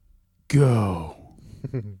Go.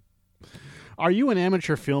 Are you an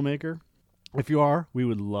amateur filmmaker? If you are, we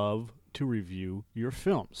would love to review your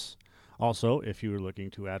films. Also, if you are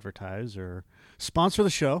looking to advertise or sponsor the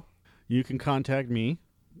show, you can contact me,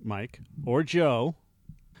 Mike, or Joe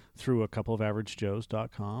through a couple of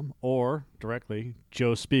averagejoes.com or directly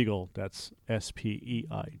Joe Spiegel, that's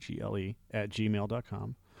SPEIGLE, at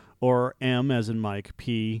gmail.com, or M as in Mike,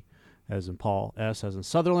 P as in Paul, S as in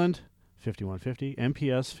Sutherland, 5150,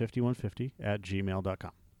 MPS 5150 at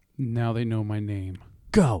gmail.com. Now they know my name.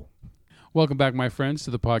 Go! Welcome back, my friends,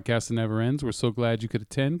 to the podcast that never ends. We're so glad you could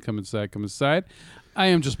attend. Come inside, come inside. I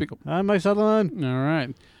am Joe Spiegel. I'm Mike Sutherland. All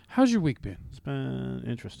right. How's your week been? It's been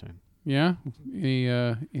interesting. Yeah?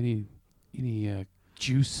 Any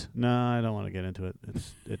juice? No, I don't want to get into it.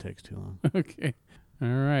 It takes too long. Okay. All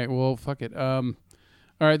right. Well, fuck it. All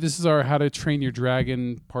right. This is our How to Train Your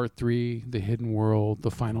Dragon Part 3, The Hidden World,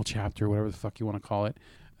 the final chapter, whatever the fuck you want to call it.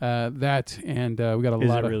 We got a Is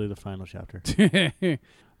lot it of... really the final chapter?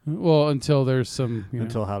 Well, until there's some...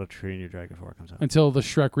 Until How to Train Your Dragon 4 comes out. Until the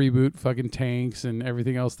Shrek reboot fucking tanks and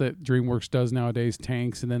everything else that DreamWorks does nowadays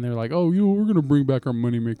tanks. And then they're like, oh, we're going to bring back our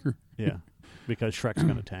moneymaker. Yeah, because Shrek's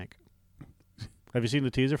going to tank. Have you seen the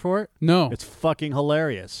teaser for it? No. It's fucking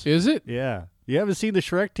hilarious. Is it? Yeah. You haven't seen the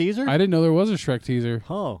Shrek teaser? I didn't know there was a Shrek teaser.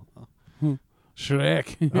 Oh.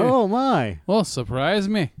 Shrek. Oh, my. Well, surprise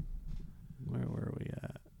me. Where were we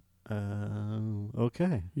at?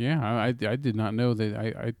 Okay. Yeah, I did not know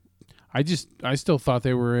that. I still thought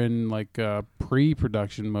they were in like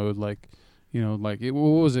pre-production mode. Like, what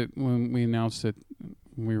was it when we announced it?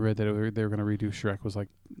 When we read that they were going to redo Shrek was like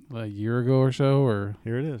a year ago or so, or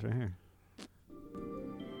here it is, right here.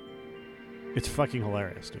 It's fucking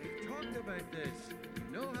hilarious, dude. Talked about this.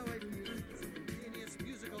 Know how I feel. Spontaneous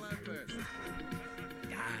musical outburst.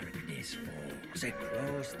 Darkness falls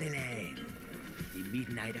across the land. The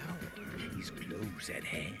midnight hour is close at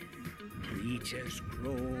hand. Creatures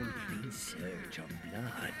crawl in search of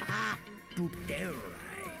blood to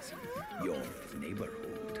terrorize your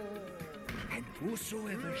neighborhood. And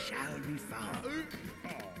whosoever shall be found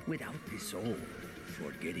without the soul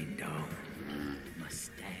for getting down must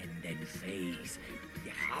stand and face the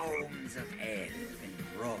hounds of hell and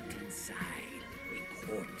rot inside a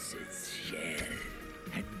corpse's shell.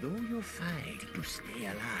 And though you fight to stay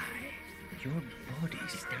alive, your body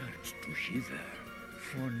starts to shiver,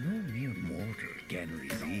 for no mere mortal can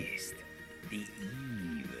resist the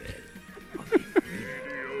evil of a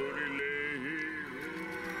villain.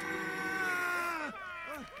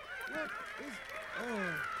 What is...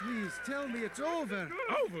 Oh, please tell me it's over.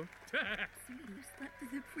 Over? So you slept through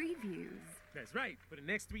the previews. That's right. For the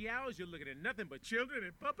next 3 hours, you're looking at nothing but children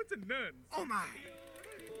and puppets and nuns. Oh, my.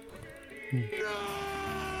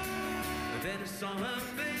 Then I saw her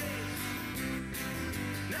face.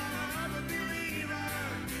 No other believer.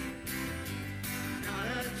 Not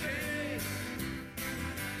a trace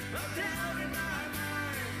of doubt in my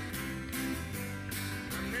mind.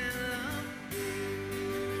 I'm in love.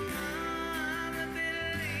 I'm a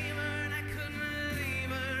believer, and I couldn't believe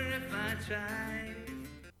her if I tried.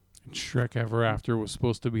 Shrek Ever After was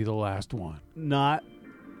supposed to be the last one.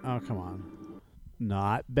 Oh, come on.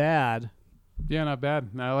 Not bad. Yeah, not bad.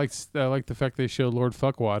 I like the fact they showed Lord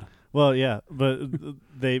Fuckwad. Well, yeah, but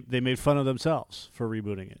they made fun of themselves for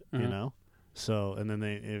rebooting it, So, and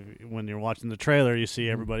then when you're watching the trailer, you see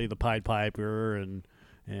everybody, the Pied Piper and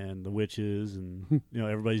the witches, and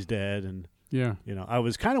everybody's dead, and Yeah. I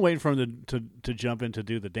was kind of waiting for them to jump in to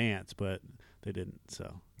do the dance, but they didn't.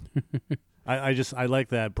 So, I like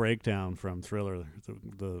that breakdown from Thriller,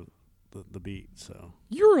 the beat. So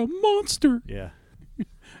You're a monster. yeah.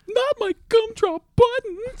 Not my gumdrop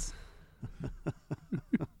buttons.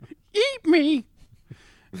 Eat me.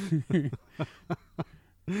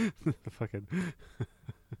 Fucking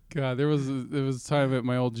God, there was a time at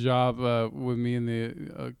my old job with me and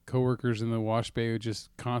the coworkers in the wash bay who just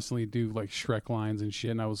constantly do like Shrek lines and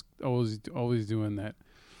shit, and I was always doing that,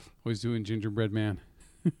 always doing Gingerbread Man.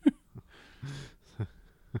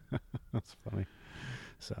 That's funny.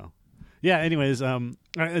 So, yeah. Anyways, and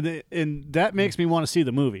that makes me want to see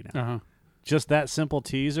the movie now. Uh-huh. Just that simple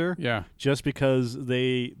teaser. Yeah. Just because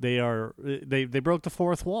they broke the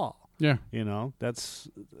fourth wall. Yeah. That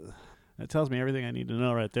tells me everything I need to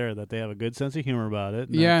know right there. That they have a good sense of humor about it.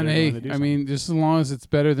 Yeah, and hey, I mean, just as long as it's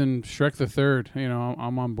better than Shrek the Third,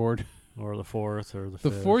 I'm on board. or the fourth, or the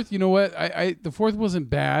fifth. Fourth, you know what? The fourth wasn't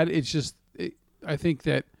bad. It's just I think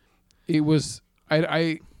that it was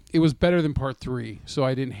it was better than part 3, so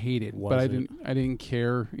I didn't hate it. I didn't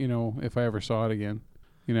care, if I ever saw it again.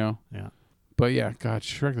 Yeah. But yeah, God,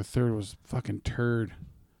 Shrek the Third was fucking turd.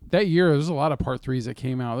 that year there was a lot of part 3s that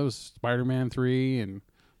came out. There was Spider-Man 3 and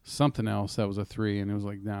something else that was a 3, and it was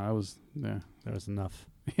like, nah, that was There was enough.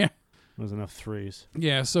 yeah. There was enough 3s.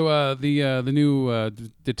 Yeah, so the new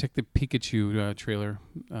Detective Pikachu trailer,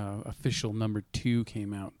 official number 2,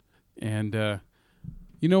 came out, and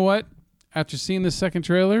you know what? After seeing the second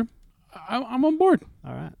trailer, I'm on board.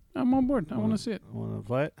 All right. I'm on board. I want to see it. Want to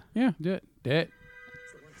play it? Yeah, do it.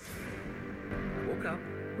 I woke up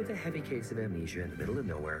with a heavy case of amnesia in the middle of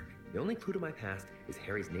nowhere. The only clue to my past is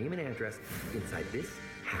Harry's name and address inside this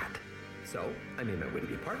hat. So I made my way to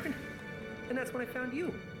the apartment, and that's when I found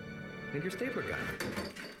you and your stapler gun.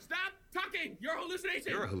 Stop talking! You're a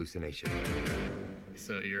hallucination! You're a hallucination.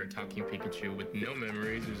 So you're a talking Pikachu with no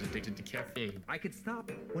memories who's addicted to caffeine. I could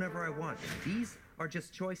stop whenever I want. These are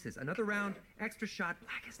just choices. Another round, extra shot,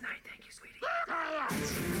 black as night. Thank you, sweetie.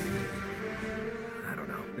 I don't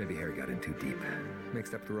know. Maybe Harry got in too deep.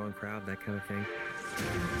 Mixed up the wrong crowd, that kind of thing.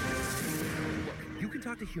 Look, you can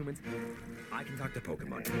talk to humans. I can talk to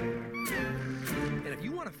Pokemon. And if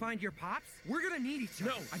you want to find your pops, we're gonna need each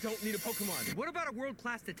other. No, I don't need a Pokemon. What about a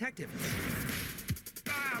world-class detective?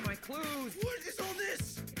 Ah, my clues. What is all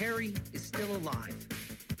this? Harry is still alive.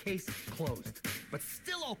 Case closed, but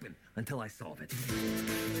still open until I solve it.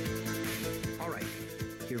 All right,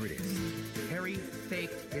 here it is. Harry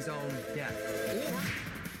faked his own death.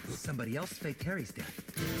 Or somebody else faked Harry's death.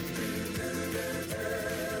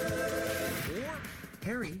 Or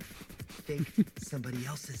Harry faked somebody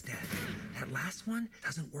else's death. That last one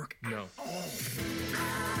doesn't work at No. all.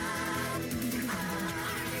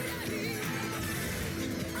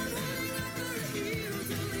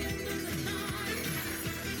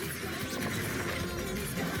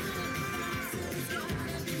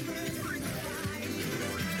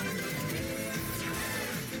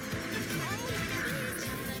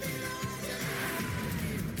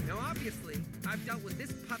 Now, obviously, I've dealt with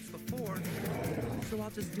this putz before, so I'll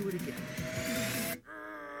just do it again.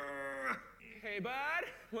 Hey, bud,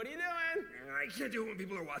 what are you doing? I can't do it when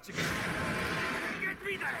people are watching. Get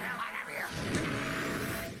me the hell out of here!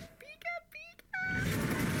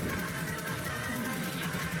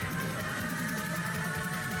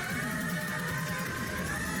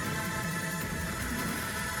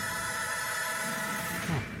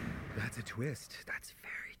 That's a twist. That's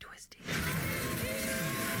very twisty.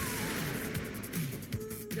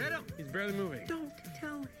 Get him! He's barely moving. Don't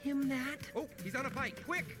tell him that. Oh, he's on a bike.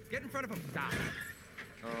 Quick, get in front of him. Stop.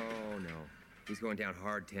 Oh, no. He's going down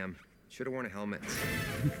hard, Tim. Should have worn a helmet.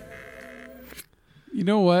 You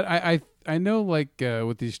know what? I know, like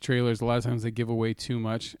with these trailers, a lot of times they give away too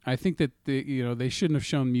much. I think that they shouldn't have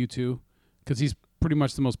shown Mewtwo because he's pretty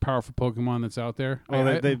much the most powerful Pokemon that's out there.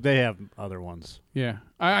 Well, they have other ones. Yeah,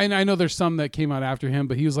 I know there's some that came out after him,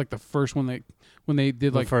 but he was like the first one that when they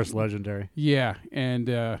did The first legendary. Yeah, and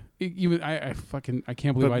even I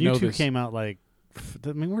can't believe But I know Mewtwo this. came out like,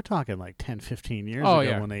 I mean, we're talking like 10, 15 years Oh, ago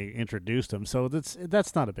yeah. when they introduced him. So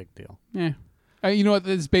that's not a big deal. Yeah, you know what?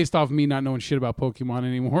 It's based off me not knowing shit about Pokemon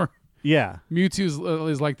anymore. Yeah. Mewtwo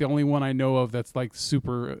is like the only one I know of that's like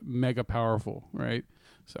super mega powerful, right?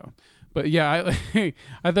 So, but yeah,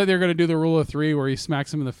 I thought they were gonna do the rule of 3 where he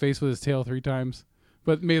smacks him in the face with his tail 3 times,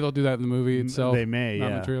 but maybe they'll do that in the movie itself. They may, not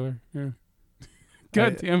in yeah. the trailer. Yeah.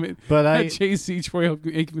 God damn it! But that Chase Troy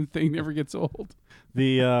Aikman thing never gets old.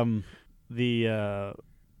 I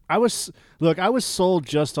was sold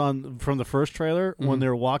just from the first trailer when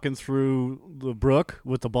they're walking through the brook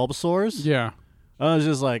with the Bulbasaurs. Yeah. I was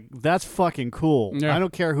just like, that's fucking cool. Yeah. I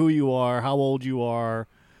don't care who you are, how old you are.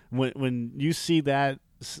 When you see that,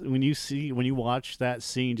 when you watch that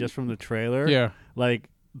scene just from the trailer, Yeah. like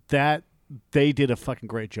that, they did a fucking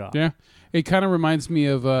great job. Yeah. It kind of reminds me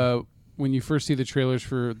of when you first see the trailers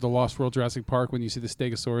for the Lost World Jurassic Park when you see the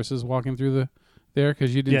Stegosauruses walking through there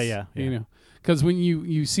because you didn't. Yeah. You know, because when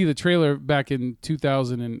you see the trailer back in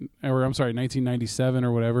 1997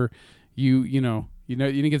 or whatever, you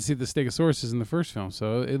didn't get to see the Stegosauruses in the first film,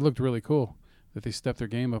 so it looked really cool that they stepped their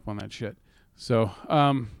game up on that shit. So,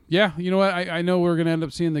 yeah, you know what? I know we're gonna end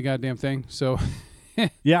up seeing the goddamn thing. So,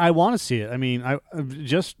 Yeah, I want to see it. I mean, I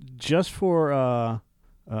just for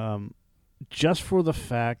the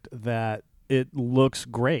fact that it looks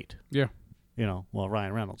great. yeah, Well,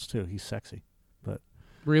 Ryan Reynolds too. He's sexy. But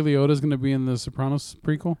Ray Liotta's gonna be in the Sopranos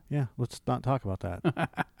prequel. yeah, let's not talk about that.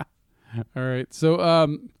 All right,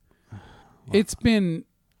 so it's been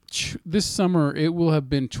this summer. It will have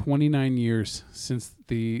been 29 years since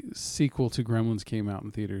the sequel to Gremlins came out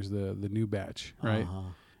in theaters, the new batch, right? Uh-huh.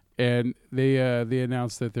 And they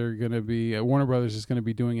announced that they're going to be Warner Brothers is going to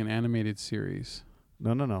be doing an animated series.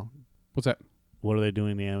 No. What's that? What are they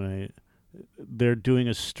doing? The animated? They're doing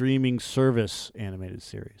a streaming service animated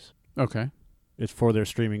series. Okay. It's for their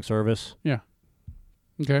streaming service.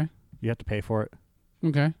 Okay. You have to pay for it.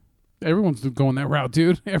 Okay. Everyone's going that route,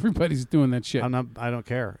 dude. Everybody's doing that shit. I don't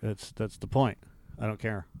care. That's the point. I don't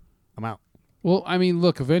care. I'm out. Well, I mean,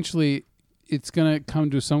 look, eventually it's going to come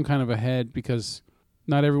to some kind of a head because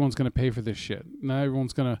not everyone's going to pay for this shit. Not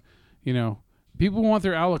everyone's going to, people want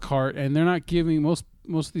their a la carte, and they're not giving, most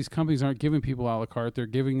of these companies aren't giving people a la carte. They're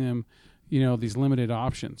giving them, these limited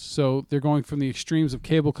options. So they're going from the extremes of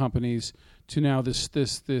cable companies to now this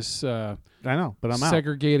I know, but I'm out.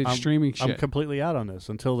 segregated streaming shit. I'm completely out on this.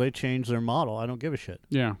 Until they change their model, I don't give a shit.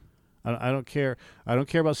 Yeah. I don't care. I don't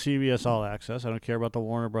care about CBS All Access. I don't care about the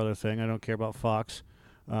Warner Brother thing. I don't care about Fox.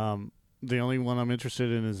 The only one I'm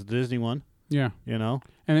interested in is the Disney one. Yeah.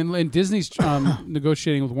 And Disney's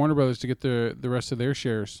negotiating with Warner Brothers to get the rest of their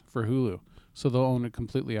shares for Hulu, so they'll own it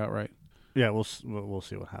completely outright. yeah, we'll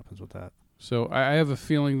see what happens with that. So I have a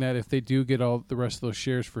feeling that if they do get all the rest of those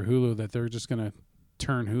shares for Hulu, that they're just going to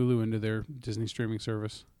turn Hulu into their Disney streaming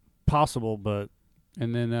service. Possible, but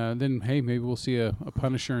And then hey, maybe we'll see a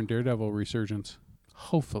Punisher and Daredevil resurgence.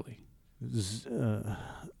 Hopefully.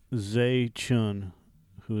 Zay Chun,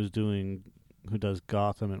 who does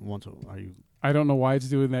Gotham and once are you I don't know why it's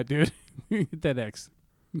doing that, dude. Hit that X.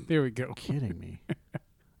 There we go. kidding me?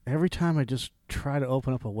 Every time I just try to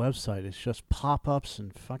open up a website, it's just pop-ups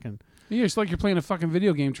and fucking Yeah, it's like you're playing a fucking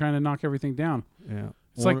video game trying to knock everything down. yeah.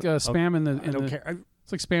 It's like spam in the. I don't care.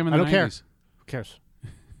 It's like spam in the I don't 90s. care. Who cares?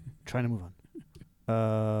 Trying to move on.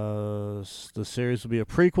 The series will be a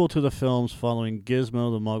prequel to the films following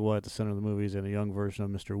Gizmo, the Mogwai at the center of the movies, and a young version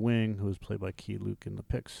of Mr. Wing, who is played by Key Luke in the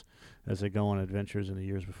Pix, as they go on adventures in the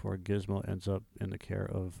years before Gizmo ends up in the care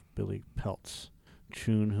of Billy Peltz.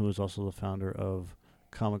 Chun, who is also the founder of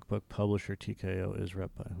comic book publisher TKO, is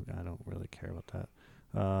rep by. I don't really care about that.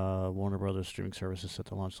 Warner Brothers streaming service is set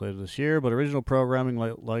to launch later this year, but original programming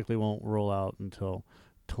likely won't roll out until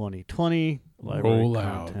 2020. Library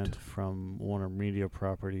content from Warner Media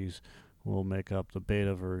Properties will make up the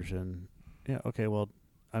beta version. Yeah, okay, well,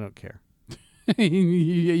 I don't care.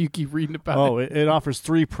 You keep reading about it. It offers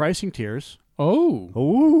 3 pricing tiers. Oh.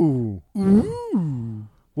 Ooh.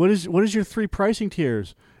 What is your 3 pricing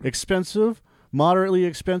tiers? Expensive, moderately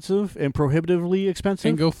expensive, and prohibitively expensive?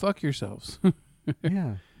 And go fuck yourselves.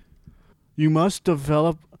 Yeah. You must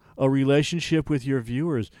develop a relationship with your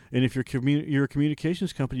viewers, and if you're a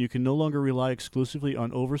communications company, you can no longer rely exclusively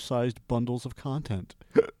on oversized bundles of content.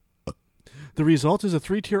 The result is a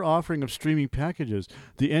 3-tier offering of streaming packages.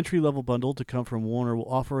 The entry-level bundle to come from Warner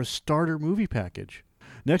will offer a starter movie package.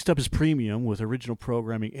 Next up is Premium with original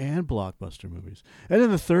programming and blockbuster movies. And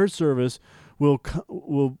then the third service will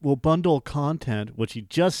bundle content, which he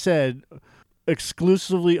just said,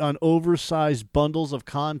 exclusively on oversized bundles of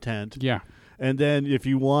content. Yeah. And then if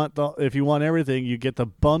you want everything, you get to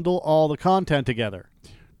bundle all the content together.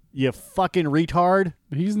 You fucking retard.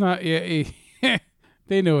 He's not. Yeah,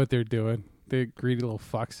 they know what they're doing. They greedy little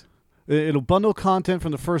fucks. It'll bundle content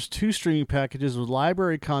from the first 2 streaming packages with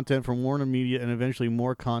library content from Warner Media and eventually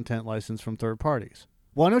more content licensed from third parties.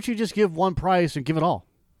 Why don't you just give one price and give it all,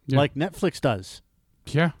 like Netflix does?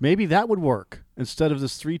 Yeah. Maybe that would work instead of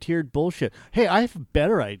this 3-tiered bullshit. Hey, I have a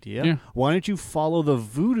better idea. Yeah. Why don't you follow the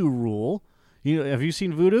Vudu rule? Have you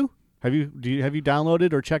seen Vudu? Have you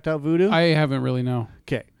downloaded or checked out Vudu? I haven't really, no.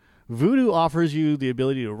 Okay. Vudu offers you the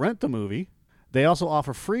ability to rent the movie. They also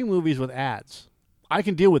offer free movies with ads. I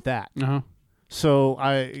can deal with that. Uh-huh. So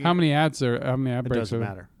How many ad breaks it doesn't are there?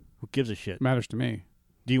 matter. Who gives a shit? Matters to me.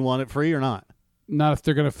 Do you want it free or not? Not if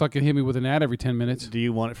they're going to fucking hit me with an ad every 10 minutes. Do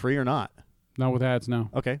you want it free or not? Not with ads, no.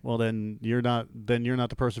 Okay, well then you're not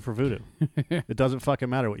the person for Vudu. It doesn't fucking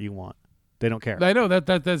matter what you want. They don't care. I know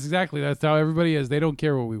that's exactly that's how everybody is. They don't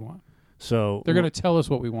care what we want. So They're going to tell us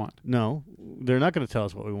what we want. No, they're not going to tell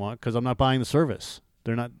us what we want because I'm not buying the service.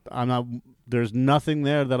 I'm not. There's nothing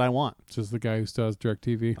there that I want. It's just the guy who still has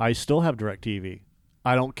DirecTV. I still have DirecTV.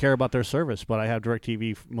 I don't care about their service, but I have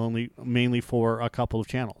DirecTV mainly for a couple of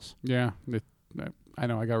channels. Yeah, I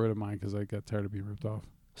know. I got rid of mine because I got tired of being ripped off.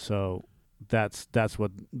 So that's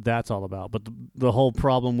what that's all about. But the whole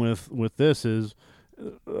problem with this is,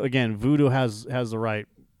 again, Vudu has the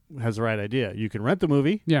right idea. You can rent the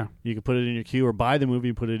movie. Yeah. You can put it in your queue, or buy the movie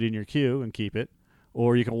and put it in your queue and keep it.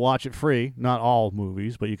 Or you can watch it free. Not all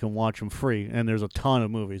movies, but you can watch them free. And there's a ton of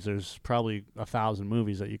movies. There's probably 1,000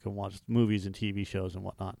 movies that you can watch, movies and TV shows and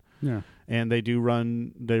whatnot. Yeah. And they do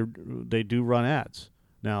run ads.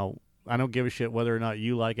 Now, I don't give a shit whether or not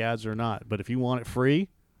you like ads or not. But if you want it free,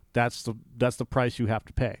 that's the price you have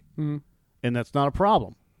to pay. Mm-hmm. And that's not a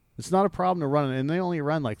problem. It's not a problem to run it, and they only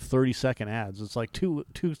run like 30-second ads. It's like two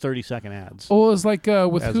 30-second ads. Oh, it's like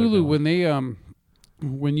with As they're Hulu going. when they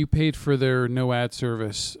when you paid for their no ad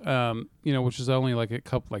service, which is only like a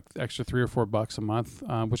couple, like extra $3 or $4 a month,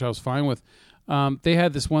 which I was fine with. They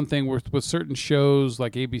had this one thing with certain shows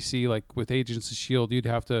like ABC, like with Agents of S.H.I.E.L.D., you'd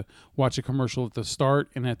have to watch a commercial at the start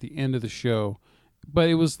and at the end of the show. But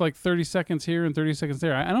it was like 30 seconds here and 30 seconds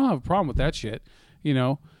there. I don't have a problem with that shit,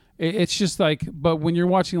 It's just like, but when you're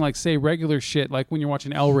watching, like, say, regular shit, like when you're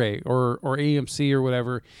watching El Rey or AMC or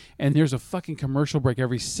whatever, and there's a fucking commercial break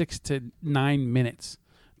every 6 to 9 minutes,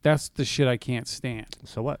 that's the shit I can't stand.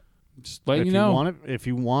 So what? Just letting If you know.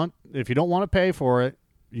 if you don't want to pay for it,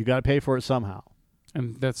 you got to pay for it somehow.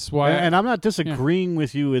 And that's why. And I'm not disagreeing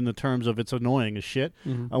with you in the terms of it's annoying as shit.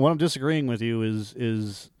 Mhm. What I'm disagreeing with you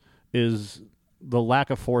is the lack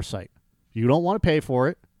of foresight. You don't want to pay for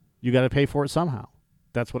it. You got to pay for it somehow.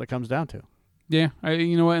 That's what it comes down to. Yeah,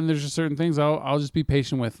 you know what? And there's just certain things I'll just be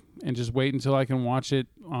patient with and just wait until I can watch it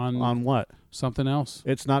on what? Something else.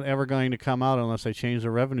 It's not ever going to come out unless they change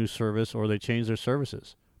their revenue service or they change their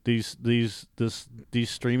services. These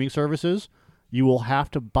streaming services, you will have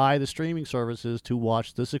to buy the streaming services to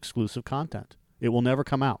watch this exclusive content. It will never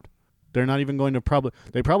come out. They're not even going to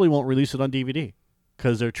they probably won't release it on DVD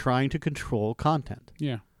because they're trying to control content.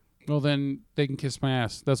 Yeah. Well, then they can kiss my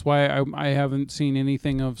ass. That's why I haven't seen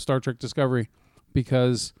anything of Star Trek Discovery,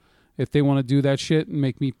 because if they want to do that shit and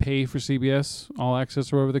make me pay for CBS All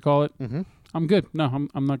Access or whatever they call it, I'm good. No,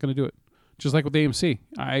 I'm not going to do it. Just like with AMC.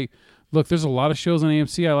 Look, there's a lot of shows on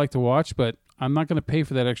AMC I like to watch, but I'm not going to pay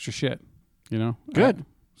for that extra shit. Good.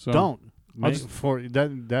 So Don't. For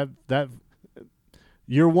that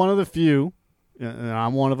you're one of the few, and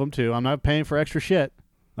I'm one of them too. I'm not paying for extra shit.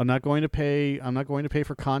 I'm not going to pay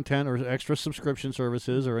for content or extra subscription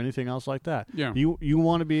services or anything else like that. Yeah. You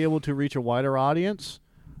want to be able to reach a wider audience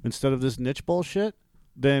instead of this niche bullshit,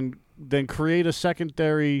 then create a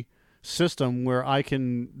secondary system where I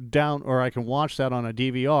can watch that on a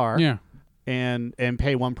DVR. Yeah. And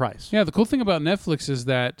pay one price. Yeah, the cool thing about Netflix is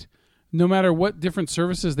that no matter what different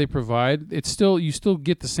services they provide, you still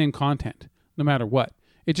get the same content no matter what.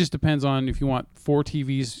 It just depends on if you want 4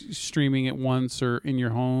 TVs streaming at once or in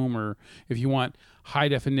your home, or if you want high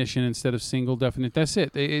definition instead of single definition. That's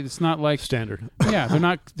it. It's not like standard. Yeah,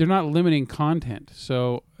 they're not limiting content.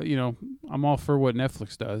 So, I'm all for what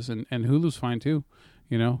Netflix does, and Hulu's fine too.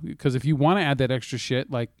 Because if you want to add that extra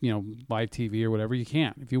shit, like, live TV or whatever, you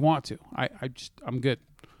can if you want to. I'm good.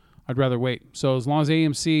 I'd rather wait. So as long as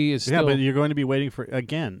AMC is still... Yeah, but you're going to be waiting for,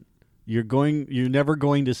 again, you're never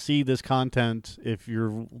going to see this content if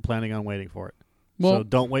you're planning on waiting for it. Well, so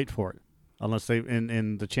don't wait for it. Unless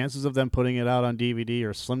and the chances of them putting it out on DVD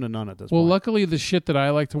are slim to none at this point. Well, luckily the shit that I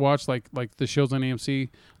like to watch, like the shows on AMC,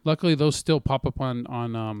 luckily those still pop up on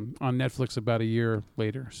Netflix about a year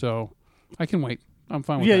later. So I can wait. I'm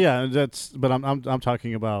fine with that. Yeah, but I'm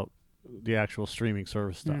talking about the actual streaming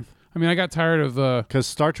service stuff. Yeah. I mean, I got tired of because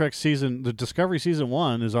Star Trek the Discovery season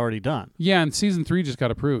 1 is already done. Yeah, and season 3 just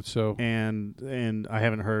got approved. So and I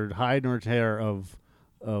haven't heard hide nor tear of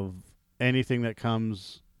anything that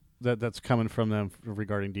comes that's coming from them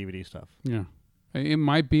regarding DVD stuff. Yeah, it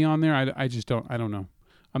might be on there. I just don't. I don't know.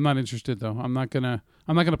 I'm not interested though. I'm not gonna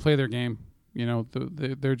play their game.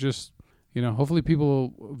 They're just. Hopefully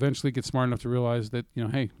people will eventually get smart enough to realize that,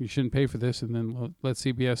 hey, you shouldn't pay for this, and then let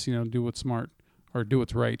CBS, do what's smart or do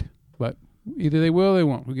what's right. But either they will or they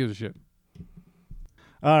won't. Who gives a shit?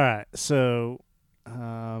 All right. So,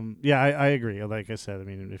 I agree. Like I said, I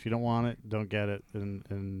mean, if you don't want it, don't get it,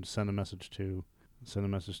 and send a message to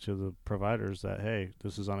the providers that, hey,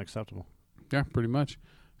 this is unacceptable. Yeah, pretty much.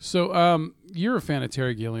 So you're a fan of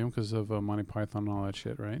Terry Gilliam because of Monty Python and all that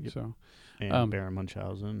shit, right? Yep. So. And Baron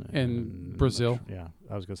Munchausen. And Brazil.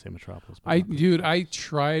 I was going to say Metropolis. I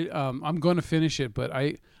tried. I'm going to finish it, but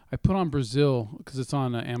I put on Brazil because it's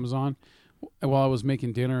on Amazon while I was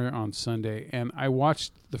making dinner on Sunday, and I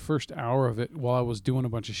watched the first hour of it while I was doing a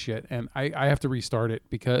bunch of shit, and I have to restart it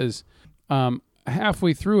because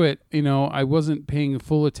halfway through it, I wasn't paying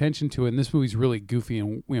full attention to it, and this movie's really goofy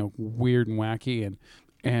and weird and wacky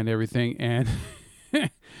and everything, and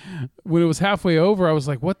when it was halfway over, I was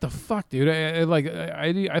like, "What the fuck, dude?"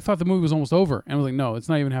 I thought the movie was almost over, and I was like, "No, it's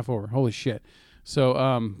not even half over." Holy shit! So,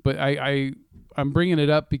 but I'm bringing it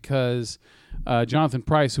up because Jonathan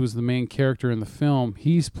Pryce, who was the main character in the film,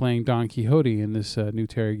 he's playing Don Quixote in this new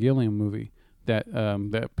Terry Gilliam movie that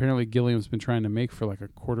apparently Gilliam's been trying to make for like a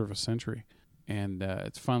quarter of a century, and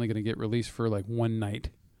it's finally going to get released for like one night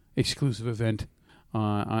exclusive event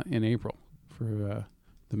in April for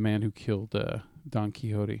the man who killed Don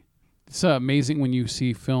Quixote. It's amazing when you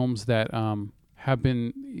see films that have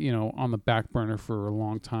been, on the back burner for a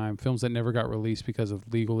long time. Films that never got released because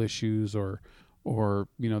of legal issues or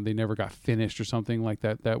they never got finished or something like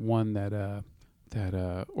that. That one that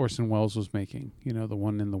Orson Welles was making, the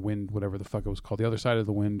one in the wind, whatever the fuck it was called, The Other Side of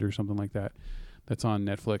the Wind or something like that. That's on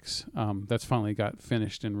Netflix. That's finally got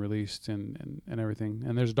finished and released and everything.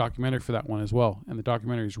 And there's a documentary for that one as well. And the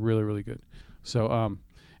documentary is really, really good. So,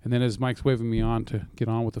 and then as Mike's waving me on to get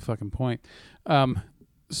on with the fucking point.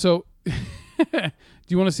 So do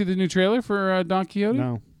you want to see the new trailer for Don Quixote?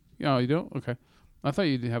 No. Oh, you don't? Okay. I thought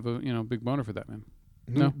you'd have a, big boner for that, man.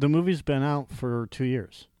 No? The movie's been out for 2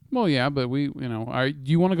 years. Well, yeah, but do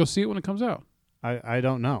you want to go see it when it comes out? I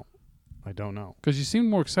don't know. I don't know. Because you seemed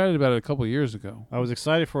more excited about it a couple of years ago. I was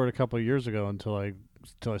excited for it a couple of years ago until I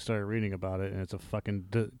started reading about it, and it's a fucking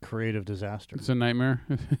creative disaster. It's a nightmare.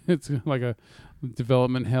 It's like a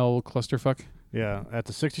development hell clusterfuck. Yeah, at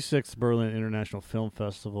the 66th Berlin International Film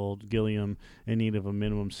Festival, Gilliam, in need of a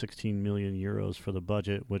minimum 16 million euros for the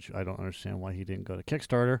budget, which I don't understand why he didn't go to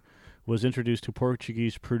Kickstarter, was introduced to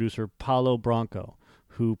Portuguese producer Paulo Branco,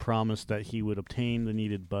 who promised that he would obtain the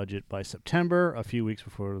needed budget by September, a few weeks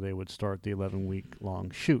before they would start the 11-week-long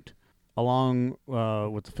shoot. Along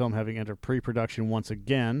with the film having entered pre-production once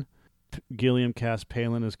again, Gilliam cast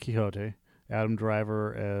Palin as Quixote, Adam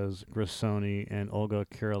Driver as Grissoni, and Olga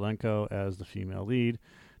Kurylenko as the female lead.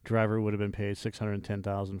 Driver would have been paid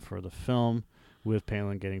 $610,000 for the film, with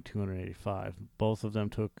Palin getting $285,000. Both of them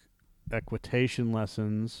took equitation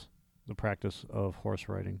lessons, the practice of horse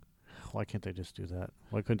riding. Why can't they just do that?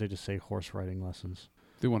 Why couldn't they just say horse riding lessons?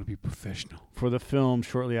 They want to be professional. For the film,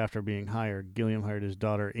 shortly after being hired, Gilliam hired his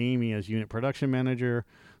daughter Amy as unit production manager.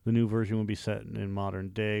 The new version will be set in modern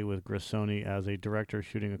day, with Grissoni as a director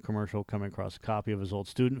shooting a commercial, coming across a copy of his old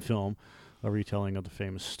student film, a retelling of the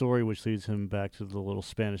famous story, which leads him back to the little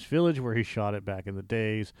Spanish village where he shot it back in the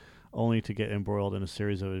days, only to get embroiled in a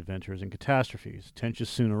series of adventures and catastrophes. Tensions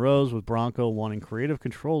soon arose, with Branco wanting creative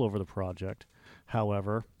control over the project.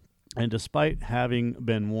 However, and despite having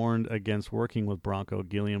been warned against working with Branco,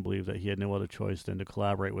 Gilliam believed that he had no other choice than to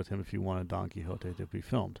collaborate with him if he wanted Don Quixote to be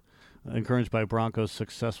filmed. Encouraged by Branco's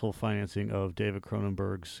successful financing of David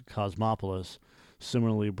Cronenberg's Cosmopolis,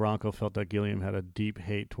 similarly, Branco felt that Gilliam had a deep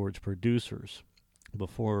hate towards producers.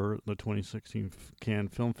 Before the 2016 Cannes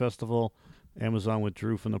Film Festival, Amazon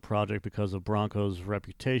withdrew from the project because of Branco's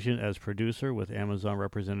reputation as producer, with Amazon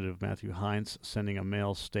representative Matthew Heinz sending a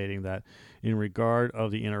mail stating that, in regard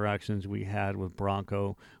of the interactions we had with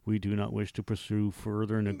Branco, we do not wish to pursue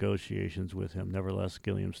further negotiations with him. Nevertheless,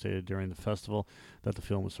 Gilliam stated during the festival that the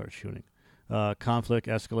film would start shooting. Conflict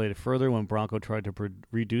escalated further when Branco tried to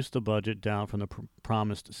reduce the budget down from the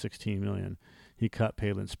promised $16 million. He cut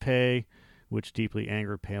Palin's pay, which deeply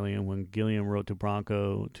angered Palin. When Gilliam wrote to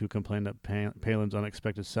Branco to complain that Palin's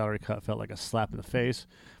unexpected salary cut felt like a slap in the face,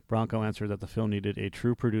 Branco answered that the film needed a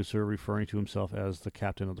true producer, referring to himself as the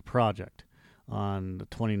captain of the project. On the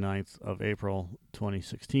 29th of April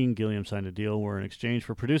 2016, Gilliam signed a deal where, in exchange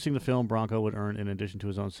for producing the film, Branco would earn, in addition to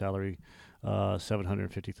his own salary,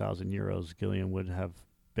 750,000 euros. Gilliam would have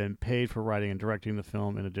been paid for writing and directing the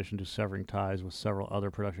film, in addition to severing ties with several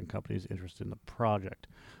other production companies interested in the project.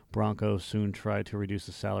 Branco soon tried to reduce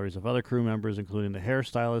the salaries of other crew members, including the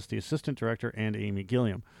hairstylist, the assistant director, and Amy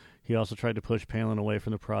Gilliam. He also tried to push Palin away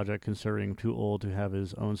from the project, considering him too old to have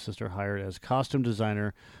his own sister hired as costume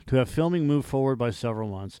designer, to have filming moved forward by several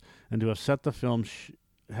months, and to have set the film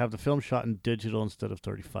have the film shot in digital instead of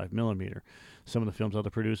 35 millimeter. Some of the film's other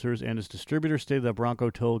producers and its distributor stated that Branco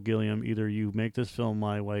told Gilliam, either you make this film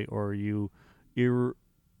my way or you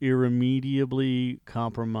irremediably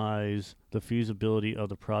compromise the feasibility of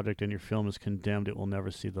the project and your film is condemned. It will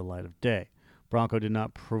never see the light of day. Branco did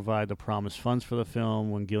not provide the promised funds for the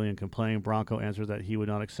film. When Gilliam complained, Branco answered that he would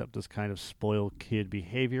not accept this kind of spoiled kid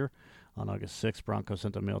behavior. On August 6th, Branco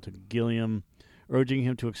sent a mail to Gilliam urging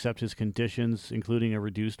him to accept his conditions, including a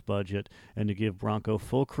reduced budget, and to give Branco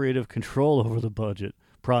full creative control over the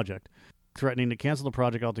project, threatening to cancel the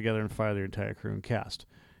project altogether and fire their entire crew and cast.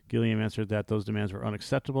 Gilliam answered that those demands were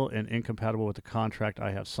unacceptable and incompatible with the contract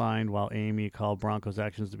I have signed, while Amy called Branco's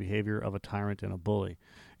actions the behavior of a tyrant and a bully.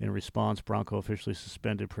 In response, Branco officially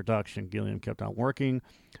suspended production. Gilliam kept on working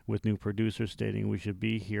with new producers, stating, we should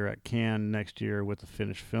be here at Cannes next year with the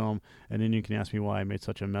finished film, and then you can ask me why I made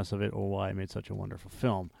such a mess of it or why I made such a wonderful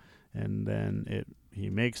film. And then he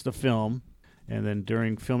makes the film. And then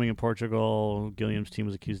during filming in Portugal, Gilliam's team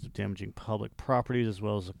was accused of damaging public properties, as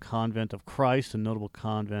well as a convent of Christ, a notable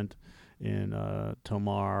convent in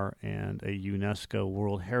Tomar, and a UNESCO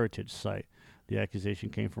World Heritage Site. The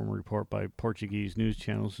accusation came from a report by Portuguese news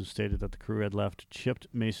channels who stated that the crew had left chipped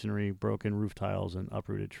masonry, broken roof tiles, and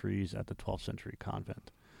uprooted trees at the 12th century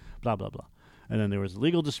convent. Blah, blah, blah. And then there was a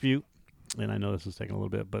legal dispute, and I know this is taking a little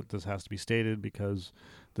bit, but this has to be stated because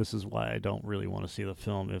this is why I don't really want to see the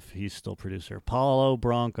film if he's still producer. Paulo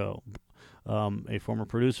Branco, a former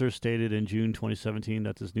producer, stated in June 2017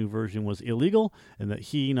 that this new version was illegal and that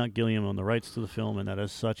he, not Gilliam, owned the rights to the film, and that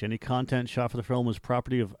as such, any content shot for the film was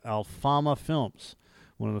property of Alfama Films,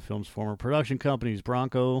 one of the film's former production companies.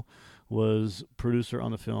 Branco was producer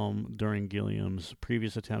on the film during Gilliam's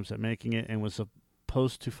previous attempts at making it and was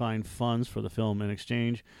supposed to find funds for the film. In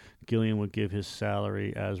exchange, Gilliam would give his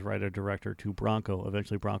salary as writer-director to Branco.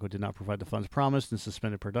 Eventually, Branco did not provide the funds promised and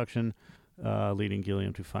suspended production, leading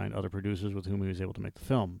Gilliam to find other producers with whom he was able to make the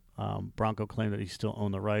film. Branco claimed that he still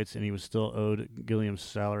owned the rights and he was still owed Gilliam's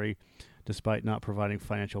salary despite not providing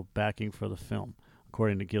financial backing for the film.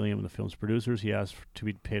 According to Gilliam and the film's producers, he asked to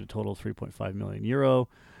be paid a total of €3.5 million,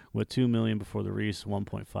 with $2 million before the release,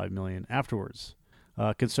 $1.5 million afterwards.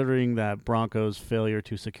 Considering that Branco's failure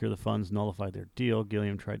to secure the funds nullified their deal,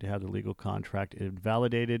 Gilliam tried to have the legal contract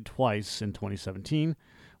invalidated twice in 2017,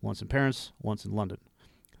 once in Paris, once in London.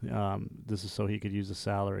 This is so he could use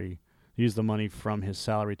the money from his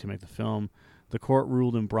salary to make the film. The court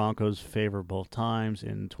ruled in Branco's favor both times.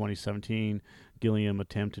 In 2017, Gilliam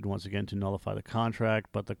attempted once again to nullify the contract,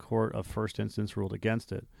 but the court of first instance ruled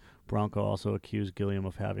against it. Branco also accused Gilliam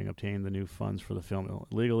of having obtained the new funds for the film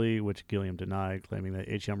illegally, which Gilliam denied, claiming that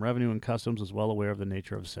HM Revenue and Customs was well aware of the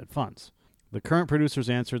nature of said funds. The current producers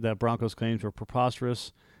answered that Branco's claims were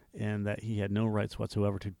preposterous and that he had no rights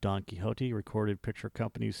whatsoever to Don Quixote. Recorded Picture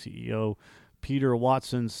Company's CEO Peter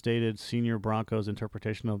Watson stated Senior Branco's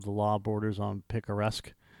interpretation of the law borders on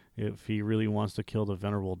picaresque. If he really wants to kill the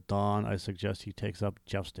venerable Don, I suggest he takes up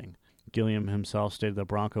jousting. Gilliam himself stated that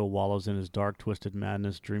Branco wallows in his dark, twisted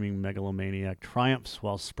madness, dreaming megalomaniac triumphs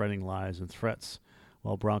while spreading lies and threats,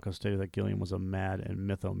 while Branco stated that Gilliam was a mad and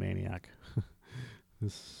mythomaniac.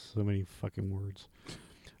 There's so many fucking words.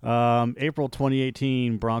 April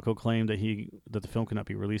 2018, Branco claimed that the film could not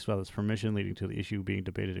be released without his permission, leading to the issue being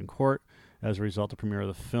debated in court. As a result, the premiere of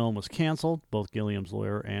the film was canceled. Both Gilliam's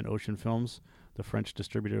lawyer and Ocean Films, the French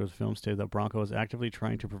distributor of the film, stated that Branco was actively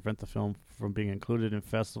trying to prevent the film from being included in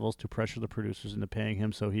festivals to pressure the producers into paying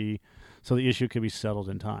him so the issue could be settled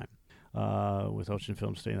in time. With Ocean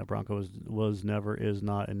Films stating that Branco was never, is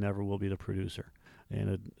not, and never will be the producer,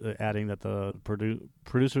 and adding that the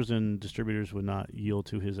producers and distributors would not yield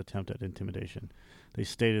to his attempt at intimidation. They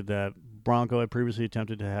stated that Branco had previously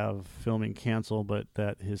attempted to have filming canceled, but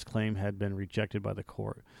that his claim had been rejected by the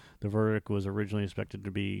court. The verdict was originally expected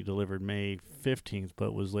to be delivered May 15th,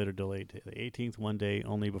 but was later delayed to the 18th, one day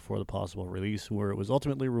only before the possible release, where it was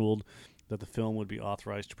ultimately ruled that the film would be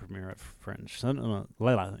authorized to premiere at French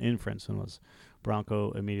cinemas.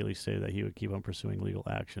 Branco immediately stated that he would keep on pursuing legal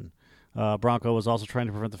action. Branco was also trying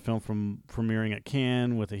to prevent the film from premiering at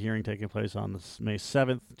Cannes, with a hearing taking place on May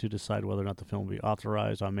 7th to decide whether or not the film would be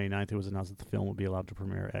authorized. On May 9th, it was announced that the film would be allowed to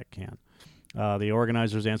premiere at Cannes. The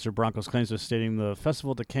organizers answered Branco's claims by stating the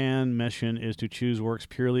Festival de Cannes mission is to choose works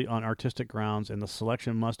purely on artistic grounds, and the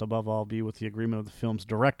selection must above all be with the agreement of the film's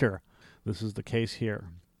director. This is the case here.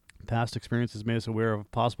 Past experiences made us aware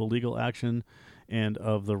of possible legal action and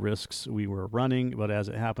of the risks we were running, but as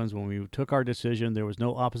it happens, when we took our decision, there was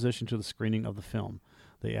no opposition to the screening of the film.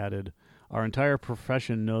 They added, our entire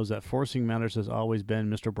profession knows that forcing matters has always been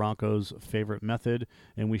Mr. Branco's favorite method,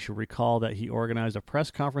 and we should recall that he organized a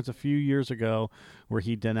press conference a few years ago where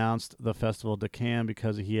he denounced the Festival de Cannes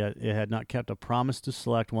because it had not kept a promise to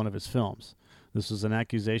select one of his films. This was an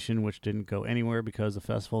accusation which didn't go anywhere because the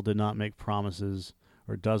festival did not make promises,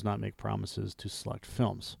 or does not make promises, to select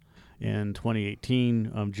films. In June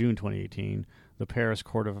 2018, the Paris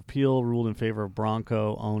Court of Appeal ruled in favor of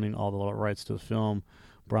Branco owning all the rights to the film.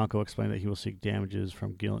 Branco explained that he will seek damages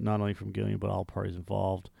from not only from Gilliam, but all parties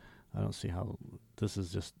involved. I don't see how this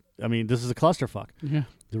is just... I mean, this is a clusterfuck. Yeah.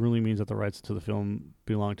 The ruling means that the rights to the film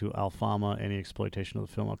belong to Alfama. Any exploitation of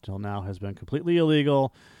the film up till now has been completely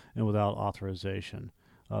illegal and without authorization.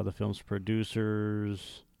 The film's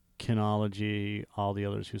producers... Kinology, all the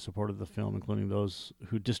others who supported the film, including those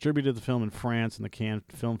who distributed the film in France and the Cannes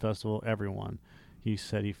Film Festival, everyone. He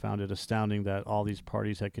said he found it astounding that all these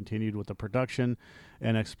parties had continued with the production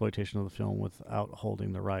and exploitation of the film without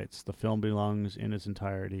holding the rights. The film belongs in its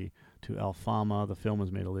entirety to Alfama. The film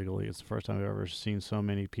was made illegally. It's the first time I've ever seen so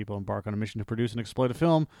many people embark on a mission to produce and exploit a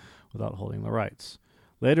film without holding the rights.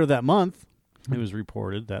 Later that month, it was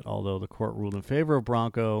reported that although the court ruled in favor of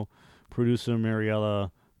Branco, producer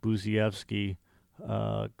Mariella Buziewski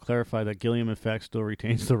clarified that Gilliam, in fact, still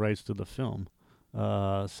retains the rights to the film.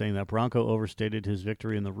 saying that Bronco overstated his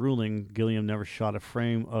victory in the ruling. Gilliam never shot a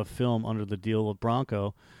frame of film under the deal with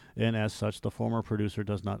Bronco, and as such, the former producer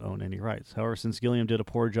does not own any rights. However, since Gilliam did a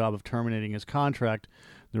poor job of terminating his contract,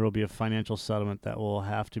 there will be a financial settlement that will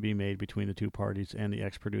have to be made between the two parties, and the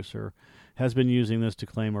ex-producer has been using this to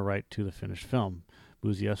claim a right to the finished film.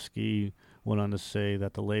 Buziewski went on to say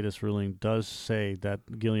that the latest ruling does say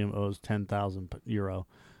that Gilliam owes €10,000,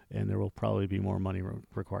 and there will probably be more money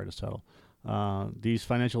required to settle. These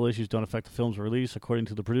financial issues don't affect the film's release, according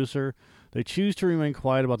to the producer. They choose to remain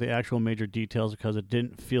quiet about the actual major details because it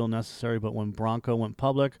didn't feel necessary, but when Bronco went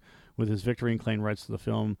public with his victory and claimed rights to the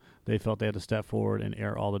film, they felt they had to step forward and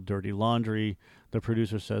air all the dirty laundry. The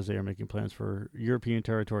producer says they are making plans for European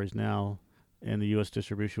territories now, and the U.S.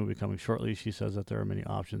 distribution will be coming shortly. She says that there are many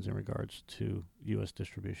options in regards to U.S.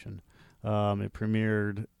 distribution. It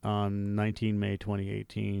premiered on 19 May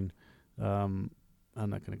 2018. I'm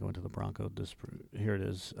not going to go into the Bronco. Here it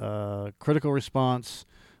is. Critical response.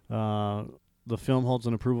 The film holds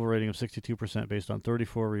an approval rating of 62% based on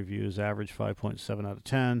 34 reviews, average 5.7 out of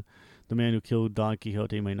 10. The Man Who Killed Don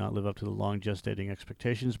Quixote may not live up to the long gestating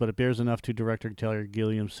expectations, but it bears enough to director Taylor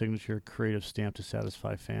Gilliam's signature creative stamp to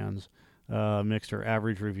satisfy fans. Mixed or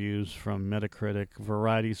average reviews from Metacritic.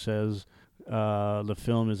 Variety says the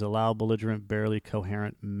film is a loud, belligerent, barely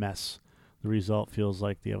coherent mess. The result feels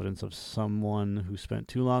like the evidence of someone who spent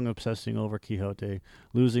too long obsessing over Quixote,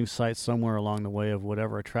 losing sight somewhere along the way of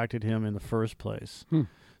whatever attracted him in the first place.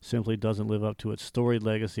 Simply doesn't live up to its storied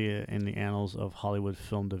legacy in the annals of Hollywood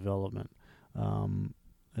film development.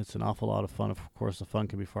 It's an awful lot of fun. Of course, the fun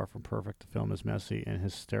can be far from perfect. The film is messy and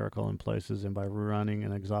hysterical in places, and by running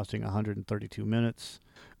an exhausting 132 minutes,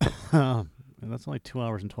 and that's only 2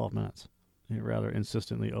 hours and 12 minutes. It rather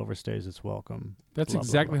insistently overstays its welcome. That's Blah,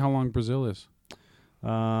 exactly blah, how long Brazil is.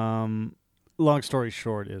 Long story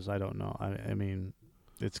short is I don't know. I mean,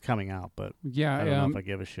 it's coming out, but Yeah, I don't know if I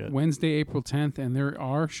give a shit. Wednesday, April 10th, and there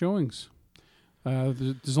are showings.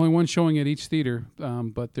 There's only one showing at each theater,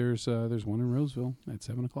 but there's one in Roseville at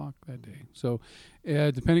 7 o'clock that day. So,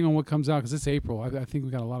 depending on what comes out, because it's April, I think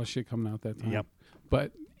we got a lot of shit coming out that time. Yep.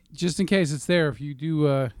 But just in case it's there, if you do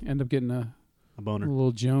end up getting a boner, a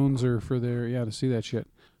little Jones or for there, to see that shit.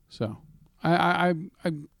 So, I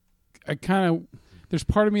kind of, there's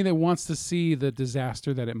part of me that wants to see the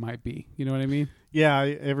disaster that it might be. You know what I mean? Yeah,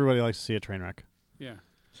 everybody likes to see a train wreck. Yeah.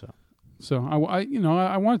 So I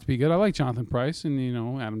want it to be good. I like Jonathan Pryce and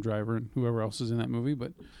Adam Driver and whoever else is in that movie,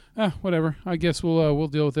 but whatever. I guess we'll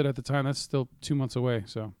deal with it at the time. That's still 2 months away.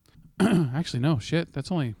 So actually, no shit.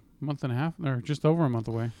 That's only a month and a half, or just over a month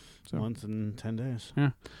away. So month and 10 days.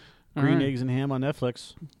 Yeah. Green Eggs and Ham on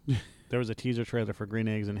Netflix. There was a teaser trailer for Green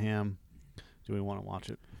Eggs and Ham. Do we want to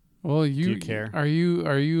watch it? Well, do you care? Are you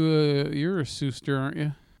you're a Seuster, aren't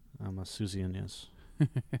you? I'm a Susian, yes.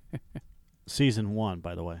 Season 1,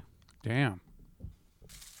 by the way. Damn.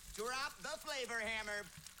 Drop the flavor hammer.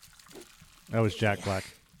 That was Jack Black.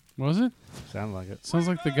 Was it? Sounded like it. Sounds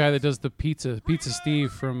like the guy that does the Pizza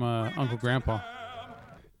Steve from Uncle Grandpa.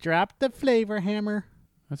 Drop the flavor hammer.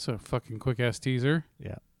 That's a fucking quick-ass teaser.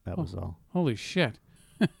 Yeah, that was all. Holy shit.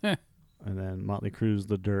 And then Motley Crue's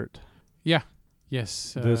The Dirt. Yeah.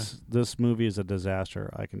 Yes. This movie is a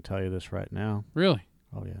disaster. I can tell you this right now. Really?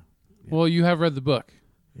 Oh, yeah. Well, you have read the book.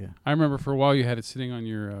 Yeah. I remember for a while you had it sitting on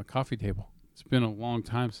your coffee table. It's been a long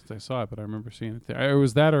time since I saw it, but I remember seeing it there. It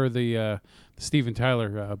was that or the Steven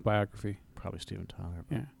Tyler biography. Probably Steven Tyler.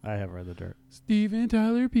 Yeah. I have read The Dirt. Steven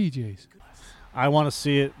Tyler PJs. I want to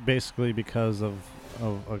see it basically because of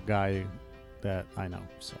a guy that I know.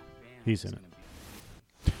 So he's in it.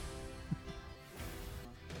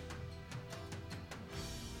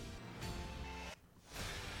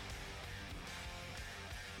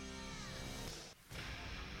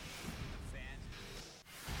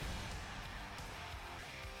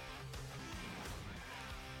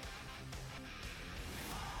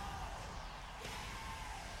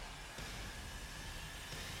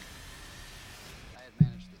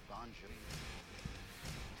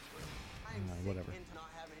 Whatever.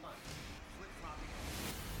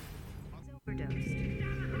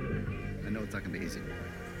 I know it's not going to be easy,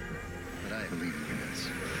 but I believe you can do this.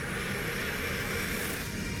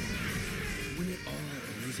 Win it all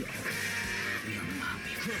or lose it all. We are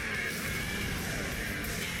Motley.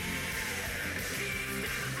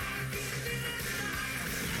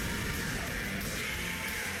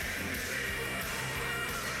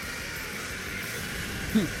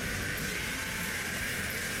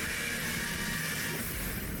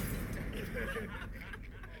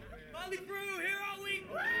 Motley Crue here all week.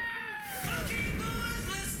 Okay, boys,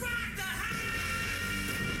 let's rock the house.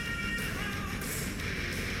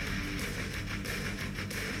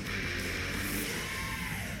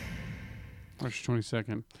 March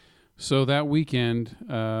 22nd. So that weekend,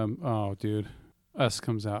 Us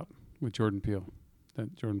comes out with Jordan Peele,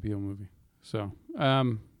 that Jordan Peele movie. So,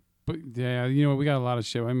 but yeah, we got a lot of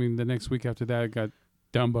shit. I mean, the next week after that, I got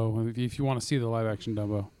Dumbo. If you want to see the live action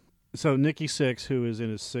Dumbo, So Nikki Sixx, who is in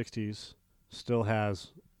his 60s, still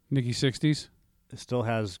has Nikki 60s. Still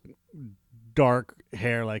has dark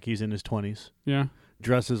hair like he's in his 20s. Yeah.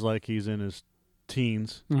 Dresses like he's in his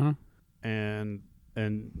teens. Uh-huh. And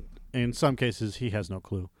in some cases, he has no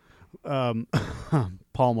clue.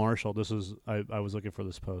 Paul Marshall, I was looking for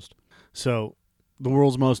this post. So, the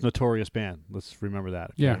world's most notorious band. Let's remember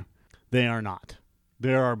that. Okay? Yeah. They are not.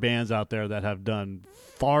 There are bands out there that have done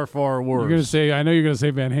far, far worse. I know you're going to say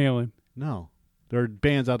Van Halen. No. There are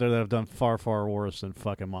bands out there that have done far, far worse than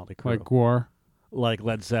fucking Motley Crue. Like Gwar. Like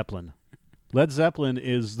Led Zeppelin. Led Zeppelin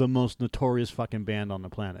is the most notorious fucking band on the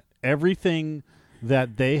planet. Everything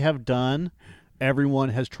that they have done, everyone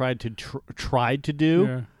has tried to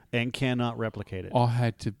do and cannot replicate it. I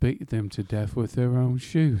had to beat them to death with their own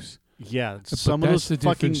shoes. Yeah, but some of that's those a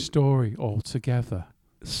different story altogether.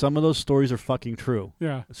 Some of those stories are fucking true.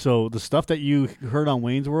 Yeah. So the stuff that you heard on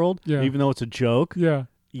Wayne's World, even though it's a joke,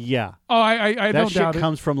 yeah. Oh, I that don't shit doubt it.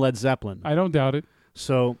 comes from Led Zeppelin. I don't doubt it.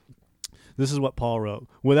 So this is what Paul wrote.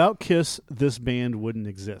 Without Kiss, this band wouldn't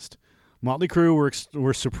exist. Motley Crue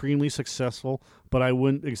were supremely successful, but I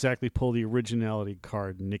wouldn't exactly pull the originality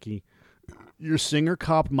card, Nikki. Your singer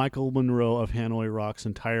copped Michael Monroe of Hanoi Rock's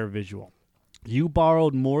entire visual. You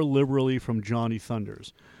borrowed more liberally from Johnny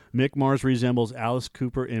Thunders. Mick Mars resembles Alice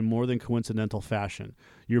Cooper in more than coincidental fashion.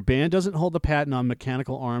 Your band doesn't hold the patent on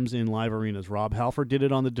mechanical arms in live arenas. Rob Halford did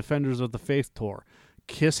it on the Defenders of the Faith tour.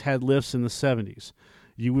 Kiss had lifts in the 70s.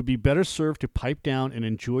 You would be better served to pipe down and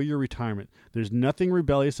enjoy your retirement. There's nothing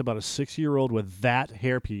rebellious about a 6-year-old with that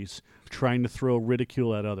hairpiece trying to throw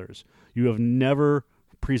ridicule at others. You have never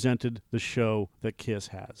presented the show that Kiss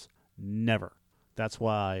has. Never. That's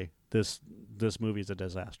why this movie is a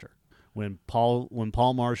disaster. When Paul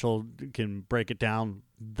Marshall can break it down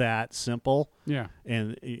that simple, yeah,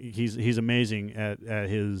 and he's amazing at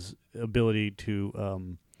his ability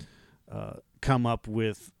to come up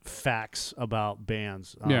with facts about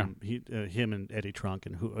bands. Him and Eddie Trunk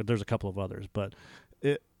and there's a couple of others, but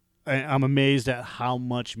I'm amazed at how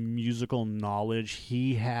much musical knowledge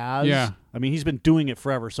he has. Yeah, I mean he's been doing it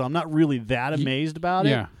forever, so I'm not really that amazed about it.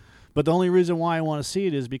 Yeah. But the only reason why I want to see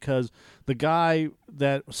it is because the guy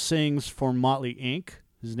that sings for Motley Inc.,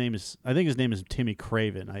 I think his name is Timmy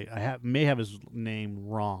Craven. I may have his name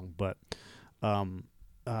wrong, but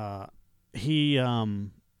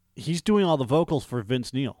he's doing all the vocals for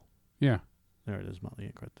Vince Neil. Yeah. There it is, Motley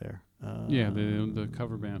Inc. right there. The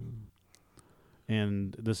cover band.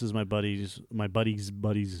 And this is my buddy's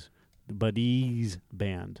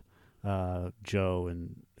band, Joe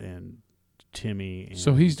and Timmy. And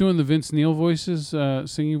so he's doing the Vince Neil voices,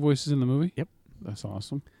 singing voices in the movie? Yep. That's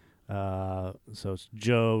awesome. So it's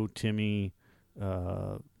Joe, Timmy,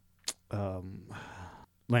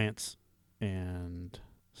 Lance, and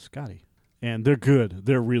Scotty. And they're good.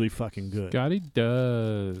 They're really fucking good. Scotty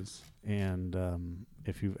does. And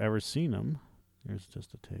if you've ever seen them, here's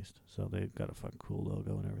just a taste. So they've got a fucking cool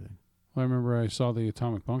logo and everything. Well, I remember I saw the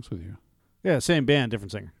Atomic Punks with you. Yeah, same band,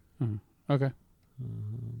 different singer. Okay.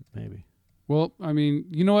 Maybe. Well, I mean,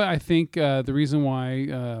 you know what? I think the reason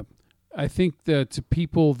why I think that to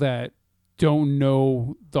people that don't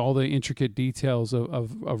know all the intricate details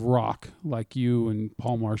of rock, like you and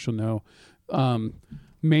Paul Marshall know,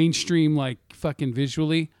 mainstream, like fucking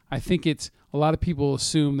visually, I think it's a lot of people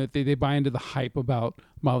assume that they buy into the hype about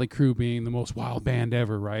Motley Crue being the most wild band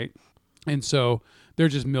ever, right? And so they're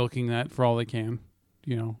just milking that for all they can,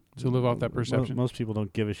 to live off that perception. Most people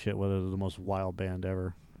don't give a shit whether they're the most wild band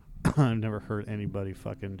ever. I've never heard anybody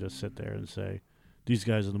fucking just sit there and say, these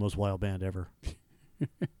guys are the most wild band ever.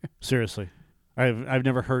 Seriously. I've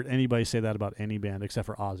never heard anybody say that about any band except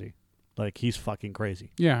for Ozzy. Like, he's fucking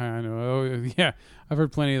crazy. Yeah, I know. Oh, yeah. I've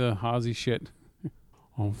heard plenty of the Ozzy shit.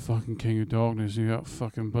 Oh, fucking King of Darkness, you got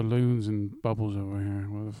fucking balloons and bubbles over here.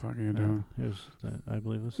 What the fuck are you doing? I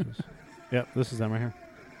believe this is... Yep, this is them right here.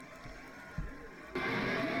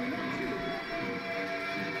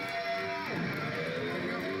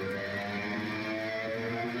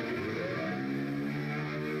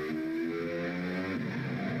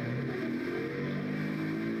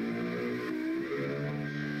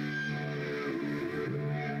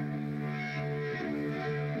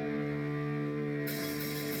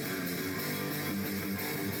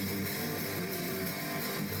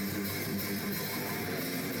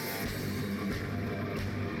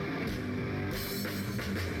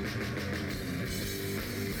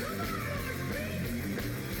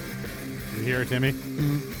 You hear it, Timmy?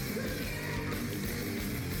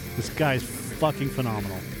 This guy's fucking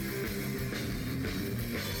phenomenal.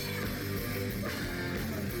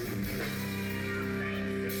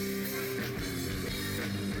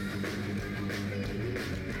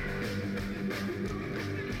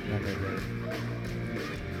 Okay, great.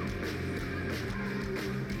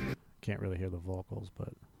 Can't really hear the vocals, but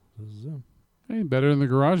this is him. Hey, better than the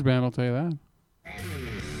Garage Band, I'll tell you that.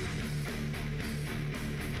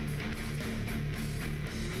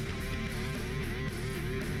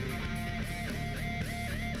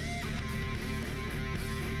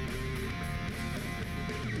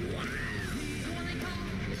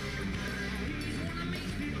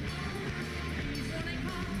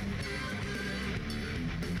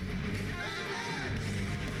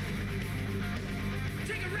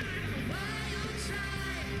 Take a ride on the wild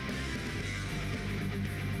side.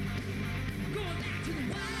 Going back to the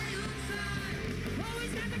wild side.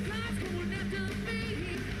 Always got the clouds coming after me.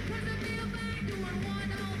 Cause I feel back doing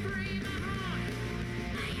 103 in my heart.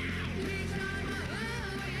 Takes on my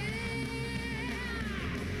heart, yeah.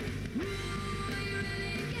 Ooh, are you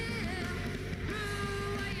ready? Yeah.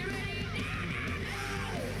 Ooh, are you ready?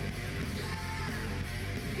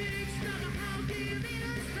 Kickstarter, how give it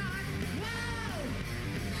a start. Whoa!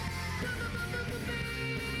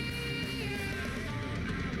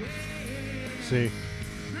 See,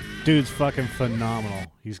 dude's fucking phenomenal.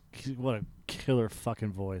 He's what a killer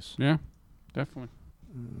fucking voice. Yeah, definitely.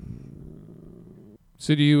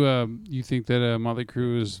 So do you think that Motley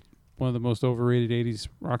Crue is one of the most overrated 80s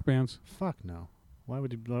rock bands? Fuck no. Why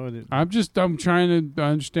would he? Why would it? I'm trying to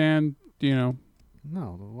understand, you know.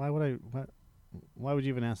 No. Why would I? Why would you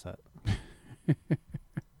even ask that?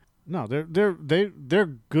 No, they're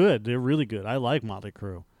good. They're really good. I like Motley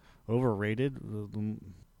Crue. Overrated?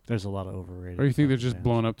 There's a lot of overrated. Or you think they're fucking just bands.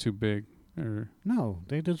 blown up too big? Or No,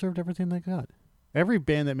 they deserved everything they got. Every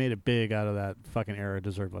band that made it big out of that fucking era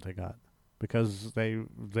deserved what they got because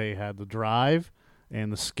they had the drive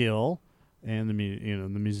and the skill and the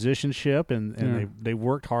the musicianship and Yeah. they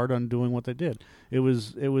worked hard on doing what they did. It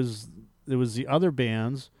was the other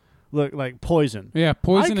bands, look like Poison. yeah,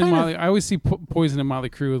 Poison and kinda- Motley. I always see Poison and Motley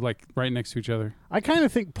Crue like right next to each other. I kind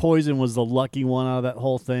of think Poison was the lucky one out of that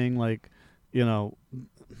whole thing. Like, you know,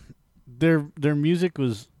 their music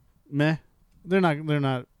was meh. They're not.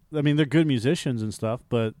 I mean, they're good musicians and stuff,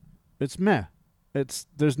 but it's meh.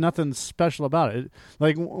 There's nothing special about it.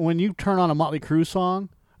 Like when you turn on a Motley Crue song,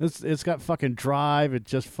 it's got fucking drive. It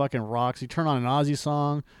just fucking rocks. You turn on an Ozzy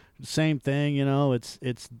song, same thing. You know, it's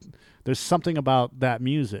there's something about that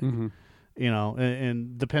music. Mm-hmm. You know,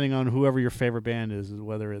 and depending on whoever your favorite band is,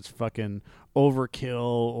 whether it's fucking Overkill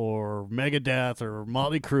or Megadeth or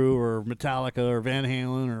Motley Crue or Metallica or Van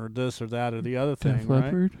Halen or this or that or the other thing, Def right?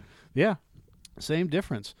 Leppard. Yeah, same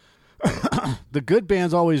difference. The good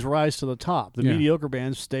bands always rise to the top. The Yeah. mediocre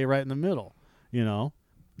bands stay right in the middle. You know,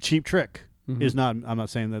 Cheap Trick is not. I'm not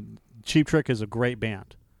saying that Cheap Trick is a great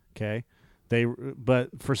band. Okay,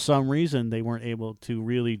 but for some reason they weren't able to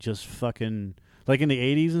really just fucking like in the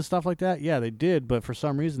 80s and stuff like that. Yeah, they did, but for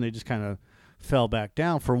some reason they just kind of fell back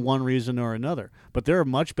down for one reason or another. But they're a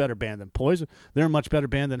much better band than Poison. They're a much better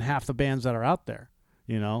band than half the bands that are out there.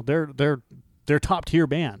 You know, they're top tier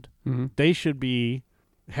band. Mm-hmm. They should be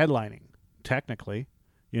headlining technically,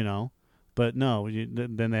 you know, but no.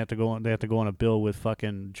 Then they have to go on. They have to go on a bill with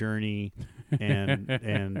fucking Journey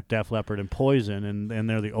and Def Leppard and Poison, and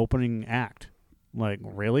they're the opening act. Like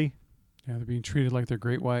really? Yeah, they're being treated like they're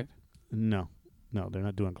Great White. No, they're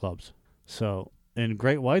not doing clubs. So and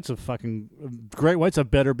Great White's a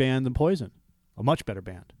better band than Poison, a much better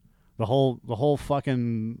band. The whole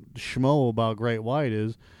fucking schmo about Great White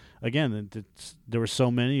is, again, there were so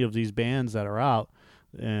many of these bands that are out,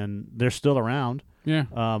 and they're still around. Yeah.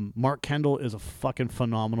 Mark Kendall is a fucking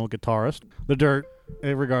phenomenal guitarist. The Dirt,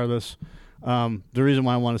 regardless. The reason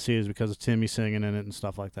why I want to see it is because of Timmy singing in it and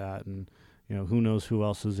stuff like that, and you know who knows who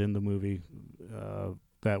else is in the movie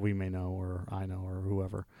that we may know or I know or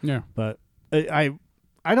whoever. Yeah. But I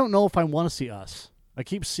don't know if I want to see Us. I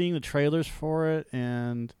keep seeing the trailers for it,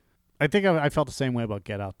 and I think I felt the same way about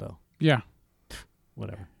Get Out, though. Yeah.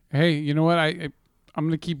 Whatever. Hey, you know what? I'm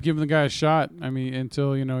gonna keep giving the guy a shot. I mean,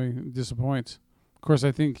 until he disappoints. Of course,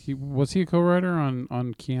 I think was he a co-writer on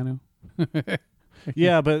Keanu?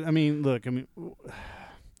 Yeah, but I mean, look,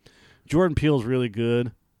 Jordan Peele's really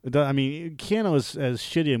good. Keanu is as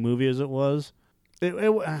shitty a movie as it was.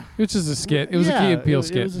 It's just a skit. It was a Key and Peele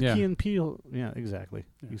skit. It was a Key and Peele. Yeah, exactly.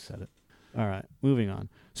 Yeah. You said it. All right, moving on.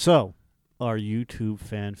 So, our YouTube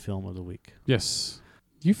fan film of the week. Yes.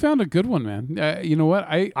 You found a good one, man. You know what?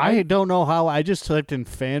 I don't know how. I just typed in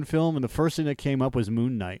fan film, and the first thing that came up was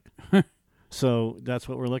Moon Knight. So that's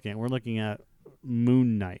what we're looking at. We're looking at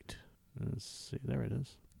Moon Knight. Let's see. There it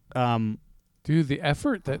is. Dude, the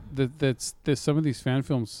effort that some of these fan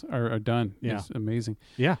films are done Yeah. is amazing.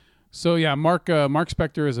 Yeah. So yeah, Mark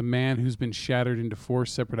Spector is a man who's been shattered into 4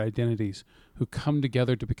 separate identities who come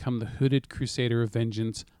together to become the hooded crusader of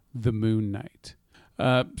vengeance, the Moon Knight.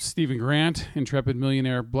 Stephen Grant, intrepid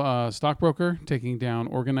millionaire stockbroker, taking down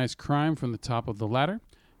organized crime from the top of the ladder.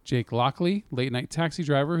 Jake Lockley, late-night taxi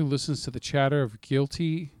driver who listens to the chatter of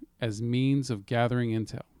guilty as means of gathering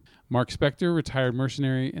intel. Mark Spector, retired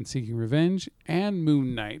mercenary and seeking revenge. And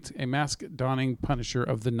Moon Knight, a mask-donning punisher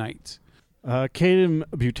of the night. Kaden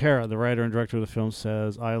Butera, the writer and director of the film,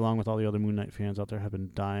 says, I, along with all the other Moon Knight fans out there, have been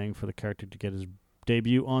dying for the character to get his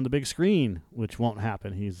debut on the big screen, which won't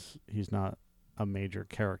happen. He's not a major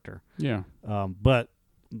character. Yeah. But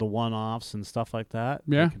the one-offs and stuff like that,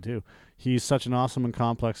 Yeah. he can do. He's such an awesome and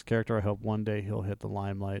complex character. I hope one day he'll hit the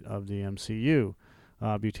limelight of the MCU.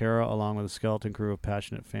 Butera, along with a skeleton crew of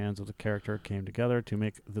passionate fans of the character, came together to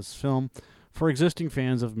make this film for existing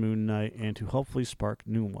fans of Moon Knight and to hopefully spark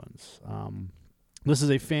new ones. This is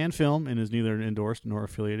a fan film and is neither endorsed nor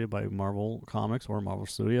affiliated by Marvel Comics or Marvel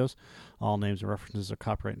Studios. All names and references are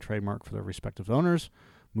copyright and trademark for their respective owners.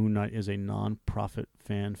 Moon Knight is a non-profit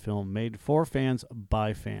fan film made for fans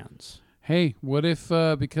by fans. Hey, what if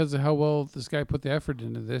because of how well this guy put the effort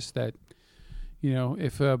into this, that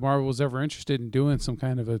if Marvel was ever interested in doing some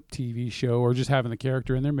kind of a TV show or just having the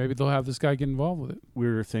character in there, maybe they'll have this guy get involved with it.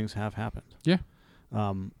 Weirder things have happened. Yeah.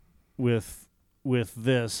 With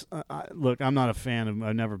this, look, I'm not a fan of.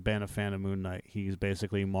 I've never been a fan of Moon Knight. He's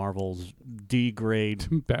basically Marvel's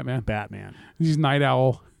D-grade Batman. He's Night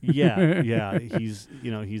Owl. Yeah. He's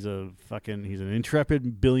he's an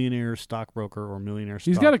intrepid billionaire stockbroker or millionaire.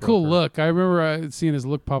 He's got a cool look. I remember seeing his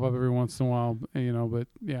look pop up every once in a while. But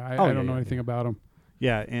yeah, I don't know anything about him.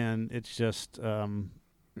 Yeah, and it's just, I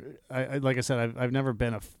like I said, I've never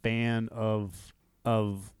been a fan of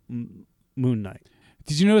Moon Knight.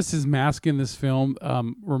 Did you notice his mask in this film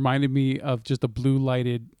reminded me of just a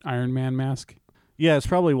blue-lighted Iron Man mask? Yeah, it's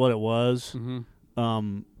probably what it was.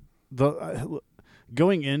 Mm-hmm.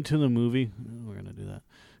 Going into the movie, we're gonna do that.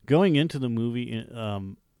 Going into the movie,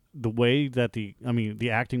 the way that the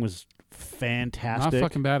acting was fantastic. Not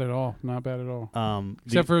fucking bad at all. Not bad at all.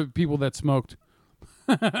 Except for people that smoked.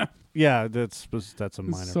 Yeah, that's a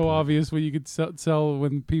minor. It's so point. obvious when you could tell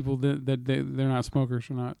when people that they're not smokers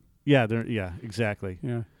or not. Yeah, exactly.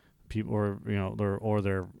 Yeah, people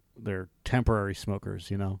they're temporary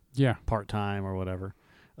smokers. Yeah, part time or whatever.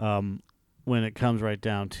 When it comes right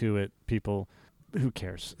down to it, people, who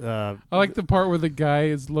cares? I like the part where the guy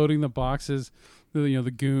is loading the boxes,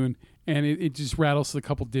 the goon, and it just rattles a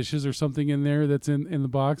couple dishes or something in there that's in the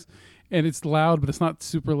box. And it's loud, but it's not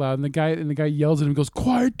super loud. And the guy yells at him and goes,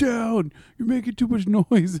 "Quiet down! You're making too much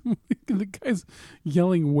noise." And the guy's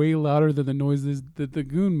yelling way louder than the noises that the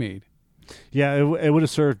goon made. Yeah, it would have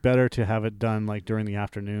served better to have it done like during the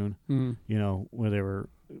afternoon. Mm-hmm.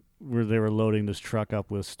 Where they were loading this truck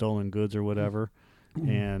up with stolen goods or whatever,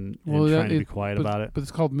 and trying to be quiet about it. But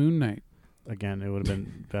it's called Moon Knight. Again, it would have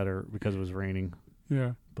been better because it was raining.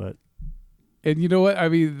 Yeah, and you know what? I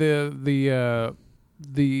mean, the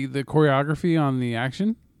choreography on the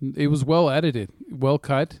action, it was well edited, well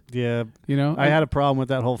cut. Yeah, I had a problem with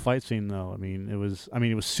that whole fight scene though. It was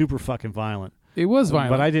super fucking violent. It was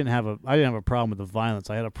violent, but I didn't have a problem with the violence.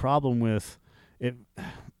 I had a problem with it.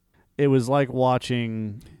 It was like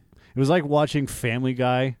watching Family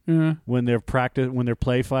Guy when they're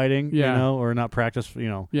play fighting, or not practice,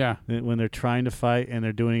 Yeah. When they're trying to fight and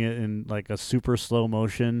they're doing it in like a super slow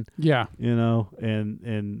motion. Yeah.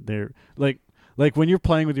 And they're like when you're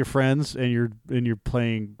playing with your friends and you're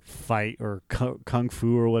playing fight or kung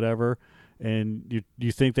fu or whatever, and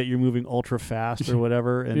you think that you're moving ultra fast or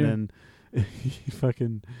whatever, and then you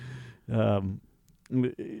fucking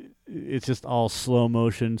it's just all slow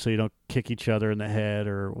motion, so you don't kick each other in the head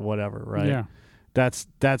or whatever, right? Yeah, that's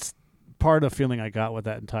part of the feeling I got with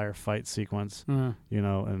that entire fight sequence. Uh-huh.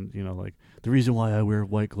 Like the reason why I wear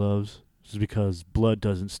white gloves is because blood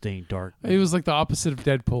doesn't stain dark. It was like the opposite of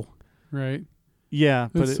Deadpool, right? Yeah,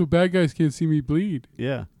 but so bad guys can't see me bleed.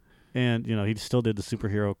 Yeah, and he still did the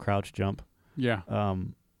superhero crouch jump. Yeah.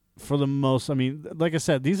 For the most, like I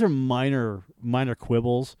said, these are minor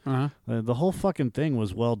quibbles. Uh-huh. The whole fucking thing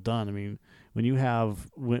was well done. When you have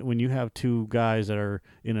two guys that are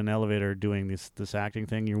in an elevator doing this acting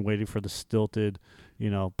thing, you're waiting for the stilted,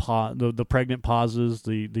 the pregnant pauses,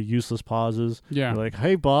 the useless pauses. Yeah. You're like,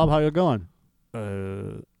 "Hey Bob, how you going?"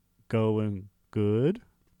 Going good.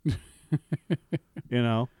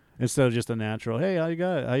 instead of just a natural, hey, how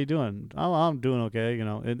you doing? Oh, I'm doing okay, you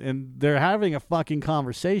know. And they're having a fucking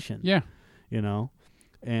conversation. Yeah. You know,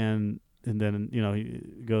 and then you know he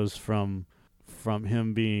goes from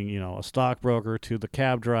him being, you know, a stockbroker to the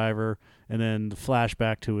cab driver, and then the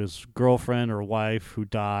flashback to his girlfriend or wife who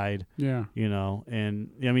died. Yeah. You know, and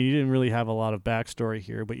I mean, you didn't really have a lot of backstory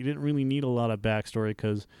here, but you didn't really need a lot of backstory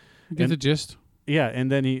because Get the gist. yeah,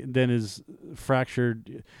 and then his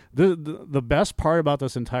fractured. The best part about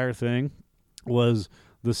this entire thing was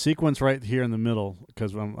the sequence right here in the middle,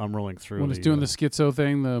 because I'm rolling through. When he's doing the schizo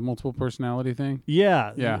thing, the multiple personality thing.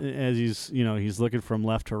 Yeah, Yeah. As he's looking from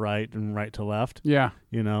left to right and right to left. Yeah.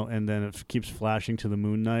 You know, and then it keeps flashing to the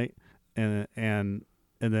Moon Knight, and then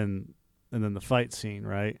the fight scene,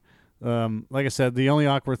 right? Like I said, the only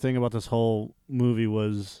awkward thing about this whole movie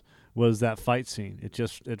was that fight scene.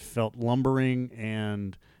 It felt lumbering,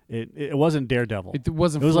 and it wasn't Daredevil. It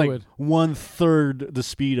wasn't It was fluid. like 1/3 the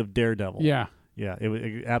speed of Daredevil. Yeah. Yeah,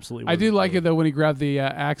 it absolutely. I do wasn't like fluid. it though when he grabbed the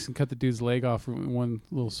axe and cut the dude's leg off in one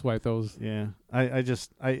little swipe. That was Yeah,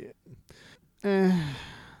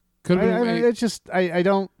 could have been. I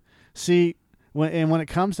don't see when it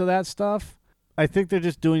comes to that stuff. I think they're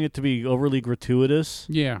just doing it to be overly gratuitous.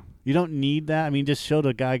 Yeah. You don't need that. I mean, just show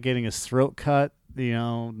the guy getting his throat cut,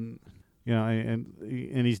 and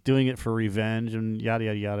he's doing it for revenge and yada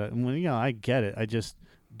yada yada. And I get it. I just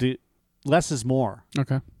do less is more.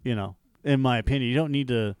 Okay. In my opinion, you don't need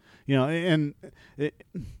to. And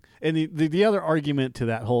the other argument to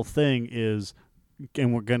that whole thing is,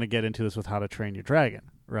 and we're going to get into this with How to Train Your Dragon,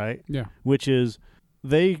 right? Yeah. Which is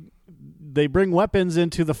they bring weapons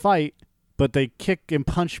into the fight, but they kick and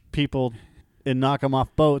punch people and knock them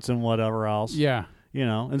off boats and whatever else. Yeah.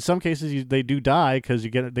 In some cases they do die because they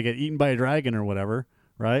get eaten by a dragon or whatever,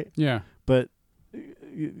 right? Yeah. But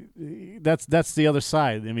that's the other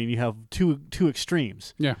side. I mean, you have two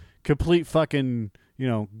extremes. Yeah. Complete fucking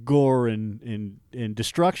gore and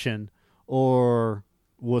destruction, or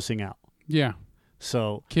wussing out. Yeah.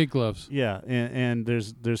 So kid gloves. Yeah, and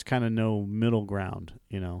there's kind of no middle ground.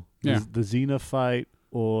 Yeah. The Xena fight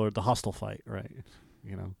or the Hostile fight, right?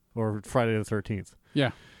 Or Friday the 13th.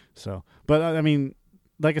 Yeah. So, but I mean,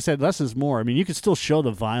 like I said, less is more. I mean, you could still show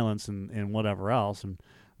the violence and whatever else, and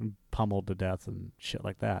pummeled to death and shit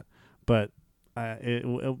like that. But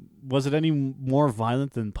was it any more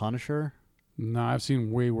violent than Punisher? No, I've seen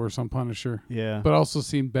way worse on Punisher. Yeah. But also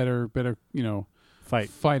seen better,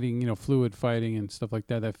 fighting, fluid fighting and stuff like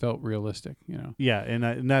that felt realistic, Yeah,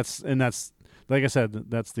 and that's like I said,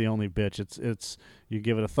 that's the only bitch. It's you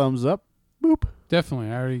give it a thumbs up, boop. Definitely.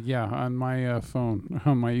 I already on my phone,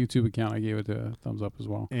 on my YouTube account, I gave it a thumbs up as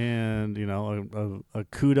well. And a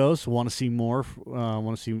kudos. Want to see more?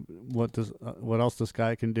 Want to see what else this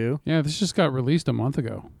guy can do? Yeah, this just got released a month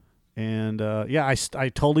ago. And I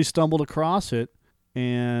totally stumbled across it,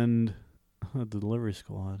 and the Delivery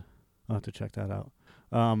Squad. I'll have to check that out.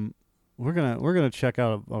 We're gonna check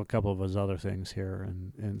out a couple of his other things here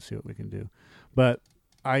and see what we can do. But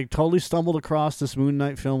I totally stumbled across this Moon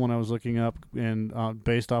Knight film when I was looking up, and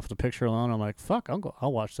based off the picture alone, I'm like, fuck,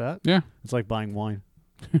 I'll watch that. Yeah, it's like buying wine.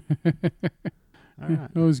 All right.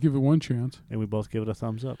 Always give it one chance. And we both give it a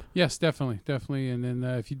thumbs up. Yes, definitely. And then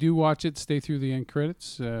if you do watch it, stay through the end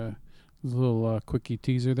credits. There's a little quickie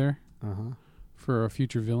teaser there for a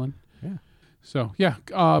future villain. Yeah. So yeah,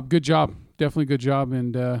 good job. Definitely good job.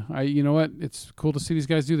 And you know what? It's cool to see these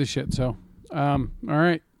guys do this shit. So, all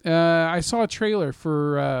right. I saw a trailer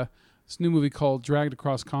for this new movie called Dragged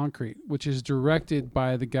Across Concrete, which is directed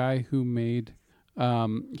by the guy who made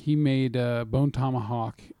Bone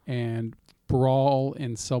Tomahawk and Brawl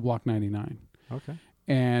in Cell Block 99. Okay.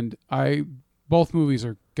 And both movies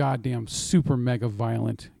are goddamn super mega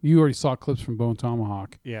violent. You already saw clips from Bone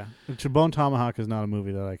Tomahawk. Yeah. Bone Tomahawk is not a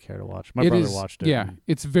movie that I care to watch. My brother watched it. Yeah,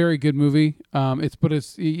 it's a very good movie.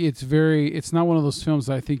 It's not one of those films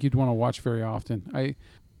that I think you'd want to watch very often.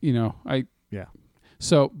 Yeah.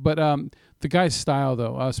 So, but the guy's style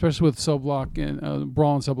though, especially with Cell Block and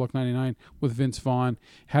Brawl in Cell Block 99 with Vince Vaughn,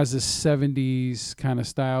 has this 70s kind of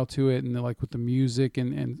style to it, and like with the music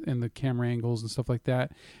and the camera angles and stuff like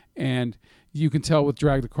that. And you can tell with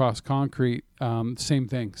Dragged Across Concrete, same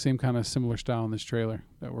thing, same kind of similar style in this trailer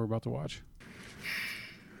that we're about to watch.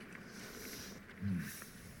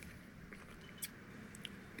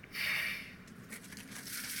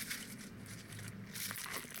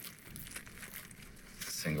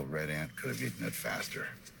 Single red ant could have eaten it faster.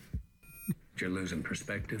 You're losing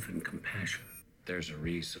perspective and compassion. There's a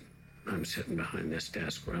reason I'm sitting behind this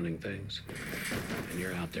desk running things, and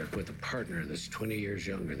you're out there with a partner that's 20 years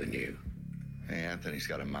younger than you. Hey, Anthony's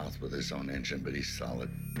got a mouth with his own engine, but he's solid.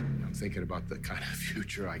 I'm thinking about the kind of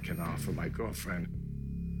future I can offer my girlfriend.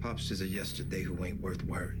 Pops is a yesterday who ain't worth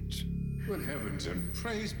words. Good heavens and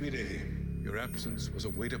praise be to him. Your absence was a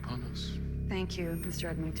weight upon us. Thank you, Mr.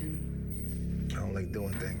 Edmonton. I don't like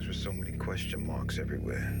doing things with so many question marks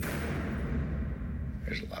everywhere.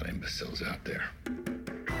 There's a lot of imbeciles out there.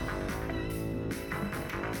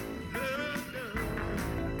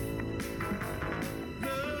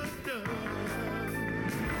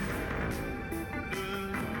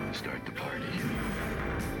 Start the party.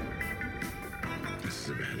 This is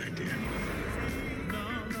a bad idea.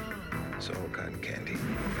 It's all cotton candy.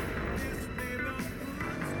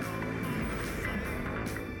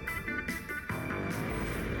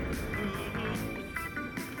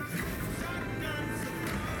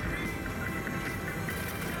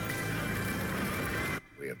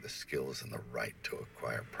 We have the skills and the right to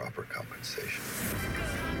acquire proper compensation.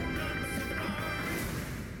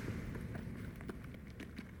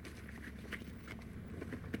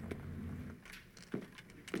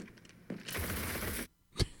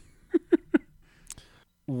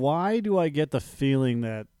 Why do I get the feeling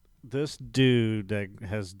that this dude that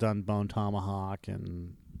has done Bone Tomahawk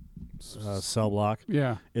and Cell Block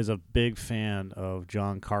Yeah. is a big fan of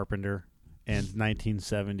John Carpenter and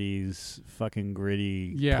 1970s fucking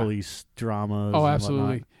gritty Yeah. police dramas? Oh, and absolutely.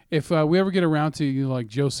 whatnot? If we ever get around to, like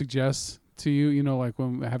Joe suggests to you, like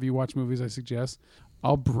when have you watched movies I suggest,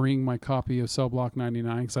 I'll bring my copy of Cell Block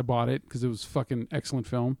 99 because I bought it because it was fucking excellent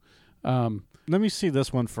film. Let me see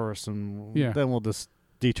this one first, and then we'll just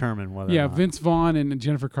determine whether. Yeah, or not. Vince Vaughn and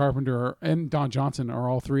Jennifer Carpenter and Don Johnson are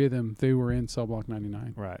all three of them. They were in Cell Block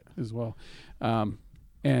 99, right, as well. And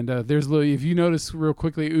there's if you notice real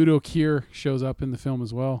quickly, Udo Kier shows up in the film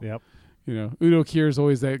as well. Yep. Udo Kier is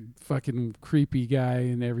always that fucking creepy guy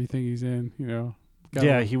in everything he's in. He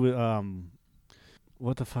was.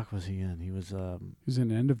 What the fuck was he in? He was. He was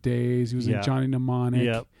in End of Days. He was in Yeah. Johnny Mnemonic.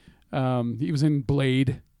 Yep. He was in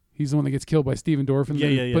Blade. He's the one that gets killed by Steven Dorff and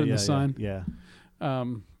put in the sun. Yeah.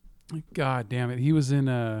 God damn it. He was in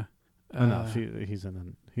he's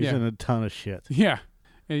in a ton of shit. Yeah.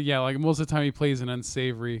 Yeah, like most of the time he plays an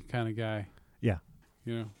unsavory kind of guy. Yeah.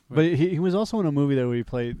 But he was also in a movie that we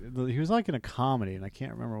played. He was like in a comedy, and I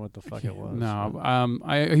can't remember what the fuck it was. No,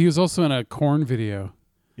 he was also in a Korn video.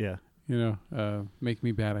 Yeah. Make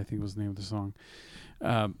Me Bad, I think was the name of the song.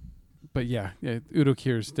 But yeah, Udo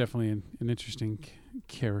Kier is definitely an interesting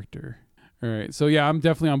character. All right, so yeah, I'm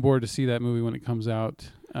definitely on board to see that movie when it comes out.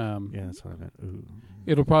 Yeah, that's what I meant. Ooh.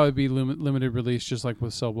 It'll probably be limited release, just like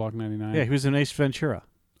with Cell Block 99. Yeah, he was in Ace Ventura.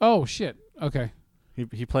 Oh shit! Okay.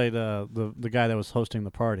 He played the guy that was hosting the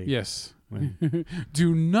party. Yes.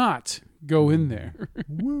 Do not go in there.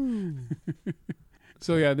 Woo.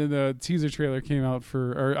 So yeah, then the teaser trailer came out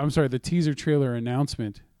the teaser trailer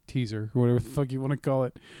announcement, or whatever the fuck you want to call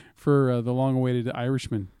it, for the long-awaited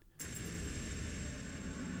Irishman.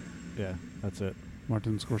 Yeah, that's it.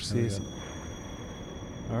 Martin Scorsese.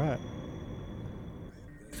 All right.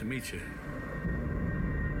 To meet you.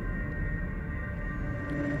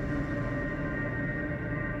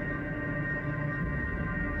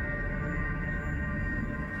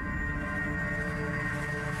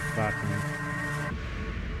 Fuck me.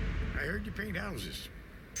 I heard you paint houses.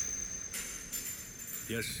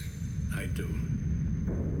 Yes, I do.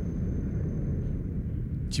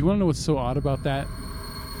 Do you want to know what's so odd about that?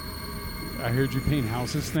 I heard you paint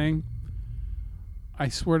houses thing. I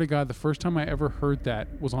swear to God, the first time I ever heard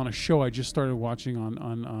that was on a show I just started watching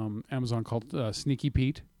on Amazon called Sneaky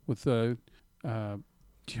Pete with oh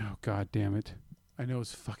God damn it, I know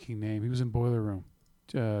his fucking name. He was in Boiler Room.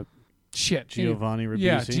 Giovanni Ribisi.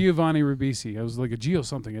 Yeah, Giovanni Ribisi. I was like a Geo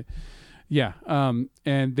something. Yeah,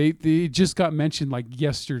 and they just got mentioned like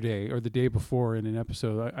yesterday or the day before in an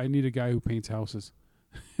episode. I need a guy who paints houses.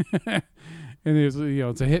 And it's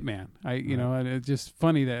it's a hitman. And it's just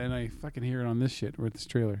funny and I fucking hear it on this shit or this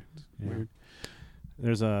trailer. It's weird.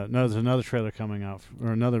 There's another trailer coming out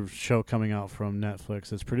or another show coming out from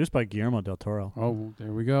Netflix. It's produced by Guillermo del Toro. Oh,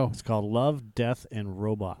 there we go. It's called Love, Death, and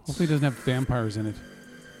Robots. Hopefully, it doesn't have vampires in it.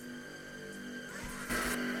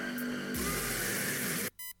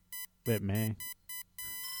 It may.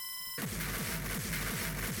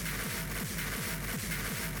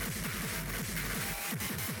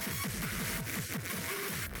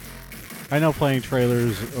 I know playing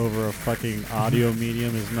trailers over a fucking audio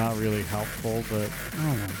medium is not really helpful, but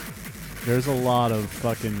there's a lot of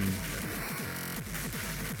fucking...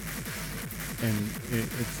 And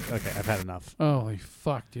it's... Okay, I've had enough. Holy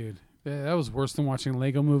fuck, dude. Yeah, that was worse than watching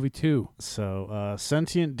Lego Movie 2. So,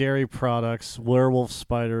 sentient dairy products, werewolf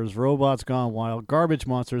spiders, robots gone wild, garbage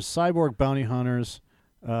monsters, cyborg bounty hunters,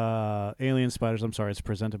 alien spiders. I'm sorry, it's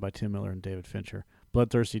presented by Tim Miller and David Fincher.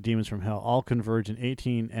 Bloodthirsty demons from hell all converge in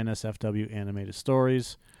 18 NSFW animated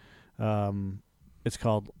stories. It's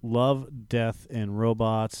called Love, Death, and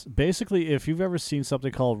Robots. Basically, if you've ever seen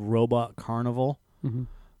something called Robot Carnival,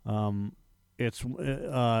 it's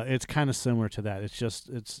kind of similar to that. It's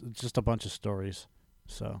just a bunch of stories.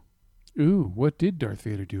 So, ooh, what did Darth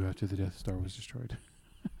Vader do after the Death Star was destroyed?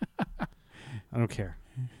 I don't care.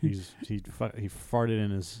 He farted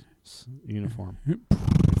in his uniform.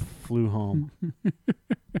 Flew home.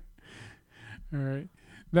 All right.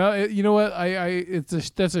 Now you know what?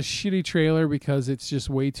 That's a shitty trailer because it's just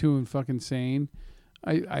way too fucking insane.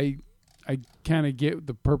 I kind of get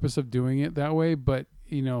the purpose of doing it that way, but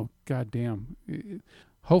you know, goddamn.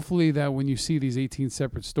 Hopefully that when you see these 18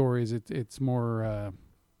 separate stories, it's more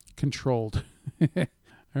controlled. All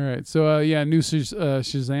right. So yeah, new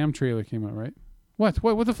Shazam trailer came out, right? What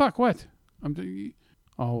the fuck? What?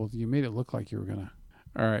 Oh, you made it look like you were gonna.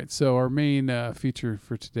 All right, so our main feature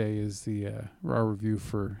for today is our review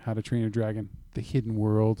for How to Train Your Dragon: The Hidden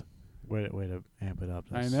World. Way to amp it up.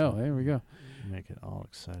 I know. There we go. Make it all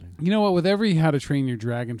exciting. You know what? With every How to Train Your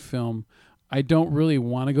Dragon film, I don't really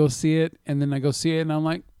want to go see it, and then I go see it, and I'm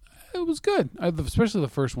like, it was good. Especially the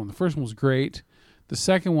first one. The first one was great. The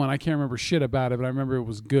second one, I can't remember shit about it, but I remember it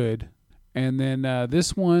was good. And then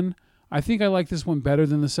this one, I think I like this one better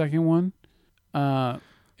than the second one. How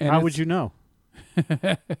would you know?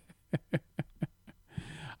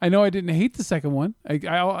 I know I didn't hate the second one.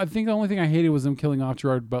 I think the only thing I hated was them killing off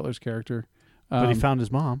Gerard Butler's character. But he found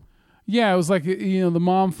his mom. Yeah, it was like, you know, the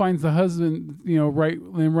mom finds the husband, you know, right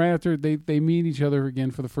after they meet each other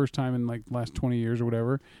again for the first time in like the last 20 years or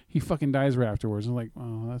whatever. He fucking dies right afterwards. I'm like,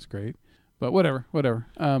 oh, that's great. But whatever.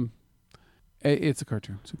 It's a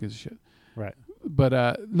cartoon, so who gives a shit. Right.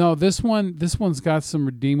 But no, this one's got some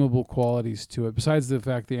redeemable qualities to it. Besides the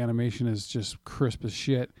fact the animation is just crisp as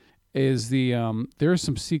shit, is there are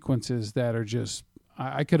some sequences that are just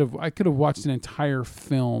I could have watched an entire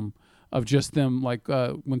film of just them, like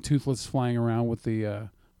when Toothless is flying around with the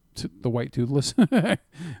white Toothless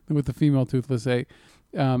with the female Toothless. You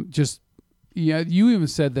even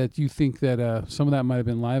said that you think that some of that might have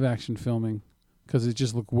been live action filming because it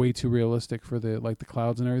just looked way too realistic for the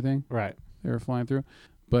clouds and everything. Right. They were flying through.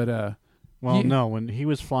 But no, when he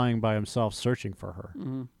was flying by himself searching for her,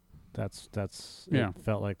 that's yeah. It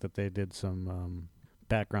felt like that they did some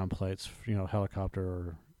background plates, you know, helicopter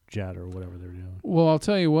or jet or whatever they're doing. Well, I'll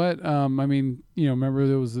tell you what. I mean, you know, remember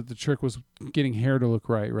there was the trick was getting hair to look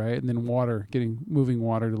right, and then moving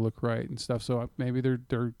water to look right and stuff. So maybe they've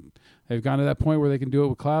gone to that point where they can do it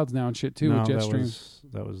with clouds now and shit too with jet streams.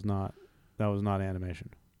 That was not animation.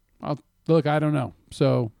 Look, I don't know.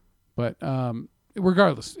 So. But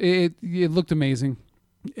regardless, it looked amazing,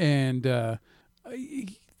 and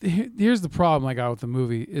here's the problem I got with the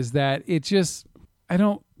movie is that it just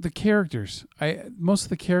most of the characters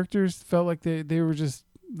felt like they were just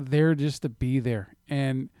there just to be there,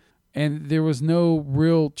 and there was no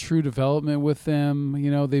real true development with them. You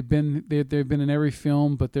know, they've been in every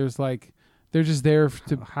film, but they're just there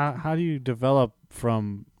to. How do you develop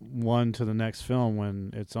from one to the next film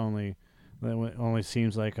when it only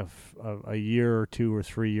seems like a year or 2 or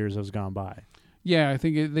 3 years has gone by? Yeah, I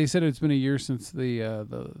think they said it's been a year since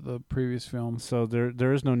the previous film. So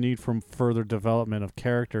there is no need for further development of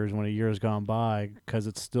characters when a year has gone by because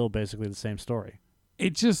it's still basically the same story.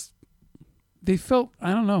 It just they felt,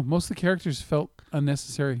 I don't know, most of the characters felt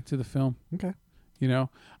unnecessary to the film. Okay. You know,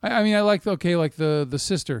 I mean, I like the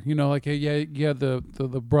sister. You know, like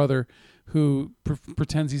the brother who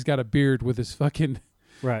pretends he's got a beard with his fucking.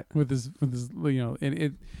 Right. With his, you know,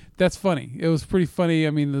 and that's funny. It was pretty funny.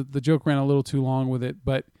 I mean, the joke ran a little too long with it,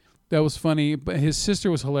 but that was funny. But his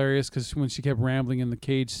sister was hilarious because when she kept rambling in the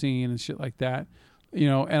cage scene and shit like that, you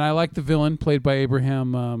know. And I like the villain played by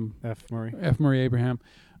Abraham F. Murray Abraham.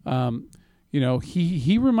 You know,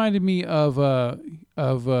 he reminded me of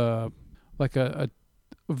like a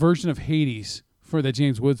version of Hades that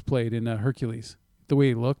James Woods played in Hercules. The way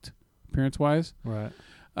he looked, appearance wise. Right.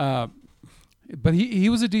 But he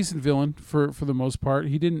was a decent villain for the most part.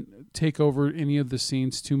 He didn't take over any of the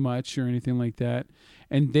scenes too much or anything like that.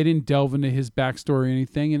 And they didn't delve into his backstory or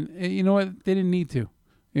anything. And you know what? They didn't need to.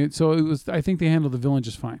 So it was. I think they handled the villain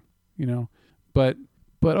just fine. You know, but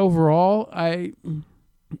overall, I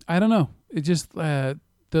don't know. It just the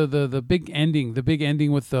big ending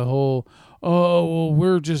with the whole, oh, well,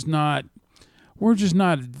 we're we're just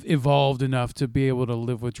not evolved enough to be able to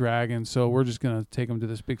live with dragons, so we're just going to take them to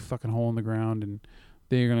this big fucking hole in the ground, and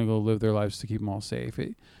they're going to go live their lives to keep them all safe.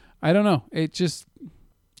 I don't know.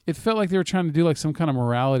 It felt like they were trying to do like some kind of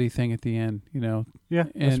morality thing at the end, you know? Yeah,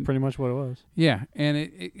 that's pretty much what it was. Yeah, and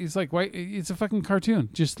it's like, why? It's a fucking cartoon.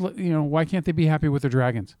 Just, you know, why can't they be happy with their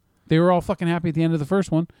dragons? They were all fucking happy at the end of the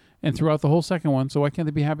first one and throughout the whole second one, so why can't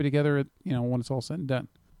they be happy together at, you know, when it's all said and done?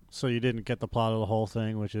 So you didn't get the plot of the whole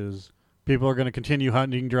thing, which is people are going to continue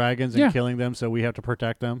hunting dragons and killing them, so we have to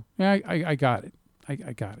protect them? Yeah, I got it. I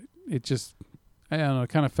got it. It just, I don't know, it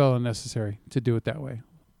kind of felt unnecessary to do it that way,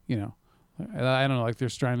 you know? I don't know, like they're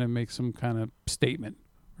trying to make some kind of statement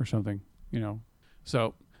or something, you know.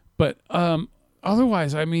 So, but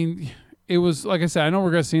otherwise, I mean, it was, like I said, I know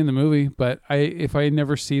we're going to see in the movie, but if I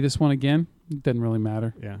never see this one again, it doesn't really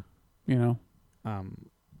matter. Yeah. You know?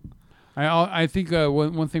 I think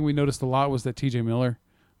one thing we noticed a lot was that T.J. Miller,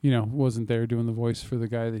 you know, wasn't there doing the voice for the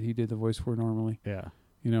guy that he did the voice for normally. Yeah.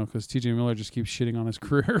 You know, because T.J. Miller just keeps shitting on his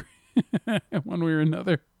career one way or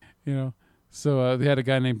another, you know. So they had a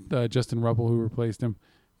guy named Justin Ruppel who replaced him.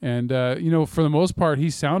 And, you know, for the most part, he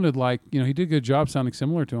sounded like, you know, he did a good job sounding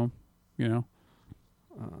similar to him, you know.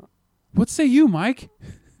 What say you, Mike?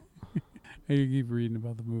 Hey, you keep reading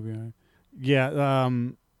about the movie. Huh? Yeah.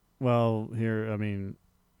 Well, here, I mean,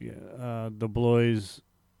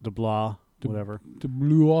 whatever,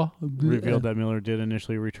 revealed that Miller did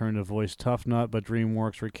initially return to voice Tough Nut, but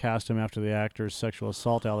DreamWorks recast him after the actor's sexual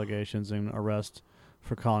assault allegations and arrest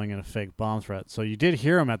for calling in a fake bomb threat. So you did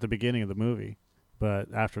hear him at the beginning of the movie, but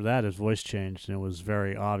after that his voice changed and it was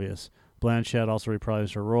very obvious. Blanchett also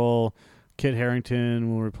reprised her role. Kit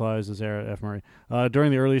Harington will reprise as Era F. Murray. During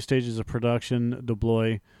the early stages of production,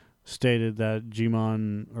 DeBlois stated that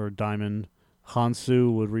Jimon or Diamond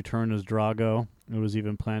Hansu would return as Drago. It was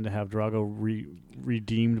even planned to have Drago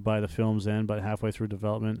redeemed by the film's end, but halfway through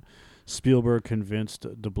development, Spielberg convinced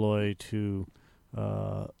DeBlois to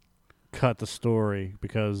cut the story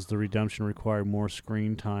because the redemption required more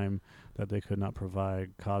screen time that they could not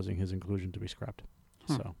provide, causing his inclusion to be scrapped.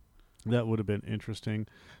 So that would have been interesting.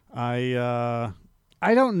 I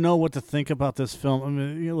don't know what to think about this film. I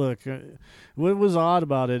mean, look, what was odd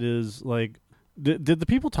about it is, like, did the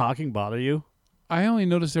people talking bother you? I only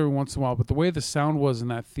noticed every once in a while, but the way the sound was in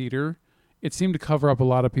that theater, it seemed to cover up a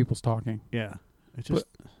lot of people's talking. Yeah. It just...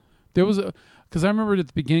 But there was because I remember at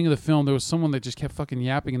the beginning of the film, there was someone that just kept fucking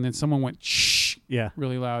yapping, and then someone went shh,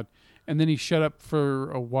 really loud, and then he shut up for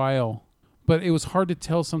a while. But it was hard to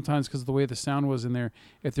tell sometimes because of the way the sound was in there,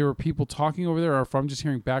 if there were people talking over there or if I'm just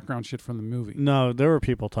hearing background shit from the movie. No, there were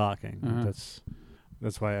people talking.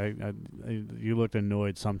 That's why you looked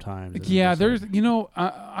annoyed sometimes. Yeah, there's, you know,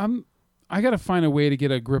 I got to find a way to get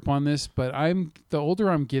a grip on this, but the older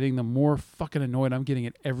I'm getting, the more fucking annoyed I'm getting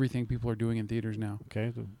at everything people are doing in theaters now.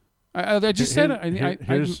 Okay. I just said it.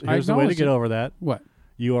 Here's the way to get over that. What?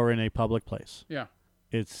 You are in a public place. Yeah.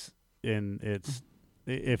 If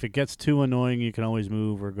it gets too annoying, you can always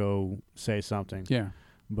move or go say something. Yeah.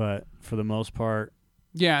 But for the most part.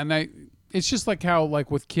 Yeah, and it's just like how, like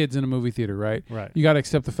with kids in a movie theater, right? Right. You got to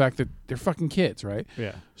accept the fact that they're fucking kids, right?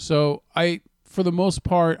 Yeah. So for the most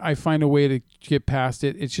part, I find a way to get past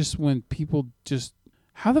it. It's just when people just,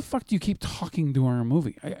 how the fuck do you keep talking during a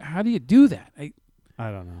movie? How do you do that? I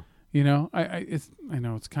don't know. You know, I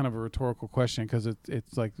know it's kind of a rhetorical question because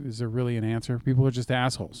it's like, is there really an answer? People are just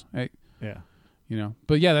assholes. Yeah. You know,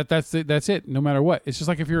 but yeah, that's it. No matter what, it's just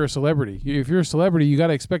like if you're a celebrity. If you're a celebrity, you got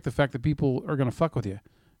to expect the fact that people are gonna fuck with you,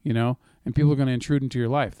 you know, and people are gonna intrude into your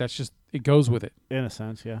life. That's just, it goes with it. In a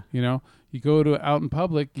sense, yeah. You know, you go to out in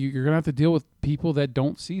public, you're gonna have to deal with people that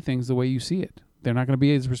don't see things the way you see it. They're not gonna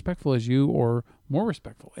be as respectful as you or more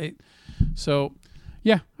respectful. So,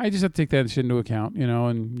 yeah, I just have to take that shit into account, you know,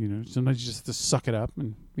 and you know, sometimes you just have to suck it up,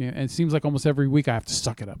 and and it seems like almost every week I have to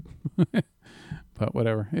suck it up. But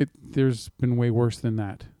whatever. There's been way worse than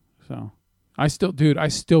that. So I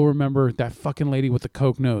still remember that fucking lady with the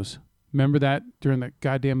Coke nose. Remember that during that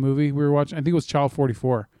goddamn movie we were watching? I think it was Child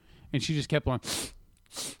 44. And she just kept on,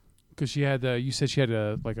 because she had, you said she had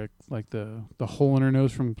the hole in her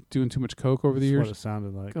nose from doing too much Coke over the years. That's what it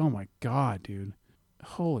sounded like. Oh my God, dude.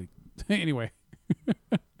 Holy. Anyway.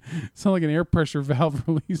 Sound like an air pressure valve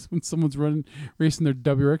release when someone's racing their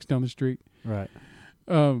WRX down the street. Right.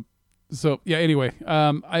 So yeah. Anyway,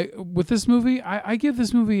 with this movie, I give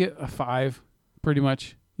this movie a 5, pretty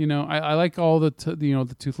much. You know, I like all the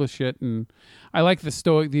toothless shit, and I like the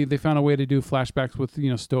stoic. They found a way to do flashbacks with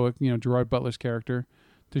stoic, Gerard Butler's character,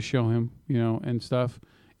 to show him, and stuff.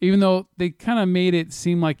 Even though they kind of made it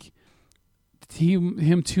seem like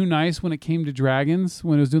him too nice when it came to dragons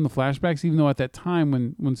when it was doing the flashbacks. Even though at that time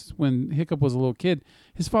when Hiccup was a little kid,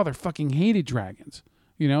 his father fucking hated dragons.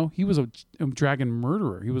 You know, he was a dragon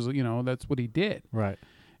murderer. He was, you know, that's what he did. Right.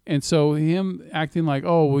 And so him acting like,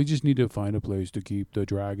 oh, we just need to find a place to keep the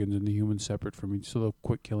dragons and the humans separate from each, so they'll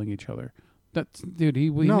quit killing each other. That's dude. He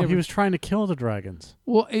was trying to kill the dragons.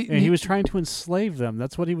 Well, he was trying to enslave them.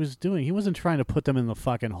 That's what he was doing. He wasn't trying to put them in the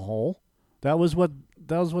fucking hole. That was what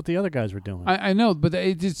the other guys were doing. I know, but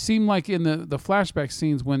it just seemed like in the flashback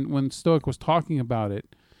scenes when Stoic was talking about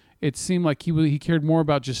it, it seemed like he cared more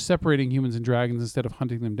about just separating humans and dragons instead of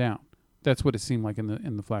hunting them down. That's what it seemed like in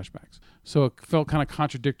the flashbacks. So it felt kind of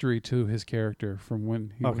contradictory to his character from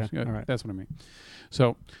when he was. All right. That's what I mean.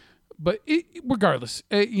 So, but regardless,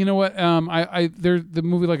 you know what? The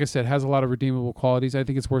movie, like I said, has a lot of redeemable qualities. I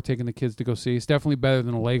think it's worth taking the kids to go see. It's definitely better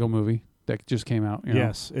than a Lego movie that just came out. You know?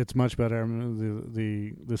 Yes, it's much better. I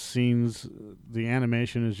mean, the scenes, the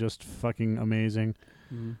animation is just fucking amazing.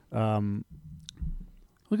 Mm-hmm.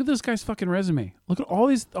 Look at this guy's fucking resume. Look at all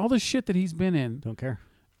the shit that he's been in. Don't care.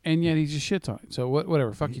 And yet he just shits on it. So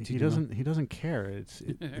whatever. Fuck you. He doesn't care.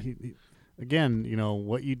 He again, you know,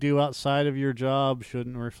 what you do outside of your job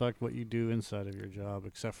shouldn't reflect what you do inside of your job,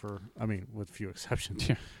 except for, I mean, with few exceptions,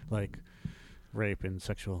 like rape and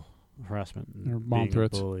sexual harassment, and or bomb being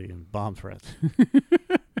threats, a bully and bomb threats.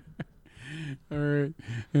 All right,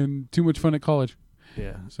 and too much fun at college.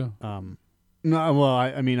 Yeah. So. No, well,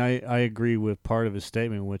 I mean, I agree with part of his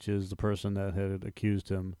statement, which is the person that had accused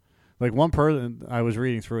him. Like one person, I was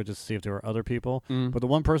reading through it just to see if there were other people, but the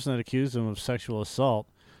one person that accused him of sexual assault,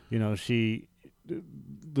 you know,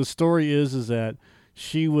 the story is that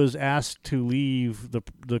she was asked to leave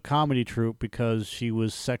the comedy troupe because she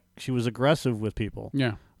was aggressive with people,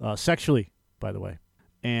 sexually, by the way,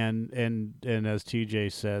 and as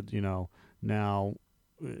TJ said, you know, now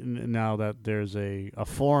that there's a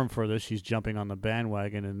forum for this, she's jumping on the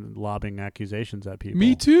bandwagon and lobbing accusations at people.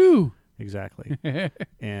 Me too. Exactly.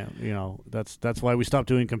 And, you know, that's why we stopped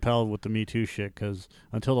doing Compelled with the Me Too shit, because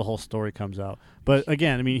until the whole story comes out. But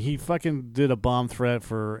again, I mean, he fucking did a bomb threat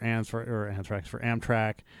for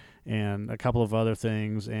Amtrak and a couple of other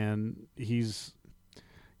things, and he's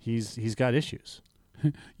got issues.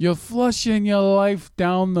 You're flushing your life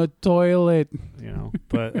down the toilet. You know,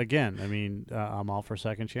 but again, I mean, I'm all for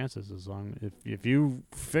second chances, as long if you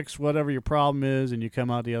fix whatever your problem is and you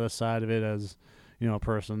come out the other side of it as, you know, a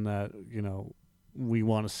person that, you know, we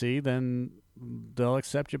want to see, then they'll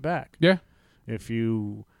accept you back. Yeah. If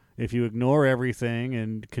you ignore everything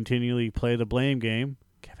and continually play the blame game,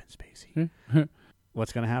 Kevin Spacey,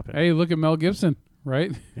 what's going to happen? Hey, look at Mel Gibson,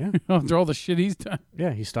 right? Yeah. After all the shit he's done.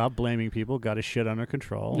 Yeah, he stopped blaming people, got his shit under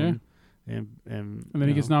control. Yeah. And then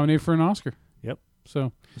he gets nominated for an Oscar. Yep.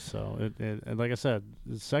 So it like I said,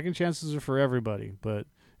 second chances are for everybody, but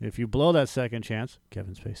if you blow that second chance,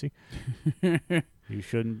 Kevin Spacey, you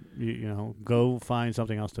shouldn't, you know, go find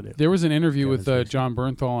something else to do. There was an interview with John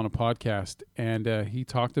Bernthal on a podcast, and he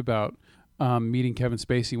talked about meeting Kevin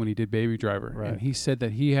Spacey when he did Baby Driver. Right. And he said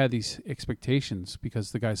that he had these expectations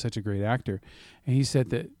because the guy's such a great actor. And he said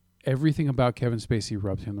that everything about Kevin Spacey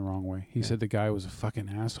rubbed him the wrong way. He said the guy was a fucking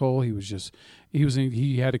asshole.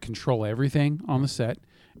 He had to control everything on the set.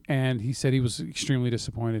 And he said he was extremely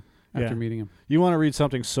disappointed after meeting him. You want to read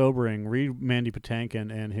something sobering, read Mandy Patinkin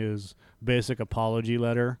and his basic apology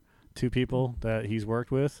letter to people that he's worked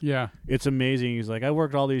with. Yeah. It's amazing. He's like, I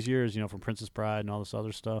worked all these years, you know, from Princess Bride and all this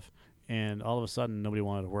other stuff, and all of a sudden nobody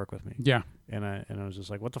wanted to work with me. Yeah. And I was just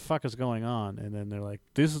like, what the fuck is going on? And then they're like,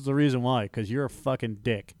 this is the reason why, because you're a fucking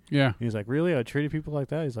dick. Yeah. And he's like, really? I treated people like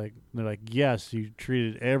that? They're like, yes, you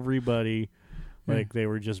treated everybody like they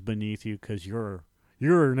were just beneath you because you're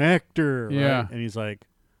an actor. Yeah. Right? And he's like,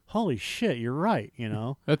 holy shit, you're right, you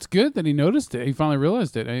know? That's good that he noticed it. He finally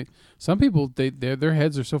realized it. Some people, their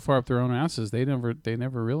heads are so far up their own asses, they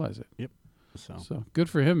never realize it. Yep. So good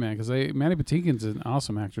for him, man, because Mandy Patinkin's an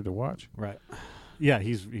awesome actor to watch. Right. Yeah,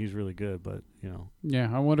 he's really good, but, you know. Yeah,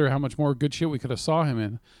 I wonder how much more good shit we could have saw him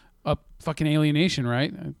in. Up fucking Alienation,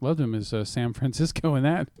 right? I loved him as Sam Francisco in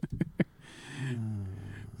that.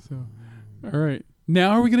 So, all right. Now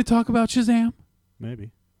are we going to talk about Shazam?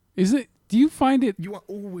 Maybe. Is it? Do you find it? You are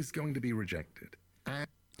always going to be rejected.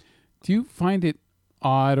 Do you find it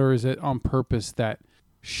odd, or is it on purpose that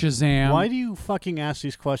Shazam? Why do you fucking ask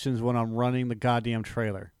these questions when I'm running the goddamn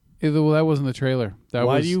trailer? Well, that wasn't the trailer.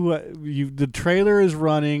 Why do you? The trailer is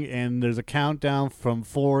running, and there's a countdown from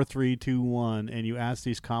 4, 3, 2, 1, and you ask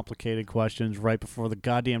these complicated questions right before the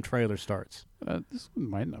goddamn trailer starts. This one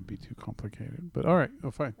might not be too complicated, but all right,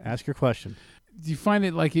 fine. Ask your question. Do you find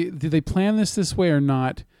it like did they plan this way or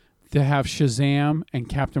not? to have Shazam and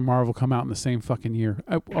Captain Marvel come out in the same fucking year,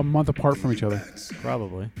 a month apart from each other.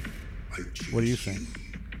 Probably. What do you think?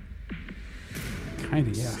 Kind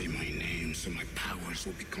of, yeah. Say my name so my powers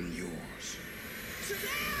will become yours.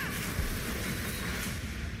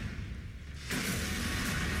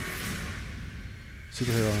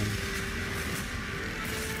 Superhero.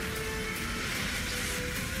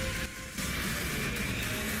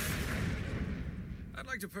 I'd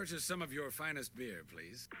like to purchase some of your finest beer,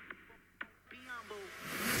 please.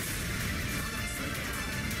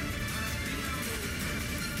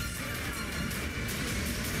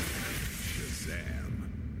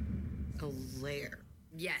 A lair.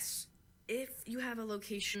 Yes. If you have a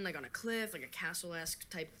location like on a cliff, like a castle-esque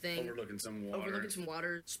type thing. Overlooking some water. Overlooking some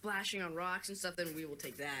water, splashing on rocks and stuff, then we will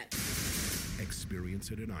take that.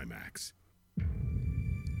 Experience it in IMAX.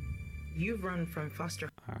 You've run from foster.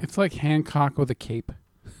 It's like Hancock with a cape.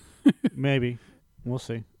 Maybe. We'll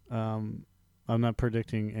see. I'm not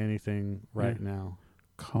predicting anything right now.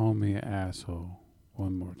 Call me an asshole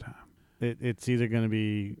one more time. It's either going to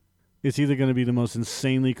be the most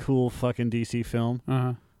insanely cool fucking DC film,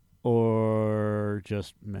 or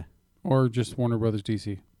just meh, or just Warner Brothers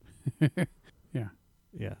DC. Yeah.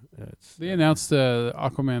 Yeah. They announced the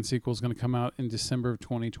Aquaman sequel is going to come out in December of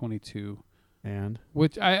 2022, and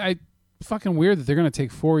which I fucking weird that they're going to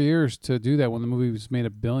take 4 years to do that when the movie was made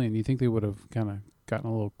 $1 billion. You think they would have kind of gotten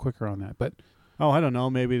a little quicker on that, but I don't know.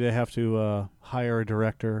 Maybe they have to hire a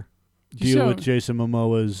director. Deal with Jason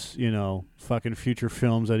Momoa's, fucking future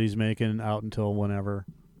films that he's making out until whenever,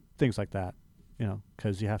 things like that,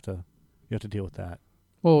 because you have to deal with that.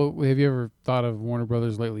 Well, have you ever thought of Warner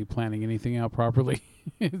Brothers lately planning anything out properly?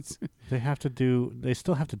 They still have to do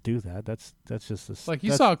that. That's just this. Like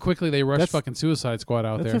you saw how quickly they rushed fucking Suicide Squad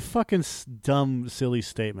out there. That's a fucking dumb, silly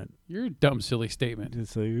statement. You're a dumb, silly statement.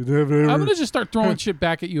 It's like, I'm gonna just start throwing shit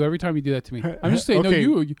back at you every time you do that to me. I'm just saying, okay.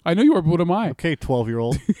 no, I know you are, but what am I? Okay,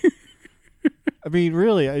 12-year-old. I mean,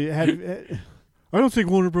 really, I don't think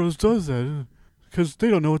Warner Bros. Does that because they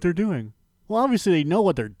don't know what they're doing. Well, obviously they know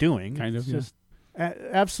what they're doing. Kind of, just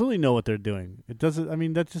absolutely know what they're doing. It doesn't. I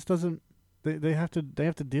mean, that just doesn't. They have to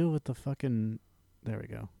deal with the fucking. There we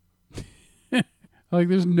go. Like,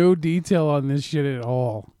 there's no detail on this shit at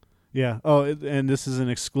all. Yeah. Oh, and this is an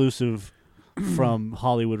exclusive from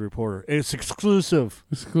Hollywood Reporter. It's exclusive.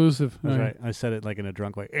 Exclusive. That's right. I said it like in a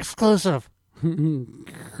drunk way. Exclusive.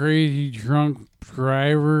 Crazy drunk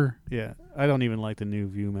driver. Yeah, I don't even like the new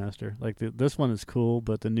Viewmaster. Like this one is cool,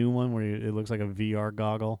 but the new one where it looks like a VR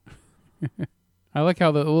goggle. I like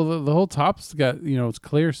how the whole top's got it's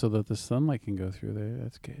clear so that the sunlight can go through there.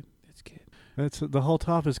 That's good. That's the whole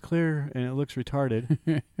top is clear and it looks retarded.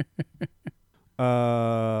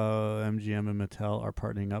 MGM and Mattel are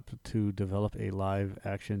partnering up to develop a live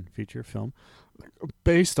action feature film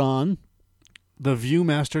based on the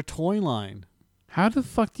Viewmaster toy line. How the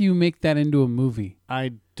fuck do you make that into a movie?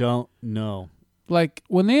 I don't know. Like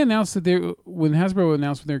when they announced that when Hasbro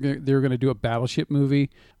announced they were going to do a Battleship movie,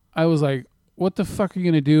 I was like, "What the fuck are you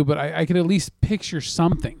going to do?" But I could at least picture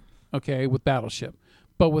something, okay, with Battleship.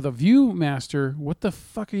 But with a Viewmaster, what the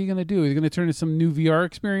fuck are you going to do? Are you going to turn into some new VR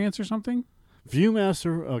experience or something?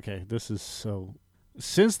 Viewmaster. Okay, this is so.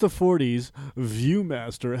 Since the 40s,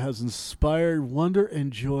 Viewmaster has inspired wonder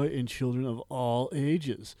and joy in children of all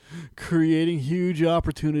ages, creating huge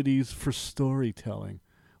opportunities for storytelling.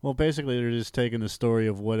 Well, basically, they're just taking the story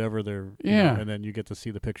of whatever they're... and then you get to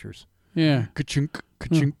see the pictures. Yeah. Ka-chink,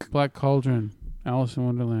 ka-chink. Black Cauldron, Alice in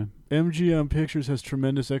Wonderland. MGM Pictures has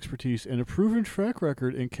tremendous expertise and a proven track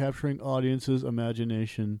record in capturing audiences'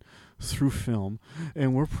 imagination through film,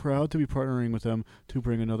 and we're proud to be partnering with them to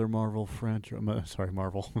bring another Marvel franchise.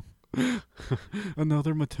 Marvel.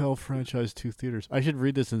 Another Mattel franchise to theaters. I should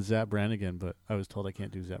read this in Zap Brannigan, but I was told I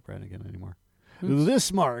can't do Zap Brannigan anymore. Oops.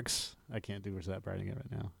 This marks... I can't do Zap Brannigan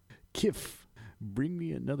right now. Kif, bring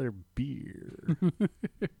me another beer.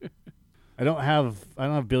 I don't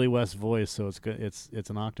have Billy West's voice, so it's good. It's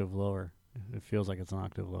an octave lower. It feels like it's an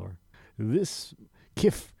octave lower. This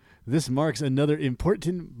marks another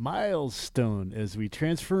important milestone as we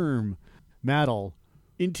transform Mattel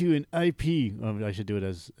into an IP. I should do it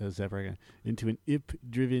as Zap Brannigan. Into an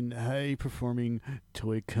IP-driven, high-performing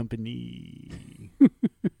toy company.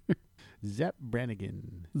 Zap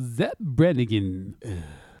Brannigan.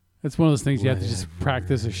 That's one of those things you have to just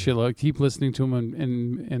practice a shitload. Keep listening to him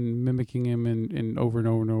and mimicking him and over and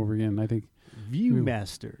over and over again. I think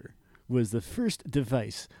Viewmaster was the first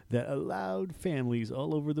device that allowed families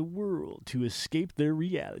all over the world to escape their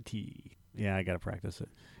reality. Yeah, I got to practice it.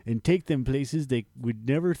 And take them places they would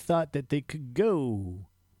never thought that they could go.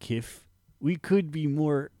 Kif, we could be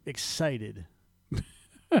more excited.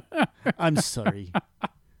 I'm sorry.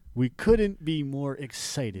 We couldn't be more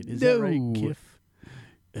excited. Is that right, Kiff?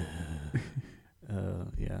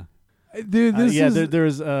 Yeah. Dude, this is...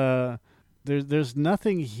 There's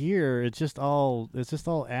nothing here. It's just all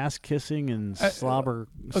ass kissing and slobber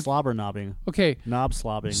knobbing. Okay. Knob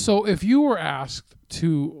slobbing. So if you were asked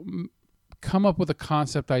to come up with a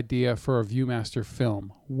concept idea for a Viewmaster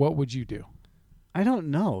film, what would you do? I don't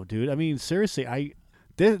know, dude. I mean, seriously,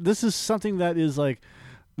 this is something that is like,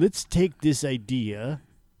 let's take this idea,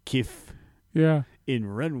 Kiff, yeah,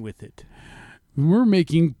 and run with it. We're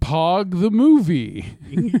making Pog the movie.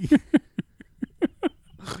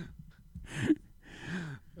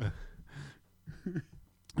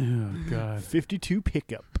 Oh God! 52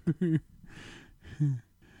 pickup. I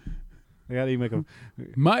gotta make a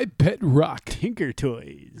My Pet Rock Tinker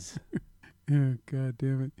Toys. Oh God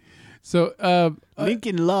damn it! So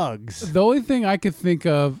Lincoln Logs. The only thing I could think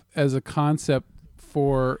of as a concept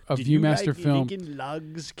for a Viewmaster film Lincoln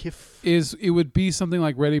Logs, Kiff? is it would be something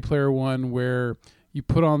like Ready Player One, where you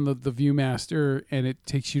put on the Viewmaster and it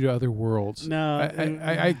takes you to other worlds. No,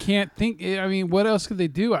 I can't think. I mean, what else could they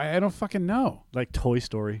do? I don't fucking know. Like Toy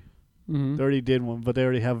Story. Mm-hmm. They already did one, but they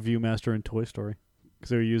already have a Viewmaster in Toy Story because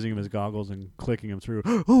they were using him as goggles and clicking him through.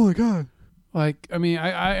 Oh my God! Like, I mean,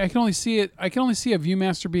 I can only see it. I can only see a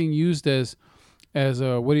Viewmaster being used as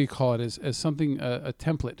a, what do you call it? As something, a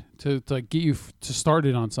template to like get you to start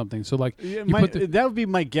it on something. So like, Yeah, that would be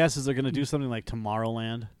my guess. Is they're going to do something like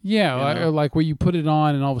Tomorrowland? Yeah, You know? like where you put it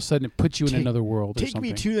on and all of a sudden it puts you in another world. Or Take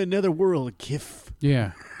something. me to another world, Kiff.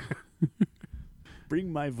 Yeah.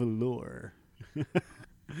 Bring my velour.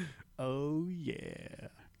 Oh yeah.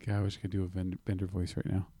 God, I wish I could do a Bender voice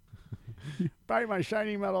right now. Buy my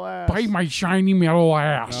shiny metal ass. Buy my shiny metal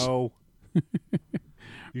ass. No.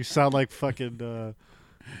 You sound like fucking the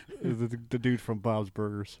dude from Bob's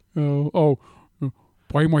Burgers. Oh,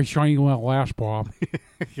 buy my shiny metal ass, Bob.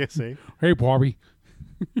 Yes, eh? Hey, Bobby.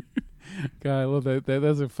 God, I love that.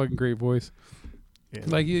 That's a fucking great voice. Yeah,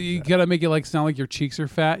 like you gotta make it like sound like your cheeks are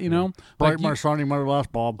fat, you know. Buy Like my shiny metal ass,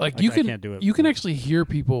 Bob. Like I you can, can't do it. you can actually hear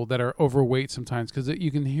people that are overweight sometimes because you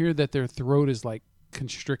can hear that their throat is like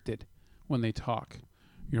constricted when they talk.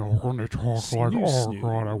 You know, when they talk like, oh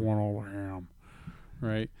God, I want all the ham,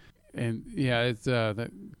 right? And yeah, it's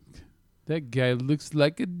that guy looks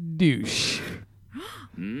like a douche.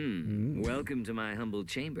 Welcome to my humble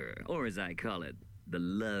chamber, or as I call it, the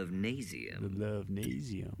Love-nasium. The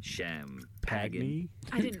Love-nasium. Sham Pagny.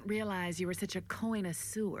 I didn't realize you were such a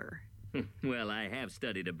connoisseur. Well, I have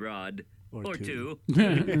studied abroad. Or two.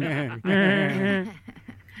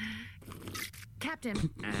 Captain,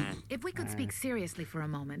 if we could speak seriously for a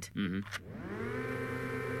moment.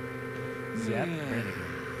 Zap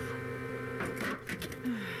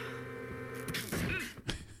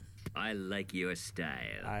I like your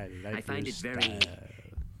style. I find it very erotic.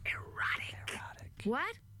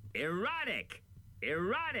 What? Erotic.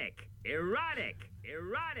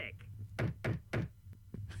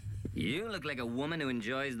 You look like a woman who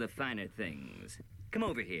enjoys the finer things. Come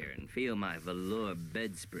over here and feel my velour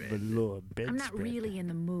bedspread. Velour bedspread. I'm not really in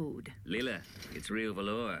the mood. Leela, it's real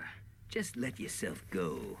velour. Just let yourself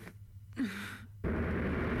go.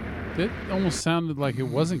 That almost sounded like it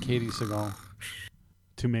wasn't Katie Seagal.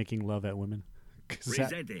 To making love at women.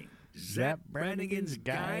 Presenting Zap Brannigan's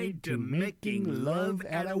Guide to Making Love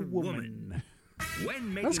at a Woman.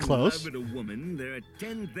 When making That's close. love at a woman, there are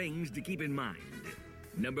 10 things to keep in mind.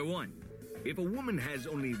 Number 1. If a woman has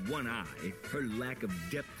only one eye, her lack of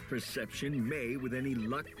depth perception may, with any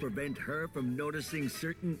luck, prevent her from noticing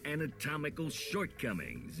certain anatomical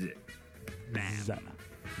shortcomings. Bam.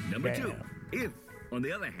 Number 2. If, on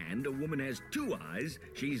the other hand, a woman has 2 eyes,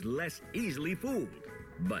 she's less easily fooled.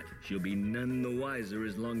 But she'll be none the wiser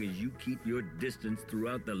as long as you keep your distance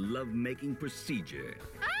throughout the love-making procedure.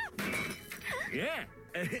 Yeah.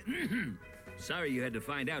 Sorry you had to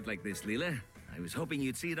find out like this, Leela. I was hoping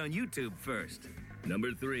you'd see it on YouTube first.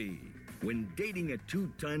 Number 3. When dating a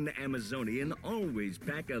 2-ton Amazonian, always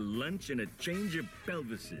pack a lunch and a change of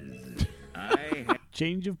pelvises.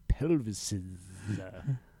 Change of pelvises.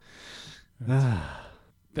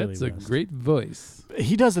 That's a great voice.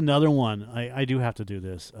 He does another one. I do have to do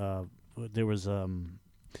this. There was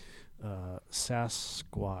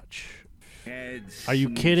Sasquatch. Are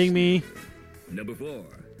you kidding me? Number 4.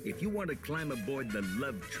 If you want to climb aboard the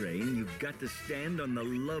love train, you've got to stand on the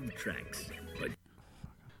love tracks.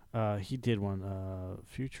 But He did one.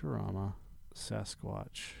 Futurama.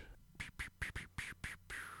 Sasquatch.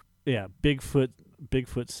 Yeah,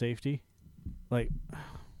 Bigfoot safety. Like...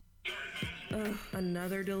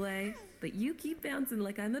 Another delay? But you keep bouncing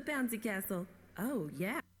like I'm a bouncy castle. Oh,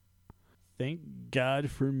 yeah. Thank God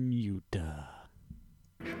for Muta.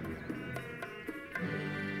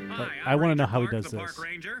 I want to know how he does the this. Park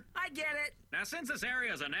Ranger. I get it. Now, since this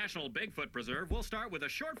area is a national Bigfoot preserve, we'll start with a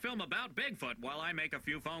short film about Bigfoot while I make a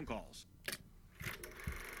few phone calls.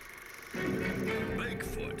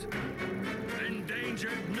 Bigfoot.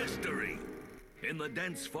 Endangered mystery. In the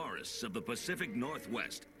dense forests of the Pacific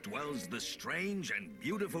Northwest dwells the strange and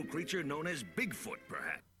beautiful creature known as Bigfoot,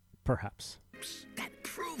 perhaps. Perhaps. That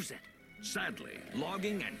proves it. Sadly,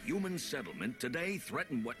 logging and human settlement today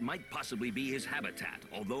threaten what might possibly be his habitat,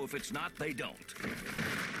 although if it's not, they don't.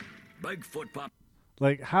 Bigfoot pop.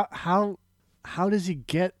 Like, how does he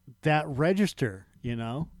get that register, you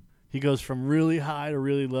know? He goes from really high to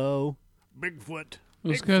really low. Bigfoot.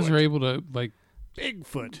 Those guys are able to, like,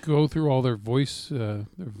 Bigfoot. Go through all their voice, their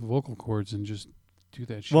vocal cords and just do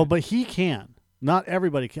that shit. Well, but he can. Not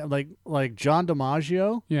everybody can. Like John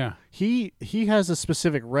DiMaggio. Yeah. He has a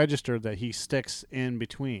specific register that he sticks in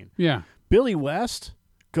between. Yeah. Billy West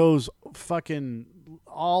goes fucking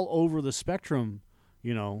all over the spectrum,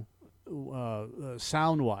 you know,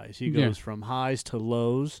 sound-wise. He goes from highs to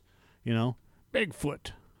lows, you know.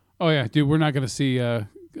 Bigfoot. Oh, yeah, dude, we're not going to see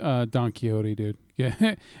Don Quixote, dude.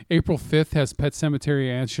 Yeah. April 5th has Pet Sematary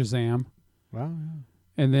and Shazam. Wow.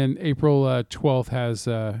 Yeah. And then April 12th has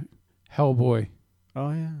Hellboy.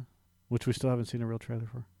 Oh, yeah. Which we still haven't seen a real trailer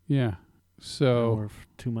for. Yeah. So we're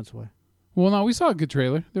 2 months away. Well, no, we saw a good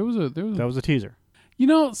trailer. That was a teaser. You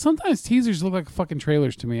know, sometimes teasers look like fucking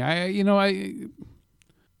trailers to me. I don't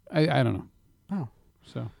know. Oh.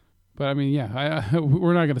 So, but I mean, yeah,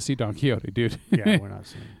 we're not going to see Don Quixote, dude. Yeah, we're not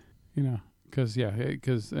seeing. You know, because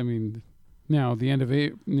I mean, now the end of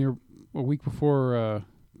near a week before,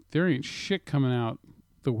 there ain't shit coming out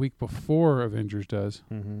the week before Avengers does.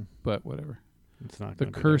 Mm-hmm. But whatever. It's not the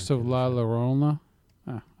Curse of La Llorona.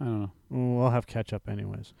 I don't know. We'll have catch up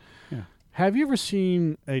anyways. Yeah. Have you ever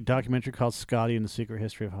seen a documentary called Scotty and the Secret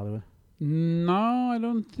History of Hollywood? No, I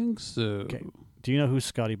don't think so. Okay. Do you know who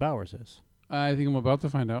Scotty Bowers is? I think I'm about to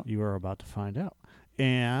find out. You are about to find out.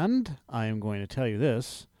 And I am going to tell you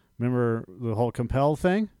this. Remember the whole Compelled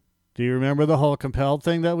thing? Do you remember the whole Compelled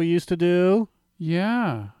thing that we used to do?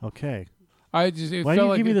 Yeah. Okay. Why do you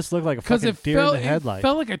give me this look like a fucking deer in the headlight? It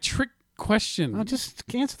felt like a trick question. No, just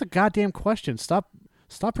answer the goddamn question. Stop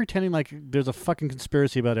pretending like there's a fucking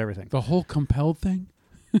conspiracy about everything. The whole Compelled thing?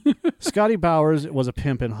 Scotty Bowers was a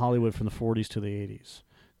pimp in Hollywood from the 40s to the 80s.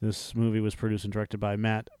 This movie was produced and directed by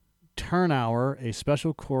Matt Tyrnauer, a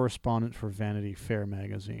special correspondent for Vanity Fair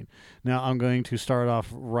magazine. Now, I'm going to start off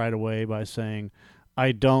right away by saying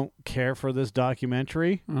I don't care for this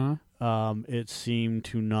documentary. Uh-huh. It seemed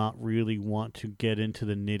to not really want to get into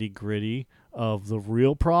the nitty-gritty of the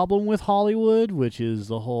real problem with Hollywood, which is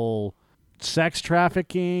the whole sex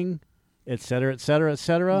trafficking, et cetera, et cetera, et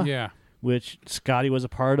cetera. Yeah. Which Scotty was a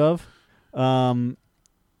part of. It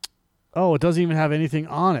doesn't even have anything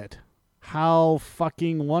on it. How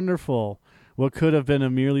fucking wonderful. What could have been a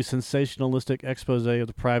merely sensationalistic expose of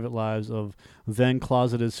the private lives of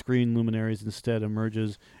then-closeted screen luminaries instead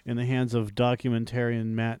emerges in the hands of documentarian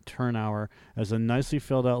Matt Tyrnauer as a nicely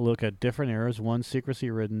filled-out look at different eras, one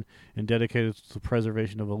secrecy-ridden and dedicated to the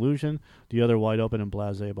preservation of illusion, the other wide-open and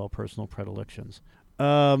blasé about personal predilections.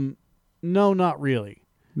 No, not really.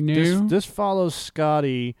 No? This follows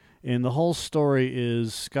Scotty, and the whole story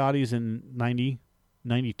is Scotty's in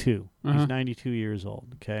 92. Uh-huh. He's 92 years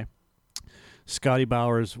old, okay? Scotty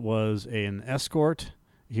Bowers was an escort.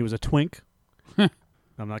 He was a twink.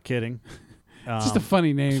 I'm not kidding. It's just a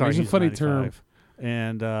funny name. Sorry, It's a he's funny 95.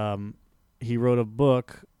 And he wrote a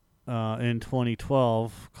book in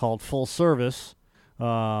 2012 called Full Service. He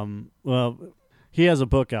has a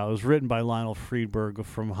book out. It was written by Lionel Friedberg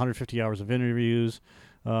from 150 hours of interviews,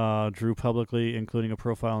 drew publicly, including a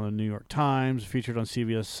profile in the New York Times, featured on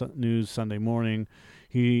CBS News Sunday Morning.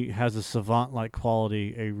 He has a savant-like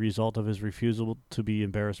quality, a result of his refusal to be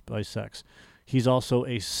embarrassed by sex. He's also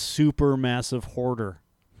a super massive hoarder.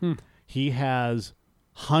 He has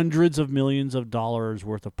hundreds of millions of dollars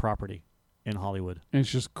worth of property in Hollywood. And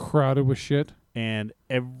it's just crowded with shit. And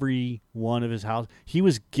every one of his houses, he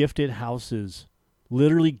was gifted houses,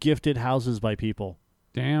 literally gifted houses by people.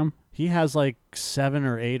 Damn. He has like 7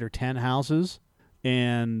 or 8 or 10 houses,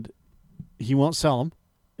 and he won't sell them.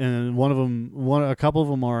 And a couple of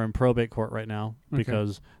them are in probate court right now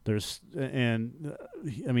because there's,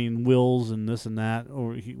 wills and this and that,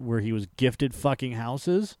 where he was gifted fucking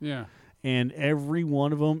houses. Yeah. And every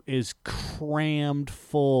one of them is crammed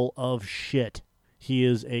full of shit. He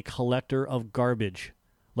is a collector of garbage.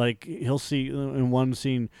 Like, he'll see in one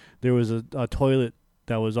scene, there was a toilet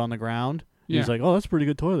that was on the ground. Yeah. He's like, oh, that's a pretty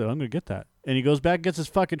good toilet. I'm going to get that. And he goes back, gets his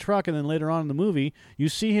fucking truck, and then later on in the movie, you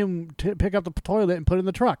see him pick up the toilet and put it in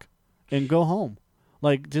the truck and go home.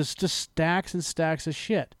 Like, just stacks and stacks of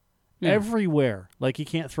shit everywhere. Like, he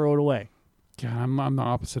can't throw it away. God, I'm the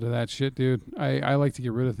opposite of that shit, dude. I like to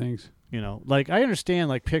get rid of things. You know, like, I understand,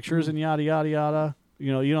 like, pictures and yada, yada, yada.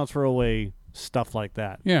 You know, you don't throw away stuff like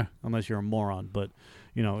that. Yeah. Unless you're a moron. But,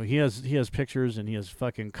 you know, he has pictures and he has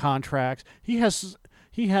fucking contracts. He has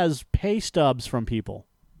pay stubs from people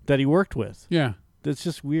that he worked with. Yeah. That's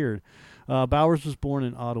just weird. Bowers was born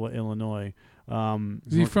in Ottawa, Illinois.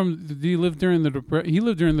 Did he live during the he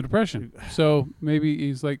lived during the Depression, so maybe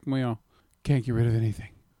he's like, can't get rid of anything.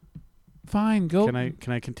 Fine, go.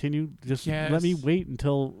 Can I continue? Just let me wait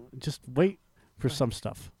for some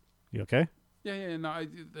stuff. You okay? Yeah. No,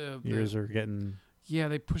 ears are getting. Yeah,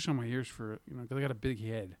 they push on my ears for because I got a big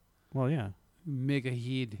head. Well, yeah. Mega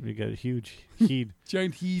head. You got a huge head.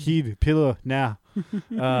 Giant head. Head pillow now.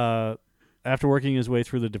 After working his way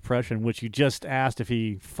through the Depression, which you just asked if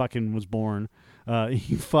he fucking was born,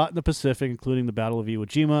 he fought in the Pacific, including the Battle of Iwo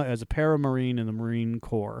Jima, as a paramarine in the Marine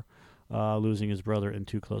Corps, losing his brother and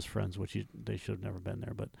 2 close friends, which they should have never been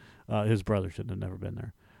there, but his brother should have never been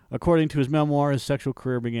there. According to his memoir, his sexual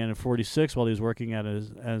career began in 1946 while he was working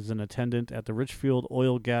as an attendant at the Richfield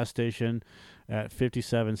Oil gas station at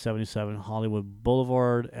 5777 Hollywood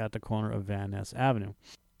Boulevard at the corner of Van Ness Avenue.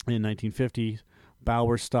 In 1950,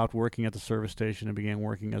 Bowers stopped working at the service station and began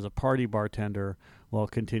working as a party bartender while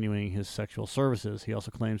continuing his sexual services. He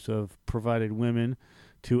also claims to have provided women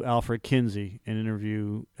to Alfred Kinsey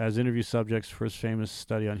as interview subjects for his famous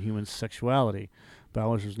study on human sexuality.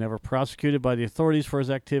 Bowers was never prosecuted by the authorities for his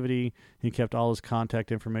activity. He kept all his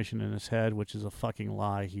contact information in his head, which is a fucking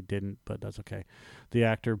lie. He didn't, but that's okay. The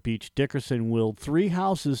actor Beach Dickerson willed 3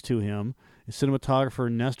 houses to him. His cinematographer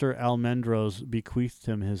Nestor Almendros bequeathed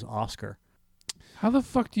him his Oscar. How the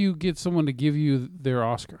fuck do you get someone to give you their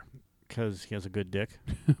Oscar? Because he has a good dick.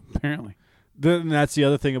 Apparently. Then that's the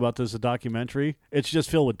other thing about this documentary. It's just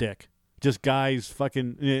filled with dick. Just guys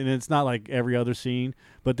fucking, and it's not like every other scene,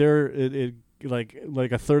 but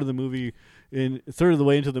like a third of the movie, third of the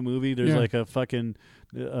way into the movie, there's like a fucking,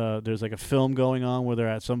 there's like a film going on where they're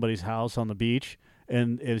at somebody's house on the beach,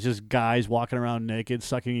 and it's just guys walking around naked,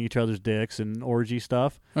 sucking each other's dicks and orgy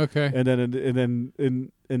stuff. Okay. And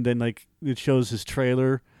then like it shows his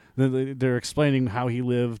trailer. Then they're explaining how he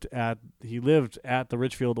lived at the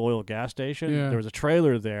Richfield Oil gas station. Yeah. There was a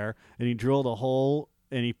trailer there, and he drilled a hole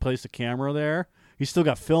and he placed a camera there. He still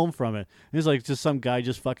got film from it. And it's like just some guy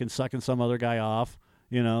just fucking sucking some other guy off,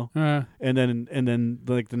 you know. And then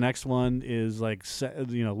like the next one is like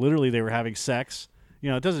literally they were having sex. You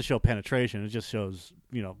know, it doesn't show penetration. It just shows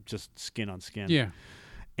just skin on skin. Yeah.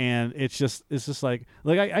 And it's just like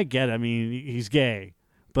I get it. I mean, he's gay,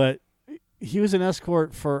 but he was an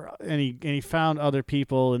escort and he found other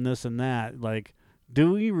people and this and that. Like,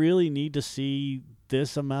 do we really need to see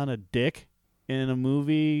this amount of dick in a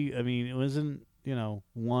movie? I mean, it wasn't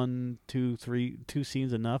 1, 2, 3, 2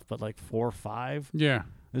 scenes enough, but like 4 or 5. Yeah,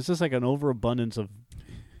 it's just like an overabundance of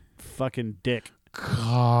fucking dick.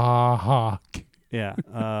 Cock.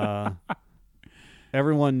 Yeah.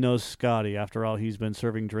 Everyone knows Scotty. After all, he's been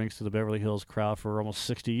serving drinks to the Beverly Hills crowd for almost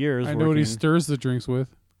 60 years. I know what he stirs the drinks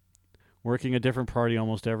with. Working a different party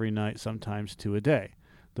almost every night, sometimes 2 a day.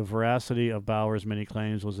 The veracity of Bowers' many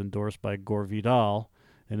claims was endorsed by Gore Vidal.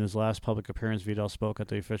 In his last public appearance, Vidal spoke at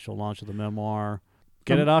the official launch of the memoir.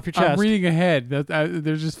 Get it off your chest. I'm reading ahead.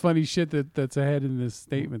 There's just funny shit that's ahead in this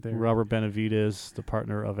statement there. Robert Benavides, the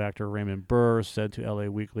partner of actor Raymond Burr, said to LA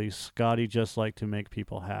Weekly, "Scotty just liked to make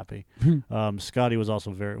people happy." Scotty was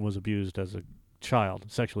also was abused as a child,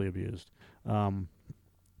 sexually abused.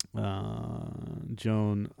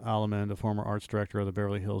 Joan Allemand, a former arts director of the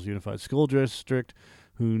Beverly Hills Unified School District,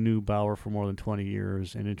 who knew Bauer for more than 20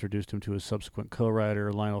 years and introduced him to his subsequent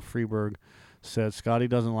co-writer, Lionel Freeberg, said, "Scotty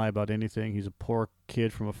doesn't lie about anything. He's a poor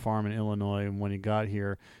kid from a farm in Illinois, and when he got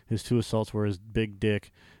here, his 2 assaults were his big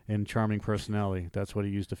dick and charming personality. That's what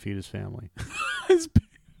he used to feed his family."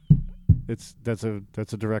 That's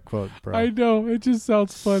a direct quote, bro. I know. It just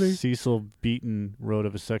sounds funny. Cecil Beaton wrote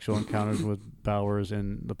of his sexual encounters with Bowers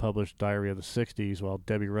in the published Diary of the 60s, while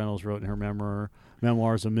Debbie Reynolds wrote in her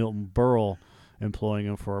memoirs of Milton Berle employing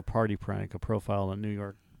him for a party prank. A profile in the New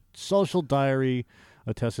York Social Diary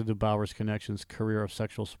attested to Bowers' connections, career of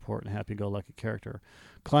sexual support, and happy-go-lucky character.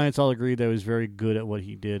 Clients all agreed that he was very good at what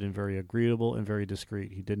he did and very agreeable and very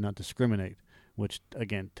discreet. He did not discriminate, which,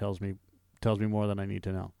 again, tells me more than I need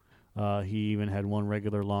to know. He even had one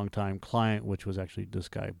regular long-time client, which was actually this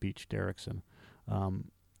guy, Beach Dickerson.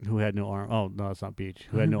 who had no arm. Oh no, that's not Beach.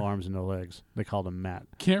 Who had no arms and no legs. They called him Matt.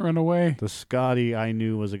 Can't run away. The Scotty I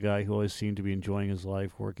knew was a guy who always seemed to be enjoying his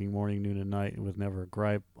life, working morning, noon, and night, with never a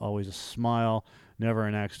gripe, always a smile, never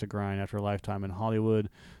an axe to grind. After a lifetime in Hollywood,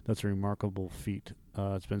 that's a remarkable feat.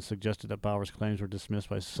 It's been suggested that Bauer's claims were dismissed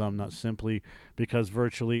by some, not simply because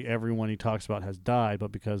virtually everyone he talks about has died,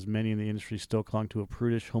 but because many in the industry still clung to a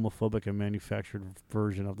prudish, homophobic, and manufactured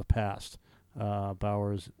version of the past.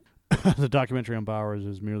 Bauer's the documentary on Bowers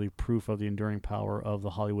is merely proof of the enduring power of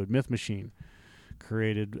the Hollywood myth machine,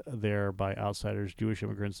 created there by outsiders, Jewish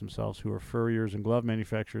immigrants themselves, who are furriers and glove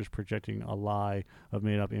manufacturers projecting a lie of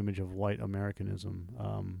made-up image of white Americanism.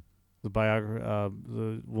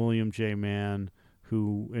 The William J. Mann,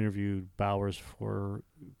 who interviewed Bowers for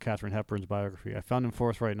Katharine Hepburn's biography, I found him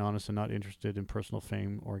forthright and honest and not interested in personal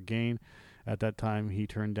fame or gain. At that time, he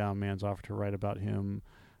turned down Mann's offer to write about him.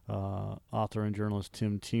 Author and journalist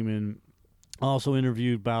Tim Tiemann also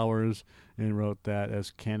interviewed Bowers and wrote that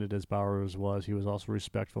as candid as Bowers was, he was also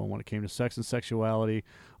respectful when it came to sex and sexuality,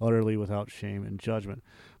 utterly without shame and judgment.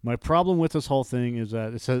 My problem with this whole thing is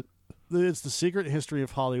that it's the secret history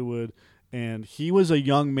of Hollywood, and he was a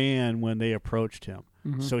young man when they approached him.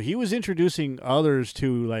 Mm-hmm. So he was introducing others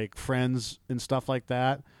to like friends and stuff like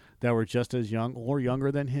that were just as young or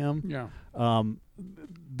younger than him. Yeah.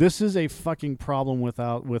 This is a fucking problem with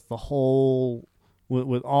all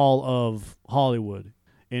of Hollywood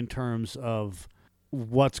in terms of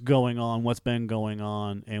what's going on, what's been going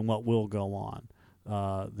on, and what will go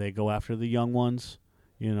on. They go after the young ones.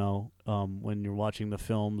 You know, when you're watching the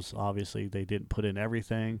films, obviously they didn't put in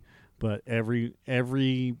everything, but every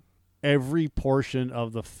portion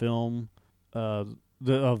of the film, the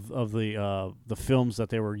films that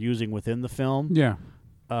they were using within the film, yeah.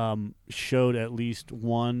 Showed at least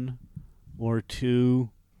one or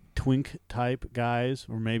two twink type guys,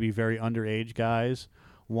 or maybe very underage guys,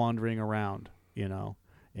 wandering around, you know.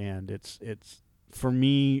 And it's for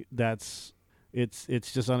me, it's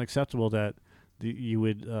just unacceptable that you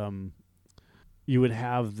would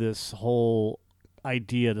have this whole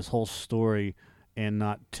idea, this whole story, and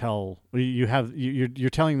not tell. You're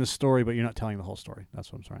telling the story, but you're not telling the whole story.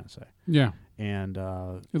 That's what I'm trying to say. Yeah. And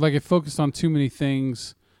like it focused on too many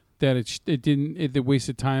things that it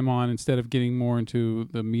wasted time on instead of getting more into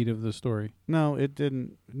the meat of the story. No, it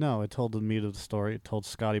didn't. No, it told the meat of the story. It told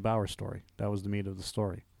Scotty Bauer's story. That was the meat of the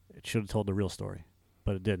story. It should have told the real story,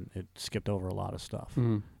 but it didn't. It skipped over a lot of stuff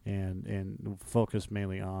and focused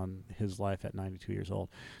mainly on his life at 92 years old.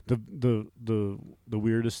 The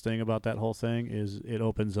weirdest thing about that whole thing is it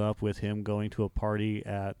opens up with him going to a party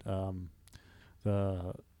at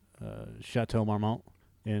the Chateau Marmont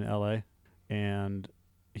in L.A. and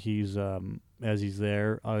he's as he's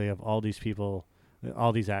there, they have all these people,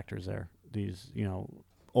 all these actors there, these, you know,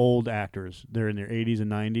 old actors. They're in their 80s and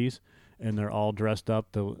 90s, and they're all dressed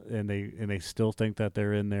up and they still think that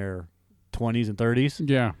they're in their 20s and 30s.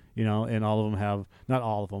 Yeah. You know, and all of them have, not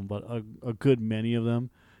all of them, but a good many of them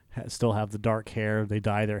still have the dark hair. They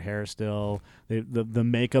dye their hair still. The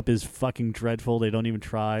makeup is fucking dreadful. They don't even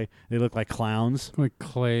try. They look like clowns. Like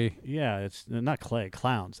clay. Yeah, it's not clay,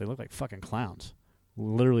 clowns. They look like fucking clowns.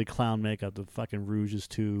 Literally clown makeup. The fucking rouge is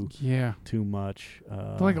too much.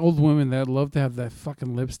 They're like old women that love to have that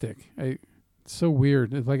fucking lipstick. It's so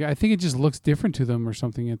weird. It's like I think it just looks different to them or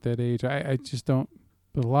something at that age. I just don't.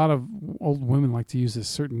 But a lot of old women like to use this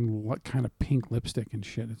certain kind of pink lipstick and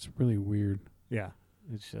shit. It's really weird. Yeah,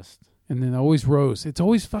 it's just. And then always rose. It's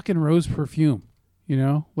always fucking rose perfume. You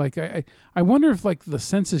know, like I wonder if like the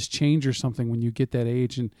senses change or something when you get that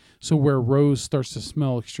age, and so where rose starts to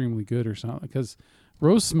smell extremely good or something, because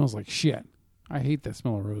rose smells like shit. I hate that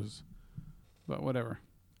smell of roses, but whatever.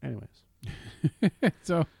 Anyways,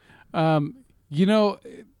 so, you know,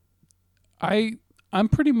 I'm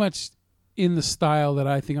pretty much in the style that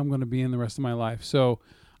I think I'm going to be in the rest of my life. So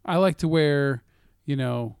I like to wear, you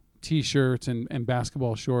know, t-shirts and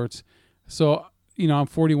basketball shorts. So, you know, I'm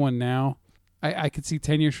 41 now. I could see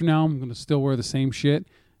 10 years from now, I'm going to still wear the same shit.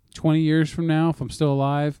 20 years from now, if I'm still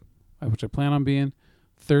alive, which I plan on being,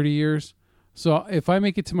 30 years. So if I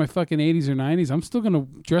make it to my fucking 80s or 90s, I'm still going to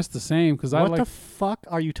dress the same. Cause what the fuck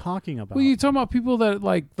are you talking about? Well, you're talking about people that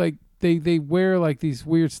like they wear like these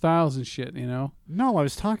weird styles and shit, you know? No, I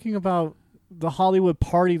was talking about the Hollywood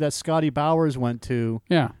party that Scotty Bowers went to.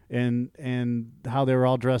 Yeah. And how they were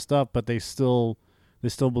all dressed up, but they still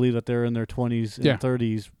believe that they're in their 20s and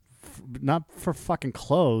 30s. Not for fucking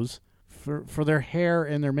clothes, for their hair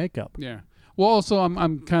and their makeup. Yeah. Well, also,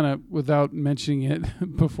 I'm kind of, without mentioning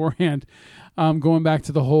it beforehand, going back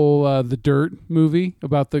to the whole The Dirt movie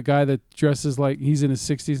about the guy that dresses like he's in his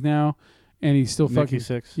 60s now, And he's still Nikki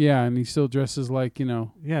fucking Sixx. Yeah, and he still dresses like, you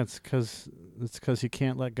know. Yeah, it's because he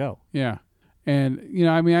can't let go. Yeah, and you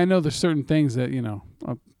know, I mean, I know there's certain things that, you know,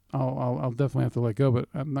 I'll definitely have to let go, but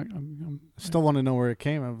I'm not. I'm Still want to know where it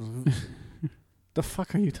came from. The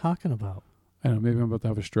fuck are you talking about? I don't know. Maybe I'm about to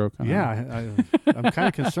have a stroke. I don't know. I'm kind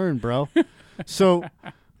of concerned, bro. So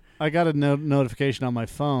I got a notification on my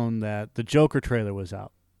phone that the Joker trailer was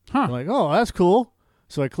out. Huh. I'm like, oh, that's cool.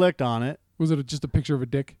 So I clicked on it. Was it just a picture of a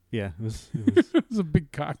dick? Yeah, it was. It was a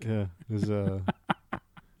big cock. Yeah, it was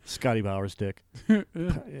Scotty Bowers' dick.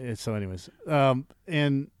 So, anyways,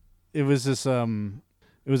 and it was this.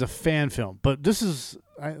 It was a fan film, but this is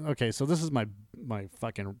okay. So this is my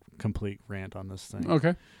fucking complete rant on this thing.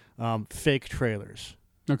 Okay. Fake trailers.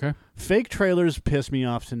 Okay. Fake trailers piss me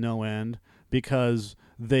off to no end because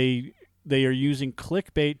they are using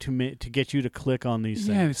clickbait to get you to click on these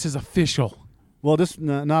things. Yeah, it says official. Well, this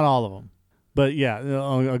not all of them, but yeah,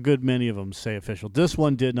 a good many of them say official. This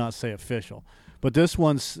one did not say official, but this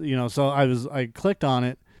one's, you know. So I clicked on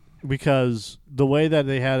it because the way that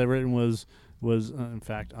they had it written was in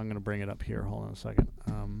fact, I'm going to bring it up here. Hold on a second.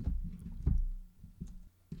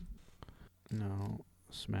 No,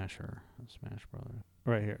 Smash Brother.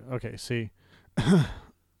 Right here. Okay, see.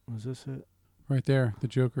 Was this it? Right there, the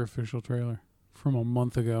Joker official trailer from a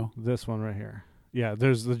month ago. This one right here. Yeah,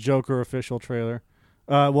 there's the Joker official trailer.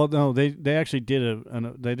 Well, no, they actually did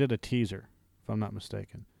a teaser, if I'm not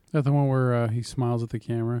mistaken. Is that the one where he smiles at the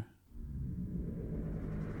camera?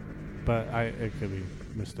 But it could be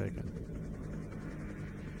mistaken.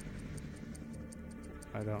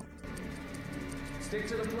 I don't. Stick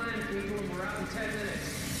to the plan, people, and we're out in 10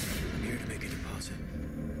 minutes. I'm here to make a deposit.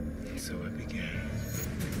 So it began.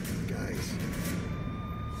 Guys,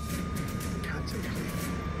 concentrate.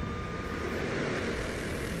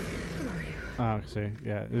 See,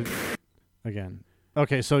 yeah. Again.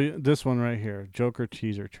 Okay, so this one right here, Joker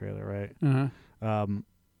teaser trailer, right? Uh-huh.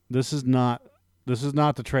 This is not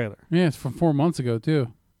the trailer. Yeah, it's from 4 months ago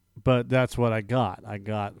too. But that's what I got. I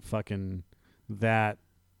got fucking that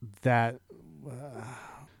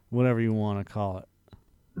whatever you want to call it.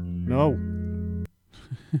 No.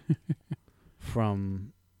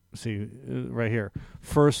 From right here,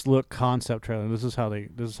 first look concept trailer. This is how they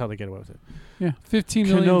get away with it. Yeah, 15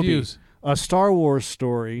 million Kenobi, views. A Star Wars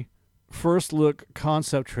story, first look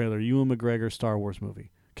concept trailer. Ewan McGregor Star Wars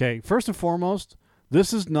movie. Okay, first and foremost,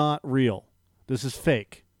 this is not real. This is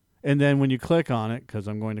fake. And then when you click on it, because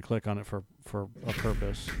I'm going to click on it for a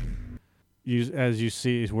purpose, as you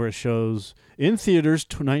see where it shows in theaters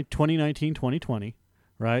 2019-2020,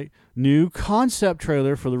 right? New concept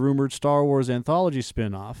trailer for the rumored Star Wars anthology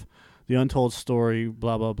spinoff, The Untold Story,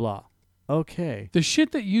 blah, blah, blah. Okay. The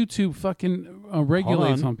shit that YouTube fucking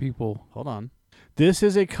regulates on people. Hold on. This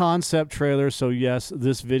is a concept trailer, so yes,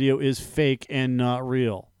 this video is fake and not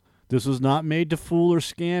real. This was not made to fool or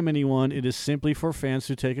scam anyone. It is simply for fans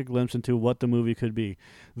to take a glimpse into what the movie could be.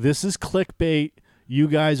 This is clickbait. You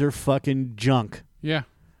guys are fucking junk. Yeah.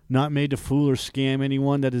 Not made to fool or scam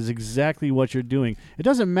anyone. That is exactly what you're doing. It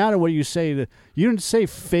doesn't matter what you say. You didn't say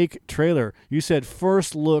fake trailer. You said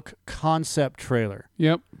first look concept trailer.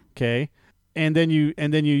 Yep. Okay. And then you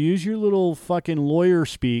use your little fucking lawyer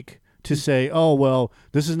speak to say, oh, well,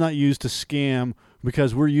 this is not used to scam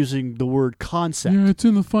because we're using the word concept. Yeah, it's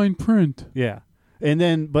in the fine print. Yeah. And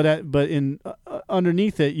then, but in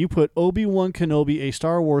underneath it, you put Obi-Wan Kenobi, a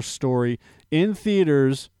Star Wars story in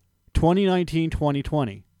theaters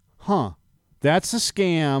 2019-2020. Huh. That's a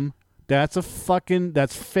scam. That's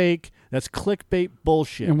fake. That's clickbait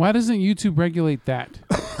bullshit. And why doesn't YouTube regulate that?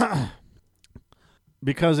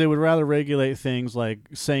 Because they would rather regulate things like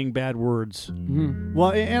saying bad words. Mm-hmm.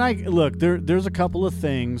 Well, and I look, there's a couple of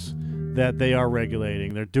things that they are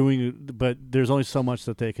regulating. They're doing, but there's only so much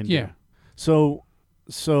that they can do.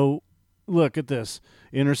 So look at this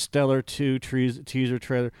Interstellar 2 teaser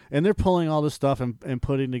trailer, and they're pulling all this stuff and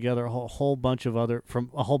putting together a whole bunch of other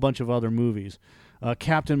movies.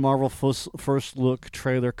 Captain Marvel first look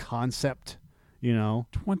trailer concept.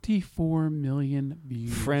 24 million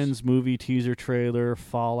views. Friends movie teaser trailer,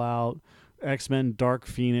 Fallout, X-Men Dark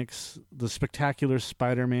Phoenix, The Spectacular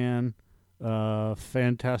Spider-Man,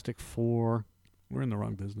 Fantastic Four. We're in the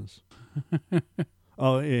wrong business.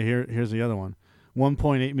 Oh, yeah, here's the other one.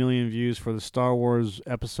 1.8 million views for the Star Wars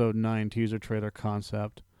Episode 9 teaser trailer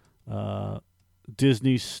concept.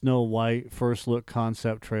 Disney Snow White first look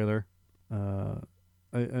concept trailer. I'm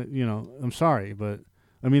sorry, but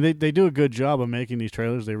I mean, they do a good job of making these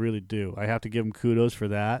trailers. They really do. I have to give them kudos for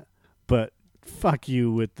that. But fuck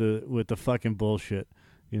you with the fucking bullshit.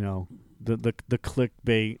 The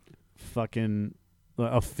clickbait fucking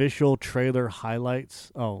official trailer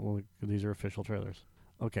highlights. Oh, well, these are official trailers.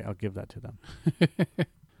 Okay, I'll give that to them.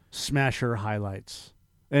 Smasher highlights.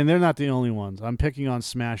 And they're not the only ones. I'm picking on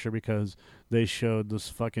Smasher because they showed this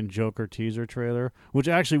fucking Joker teaser trailer, which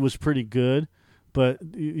actually was pretty good, but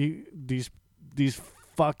these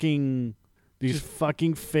fucking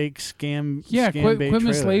fake scam bait quit trailers.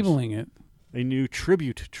 mislabeling it. A new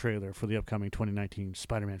tribute trailer for the upcoming 2019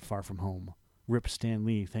 Spider-Man Far From Home. Rip Stan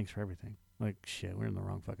Lee, thanks for everything. Like, shit, we're in the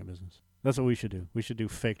wrong fucking business. That's what we should do. We should do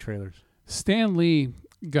fake trailers. Stan Lee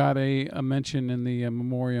got a mention in the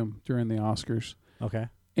memoriam during the Oscars. Okay.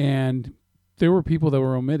 And there were people that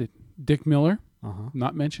were omitted. Dick Miller, Uh-huh.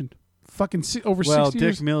 not mentioned. Fucking over 60 Well,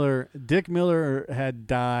 years. Dick Miller had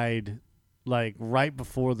died like right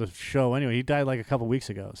before the show. Anyway, he died like a couple weeks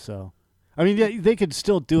ago. So, I mean, yeah, they could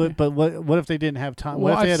still do it, but what if they didn't have time?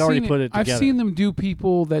 Well, what if they had already put it together? I've seen them do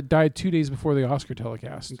people that died 2 days before the Oscar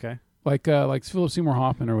telecast. Okay. Like Philip Seymour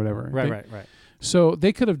Hoffman or whatever. Right. So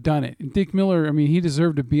they could have done it. And Dick Miller, I mean, he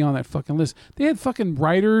deserved to be on that fucking list. They had fucking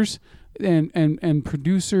writers and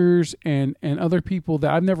producers and other people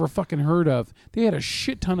that I've never fucking heard of. They had a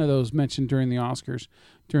shit ton of those mentioned during the Oscars,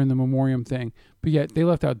 during the memoriam thing. But yet they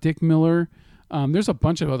left out Dick Miller. There's a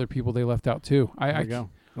bunch of other people they left out too. There we go.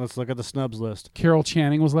 Let's look at the snubs list. Carol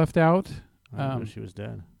Channing was left out. I know she was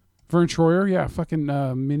dead. Vern Troyer, yeah, fucking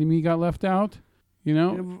Mini-Me got left out. You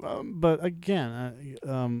know? But again,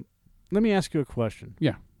 let me ask you a question.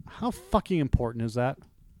 Yeah. How fucking important is that?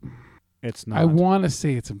 It's not. I want to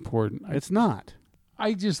say it's important. It's not.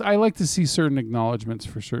 I like to see certain acknowledgments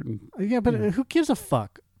for certain. Yeah, but who gives a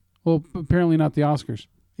fuck? Well, apparently not the Oscars.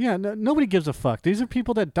 Yeah, nobody gives a fuck. These are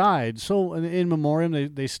people that died. So in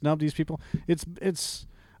memoriam, they snub these people. It's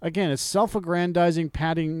again, it's self-aggrandizing,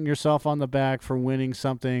 patting yourself on the back for winning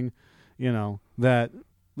something, that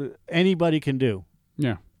anybody can do.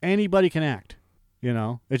 Yeah. Anybody can act.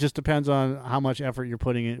 It just depends on how much effort you're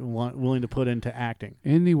willing to put into acting.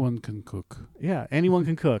 Anyone can cook. Yeah, anyone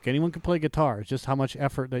can cook. Anyone can play guitar. It's just how much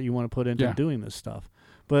effort that you want to put into doing this stuff.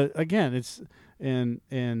 But again, it's and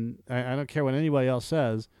I don't care what anybody else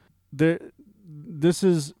says. This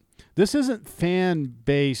isn't fan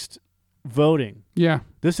based voting. Yeah.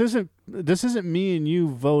 This isn't me and you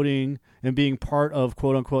voting and being part of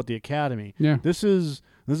quote unquote the Academy. Yeah. This is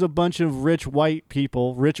a bunch of rich old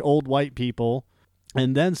white people,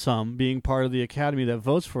 and then some being part of the Academy that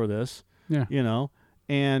votes for this. Yeah.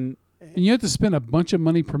 And you have to spend a bunch of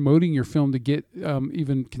money promoting your film to get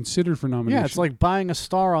even considered for nomination. Yeah, it's like buying a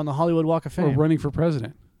star on the Hollywood Walk of Fame. Or running for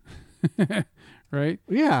president. Right?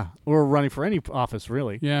 Yeah, or running for any office,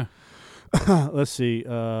 really. Yeah. Let's see. They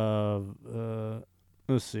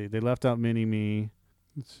left out Mini-Me.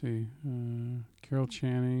 Let's see. Carol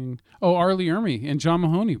Channing. Oh, Arlie Ermey and John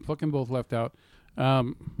Mahoney fucking both left out.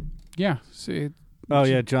 Yeah. See,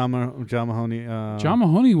 John Mahoney. John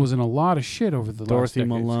Mahoney was in a lot of shit over the Dorothy last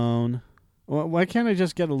decades. Malone. Well, why can't I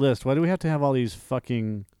just get a list? Why do we have to have all these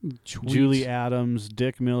fucking Julie Adams,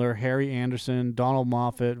 Dick Miller, Harry Anderson, Donald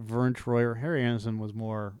Moffat, Vern Troyer? Harry Anderson was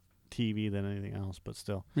more TV than anything else, but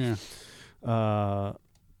still. Yeah.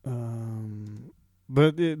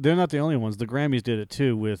 But they're not the only ones. The Grammys did it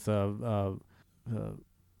too with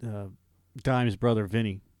Dime's brother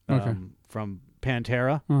Vinny from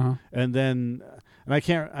Pantera, and then I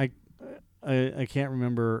can't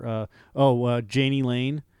remember.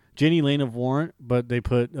 Janie Lane of Warrant, but they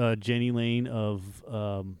put Janie Lane of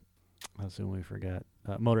let's see when we forget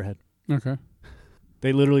Motorhead. Okay.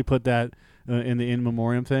 They literally put that in the in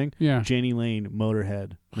memoriam thing. Yeah. Janie Lane,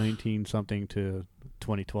 Motorhead, 19 something to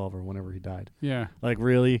 2012 or whenever he died. Yeah. Like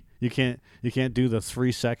really, you can't do the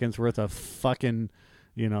 3 seconds worth of fucking,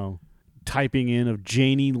 typing in of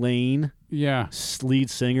Janie Lane. Yeah. Lead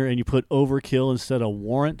singer, and you put Overkill instead of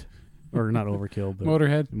Warrant, or not Overkill, but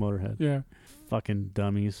Motorhead. Yeah. Fucking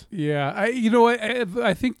dummies. Yeah.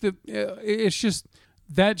 I think that it's just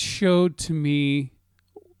that showed to me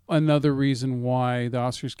another reason why the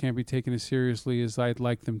Oscars can't be taken as seriously as I'd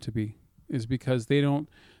like them to be, is because they're not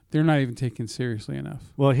even taken seriously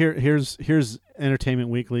enough. Well, here's Entertainment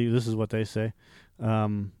Weekly. This is what they say.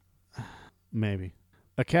 Maybe.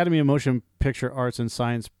 Academy of Motion Picture Arts and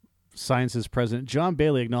Sciences President John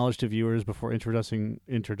Bailey acknowledged to viewers before introducing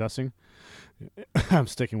I'm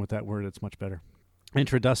sticking with that word, it's much better.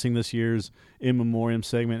 Introducing this year's In Memoriam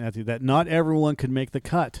segment that not everyone could make the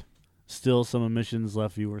cut. Still some omissions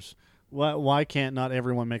left viewers. Why can't not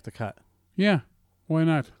everyone make the cut? Yeah. Why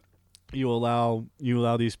not? You allow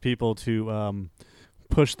these people to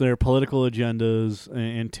push their political agendas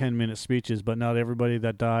in 10-minute speeches, but not everybody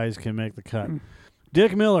that dies can make the cut.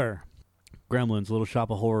 Dick Miller, Gremlins, Little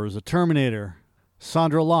Shop of Horrors, The Terminator,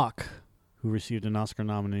 Sandra Locke, who received an Oscar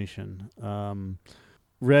nomination.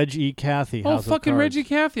 Reg E. Cathy. Oh, House of fucking Cards. Reggie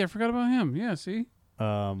Cathy. I forgot about him. Yeah, see?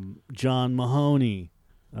 John Mahoney.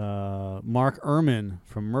 Mark Ehrman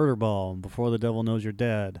from Murderball and Before the Devil Knows You're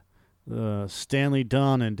Dead. Stanley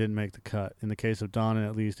Donen didn't make the cut. In the case of Donen,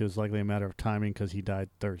 at least, it was likely a matter of timing because he died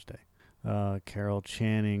Thursday. Carol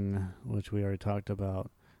Channing, which we already talked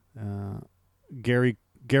about. Gary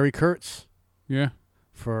Kurtz. Yeah.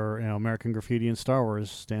 For American Graffiti and Star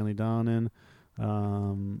Wars. Stanley Donen.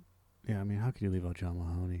 Yeah, I mean, how can you leave out John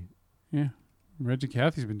Mahoney? Yeah. Reggie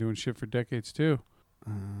Cathy's been doing shit for decades, too.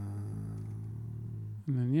 And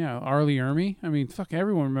then, yeah, Arlie Ermy. I mean, fuck,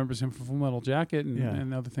 everyone remembers him from Full Metal Jacket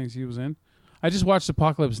and other things he was in. I just watched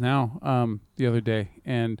Apocalypse Now the other day,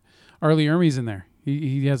 and Arlie Ermy's in there.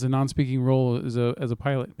 He has a non-speaking role as a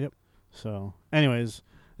pilot. Yep. So, anyways,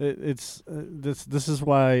 this is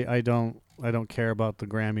why I don't care about the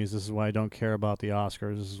Grammys. This is why I don't care about the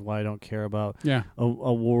Oscars. This is why I don't care about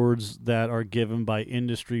awards that are given by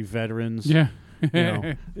industry veterans. Yeah.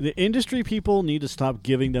 The industry people need to stop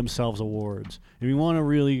giving themselves awards. If you want to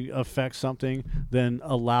really affect something, then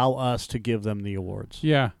allow us to give them the awards.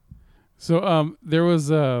 Yeah. So there was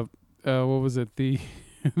what was it, the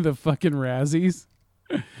the fucking Razzies?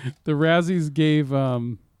 The Razzies gave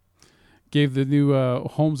the new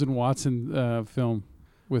Holmes and Watson film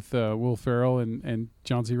with Will Ferrell and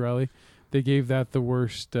John C. Reilly. They gave that the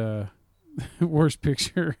worst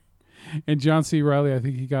picture. And John C. Reilly, I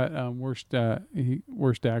think he got worst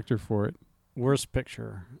actor for it. Worst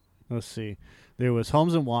picture. Let's see. There was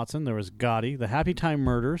Holmes and Watson. There was Gotti, The Happy Time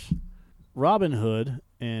Murders, Robin Hood,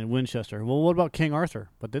 and Winchester. Well, what about King Arthur?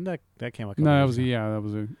 But didn't that came out? No, that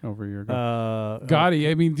was over a year ago. Gotti.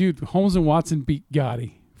 I mean, dude, Holmes and Watson beat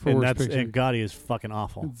Gotti for worst picture. And Gotti is fucking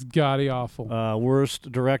awful. It's Gotti awful.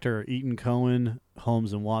 Worst director: Ethan Coen,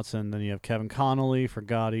 Holmes and Watson. Then you have Kevin Connolly for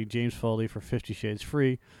Gotti, James Foley for 50 Shades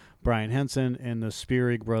Free, Brian Henson and the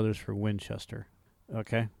Spierig brothers for Winchester.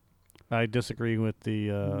 Okay. I disagree with the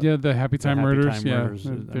Happy Time Murders. I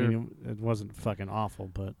mean, it wasn't fucking awful,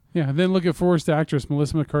 but yeah. And then look at Worst Actress: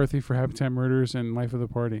 Melissa McCarthy for Happy Time Murders and Life of the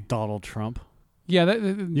Party. Donald Trump. Yeah,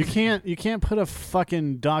 you can't put a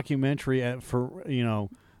fucking documentary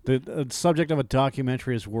the subject of a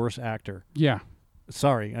documentary as worst actor. Yeah.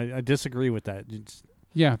 Sorry, I disagree with that.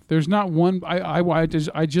 Yeah, there's not one. I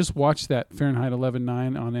just watched that Fahrenheit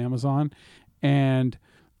 11/9 on Amazon, and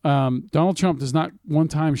Donald Trump does not one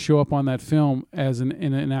time show up on that film as in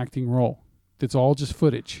an acting role. It's all just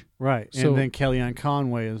footage. Right. So, and then Kellyanne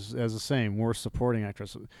Conway is as the same, worst supporting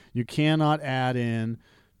actress. You cannot add in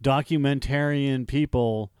documentarian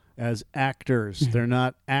people as actors. They're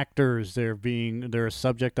not actors. They're a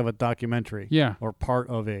subject of a documentary. Yeah. Or part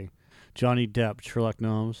of a. Johnny Depp, Sherlock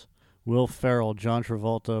Gnomes. Will Ferrell, John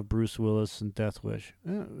Travolta, Bruce Willis, and Death Wish. I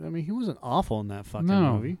mean, he wasn't awful in that fucking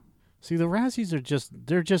movie. See, the Razzies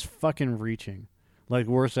they're just fucking reaching. Like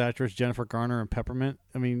worst actress, Jennifer Garner in Peppermint.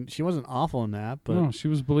 I mean, she wasn't awful in that, but no, she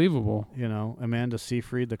was believable. Amanda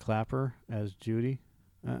Seyfried, the Clapper, as Judy.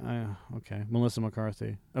 Okay, Melissa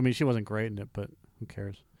McCarthy. I mean, she wasn't great in it, but who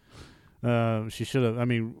cares? She should have. I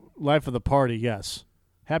mean, Life of the Party, yes.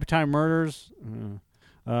 Happy Time Murders.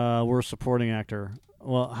 Worst supporting actor.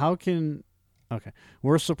 Well,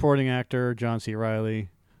 worst supporting actor, John C. Reilly,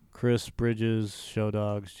 Chris Bridges, Show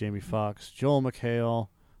Dogs, Jamie Foxx, Joel McHale,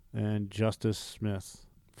 and Justice Smith.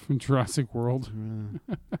 From Jurassic World.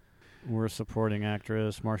 Worst supporting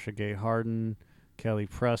actress, Marcia Gay Harden, Kelly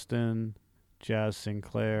Preston, Jazz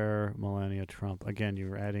Sinclair, Melania Trump. Again,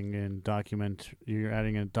 you're adding in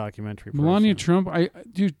a documentary Melania person. Trump,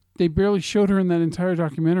 dude, they barely showed her in that entire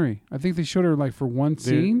documentary. I think they showed her like for one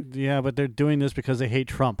scene. Yeah, but they're doing this because they hate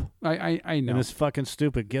Trump. I know. And it's fucking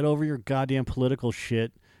stupid. Get over your goddamn political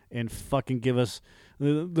shit and fucking give us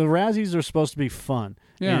the Razzies are supposed to be fun.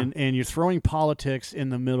 Yeah. And you're throwing politics in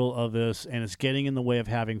the middle of this, and it's getting in the way of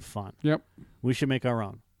having fun. Yep. We should make our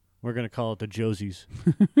own. We're going to call it the Josies.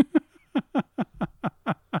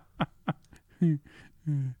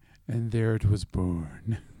 And there it was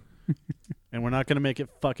born. And we're not going to make it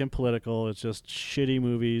fucking political. It's just shitty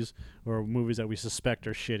movies or movies that we suspect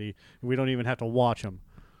are shitty. We don't even have to watch them.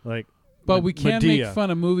 But we can make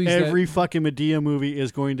fun of movies. Every fucking Medea movie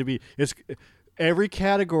is going to be. Every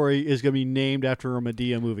category is going to be named after a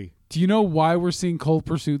Medea movie. Do you know why we're seeing Cold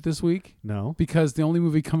Pursuit this week? No. Because the only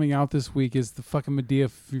movie coming out this week is the fucking Medea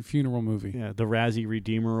funeral movie. Yeah, the Razzie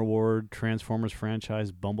Redeemer Award, Transformers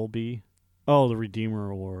franchise, Bumblebee. Oh, the Redeemer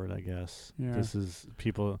Award, I guess. Yeah. This is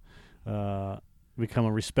people become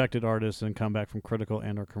a respected artist and come back from critical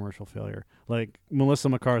and or commercial failure. Like Melissa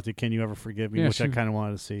McCarthy, Can You Ever Forgive Me? Yeah, which I kind of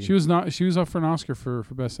wanted to see. She was up for an Oscar for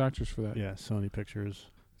Best Actress for that. Yeah, Sony Pictures.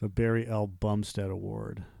 The Barry L. Bumstead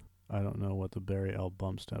Award. I don't know what the Barry L.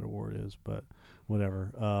 Bumstead Award is, but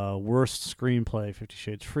whatever. Worst Screenplay, 50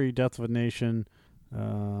 Shades Free, Death of a Nation,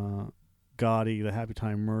 Gotti, The Happy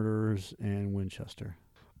Time Murderers, and Winchester.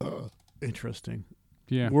 Interesting.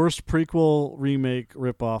 Yeah. Worst prequel, remake,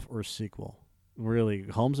 ripoff, or sequel. Really,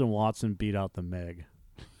 Holmes and Watson beat out the Meg.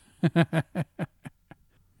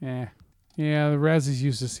 Yeah. Yeah, the Razzies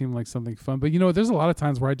used to seem like something fun. But, there's a lot of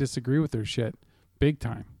times where I disagree with their shit. Big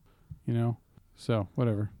time. So,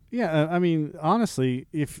 whatever. Yeah, I mean, honestly,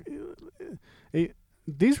 if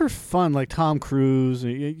these were fun, like Tom Cruise,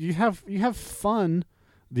 you have fun.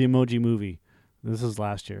 The Emoji Movie. This is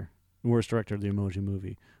last year. Worst director of the Emoji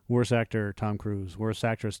Movie. Worst actor, Tom Cruise. Worst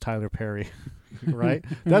actress, Tyler Perry. Right?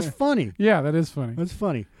 That's funny. Yeah, that is funny. That's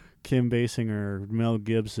funny. Kim Basinger, Mel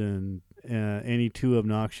Gibson, any two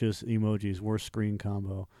obnoxious emojis. Worst screen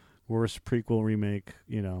combo. Worst prequel remake.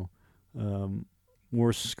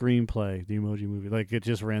 Worst screenplay, the Emoji Movie. Like, it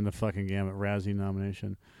just ran the fucking gamut. Razzie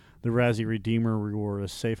nomination. The Razzie Redeemer Reward, a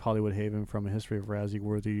safe Hollywood haven from a history of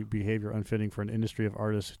Razzie-worthy behavior unfitting for an industry of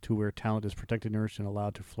artists to where talent is protected, nourished, and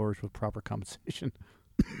allowed to flourish with proper compensation.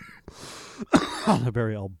 The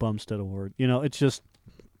Barry L. Bumstead Award. It's just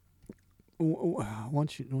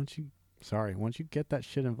once you get that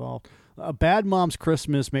shit involved. Bad Moms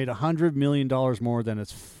Christmas made $100 million more than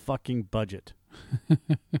its fucking budget.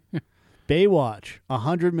 Baywatch,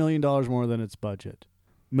 $100 million more than its budget.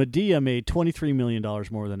 Medea made $23 million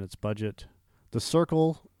more than its budget. The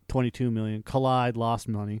Circle, $22 million. Collide lost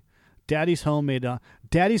money. Daddy's Home made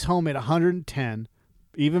 $110.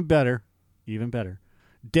 Even better.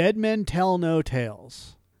 Dead Men Tell No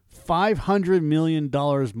Tales, $500 million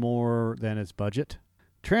more than its budget.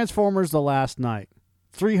 Transformers: The Last Night,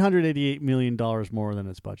 $388 million more than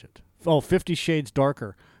its budget. 50 Shades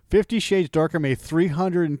Darker. 50 Shades Darker made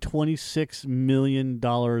 $326 million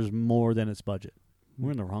more than its budget.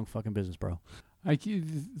 We're in the wrong fucking business, bro. I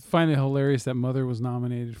find it hilarious that Mother was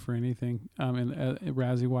nominated for anything. And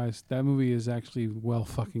Razzie-wise, that movie is actually well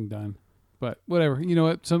fucking done. But whatever. You know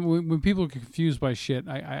what? When people are confused by shit,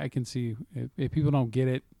 I can see if people don't get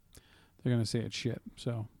it, they're going to say it's shit.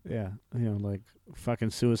 So yeah, like fucking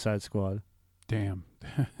Suicide Squad. Damn.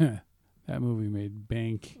 That movie made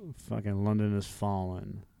bank. Fucking London Has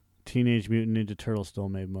Fallen. Teenage Mutant Ninja Turtles still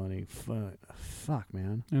made money. Fuck,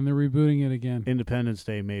 man. And they're rebooting it again. Independence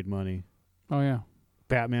Day made money. Oh, yeah.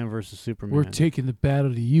 Batman versus Superman. We're taking the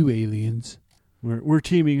battle to you, aliens. We're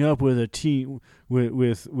teaming up with a team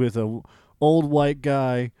with a old white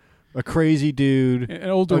guy, a crazy dude, an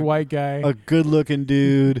older white guy, a good looking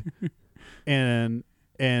dude, and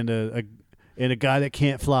a guy that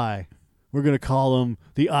can't fly. We're gonna call him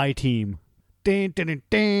the I-Team. Dun, dun, dun,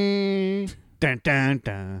 dun, dun, dun,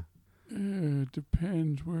 dun. It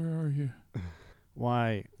depends. Where are you?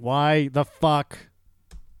 Why? Why the fuck?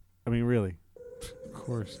 I mean, really? Of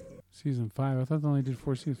course. Season 5. I thought they only did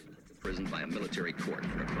 4 seasons. Imprisoned by a military court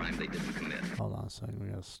for a crime they didn't commit. Hold on a second. We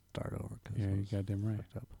gotta start over. Yeah, you goddamn right.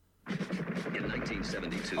 In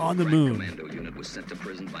 1972, On the a moon. commando unit was sent to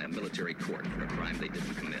prison by a military court for a crime they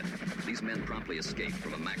didn't commit. These men promptly escaped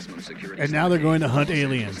from a maximum security. And now they're going to hunt Los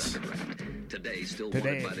Angeles aliens. underground. Today, still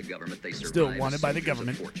wanted by the government. They Still survived wanted by the soldiers of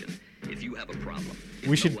government. fortune. If you have a problem, if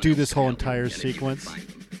We should no one do else this can whole help you, entire and if you can sequence. find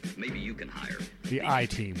them, maybe you can hire The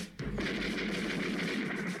I-Team.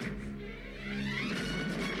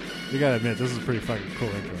 You gotta admit, this is a pretty fucking cool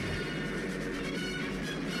intro.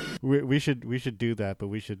 We should do that, but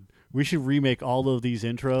we should remake all of these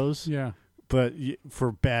intros. Yeah. But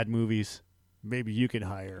for bad movies, maybe you could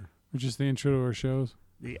hire. Or just the intro to our shows.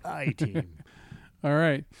 The I-Team. All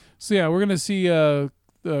right. So yeah, we're gonna see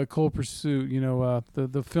Cold Pursuit.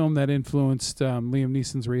 The film that influenced Liam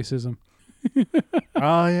Neeson's racism.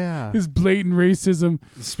 Oh yeah, his blatant racism.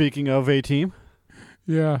 Speaking of A-Team.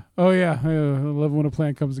 Yeah. Oh yeah. I love when a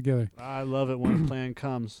plan comes together. I love it when a plan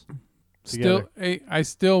comes Still, together. I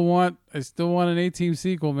still want an A-Team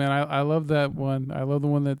sequel, man. I love that one. I love the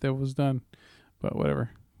one that was done, but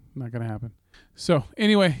whatever, not gonna happen. So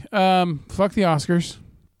anyway, fuck the Oscars,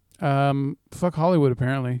 fuck Hollywood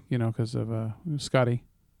apparently, because of Scotty,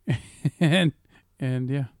 and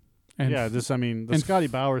yeah. And the Scotty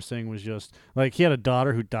Bowers thing was just like he had a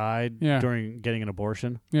daughter who died during getting an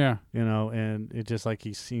abortion. Yeah. And it just like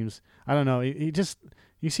he seems, I don't know,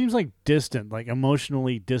 he seems like distant, like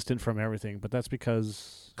emotionally distant from everything, but that's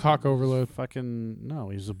because cock overload. Fucking no,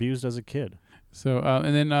 he was abused as a kid. So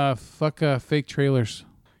and then fuck fake trailers.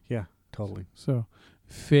 Yeah, totally. So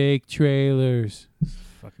fake trailers. It's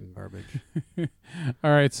fucking garbage.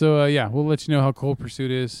 All right, so we'll let you know how Cold Pursuit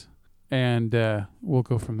is, and we'll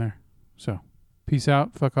go from there. So, peace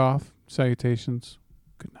out, fuck off, salutations,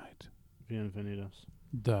 good night. Bienvenidos.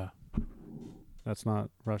 Duh. That's not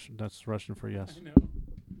Russian. That's Russian for yes. I know.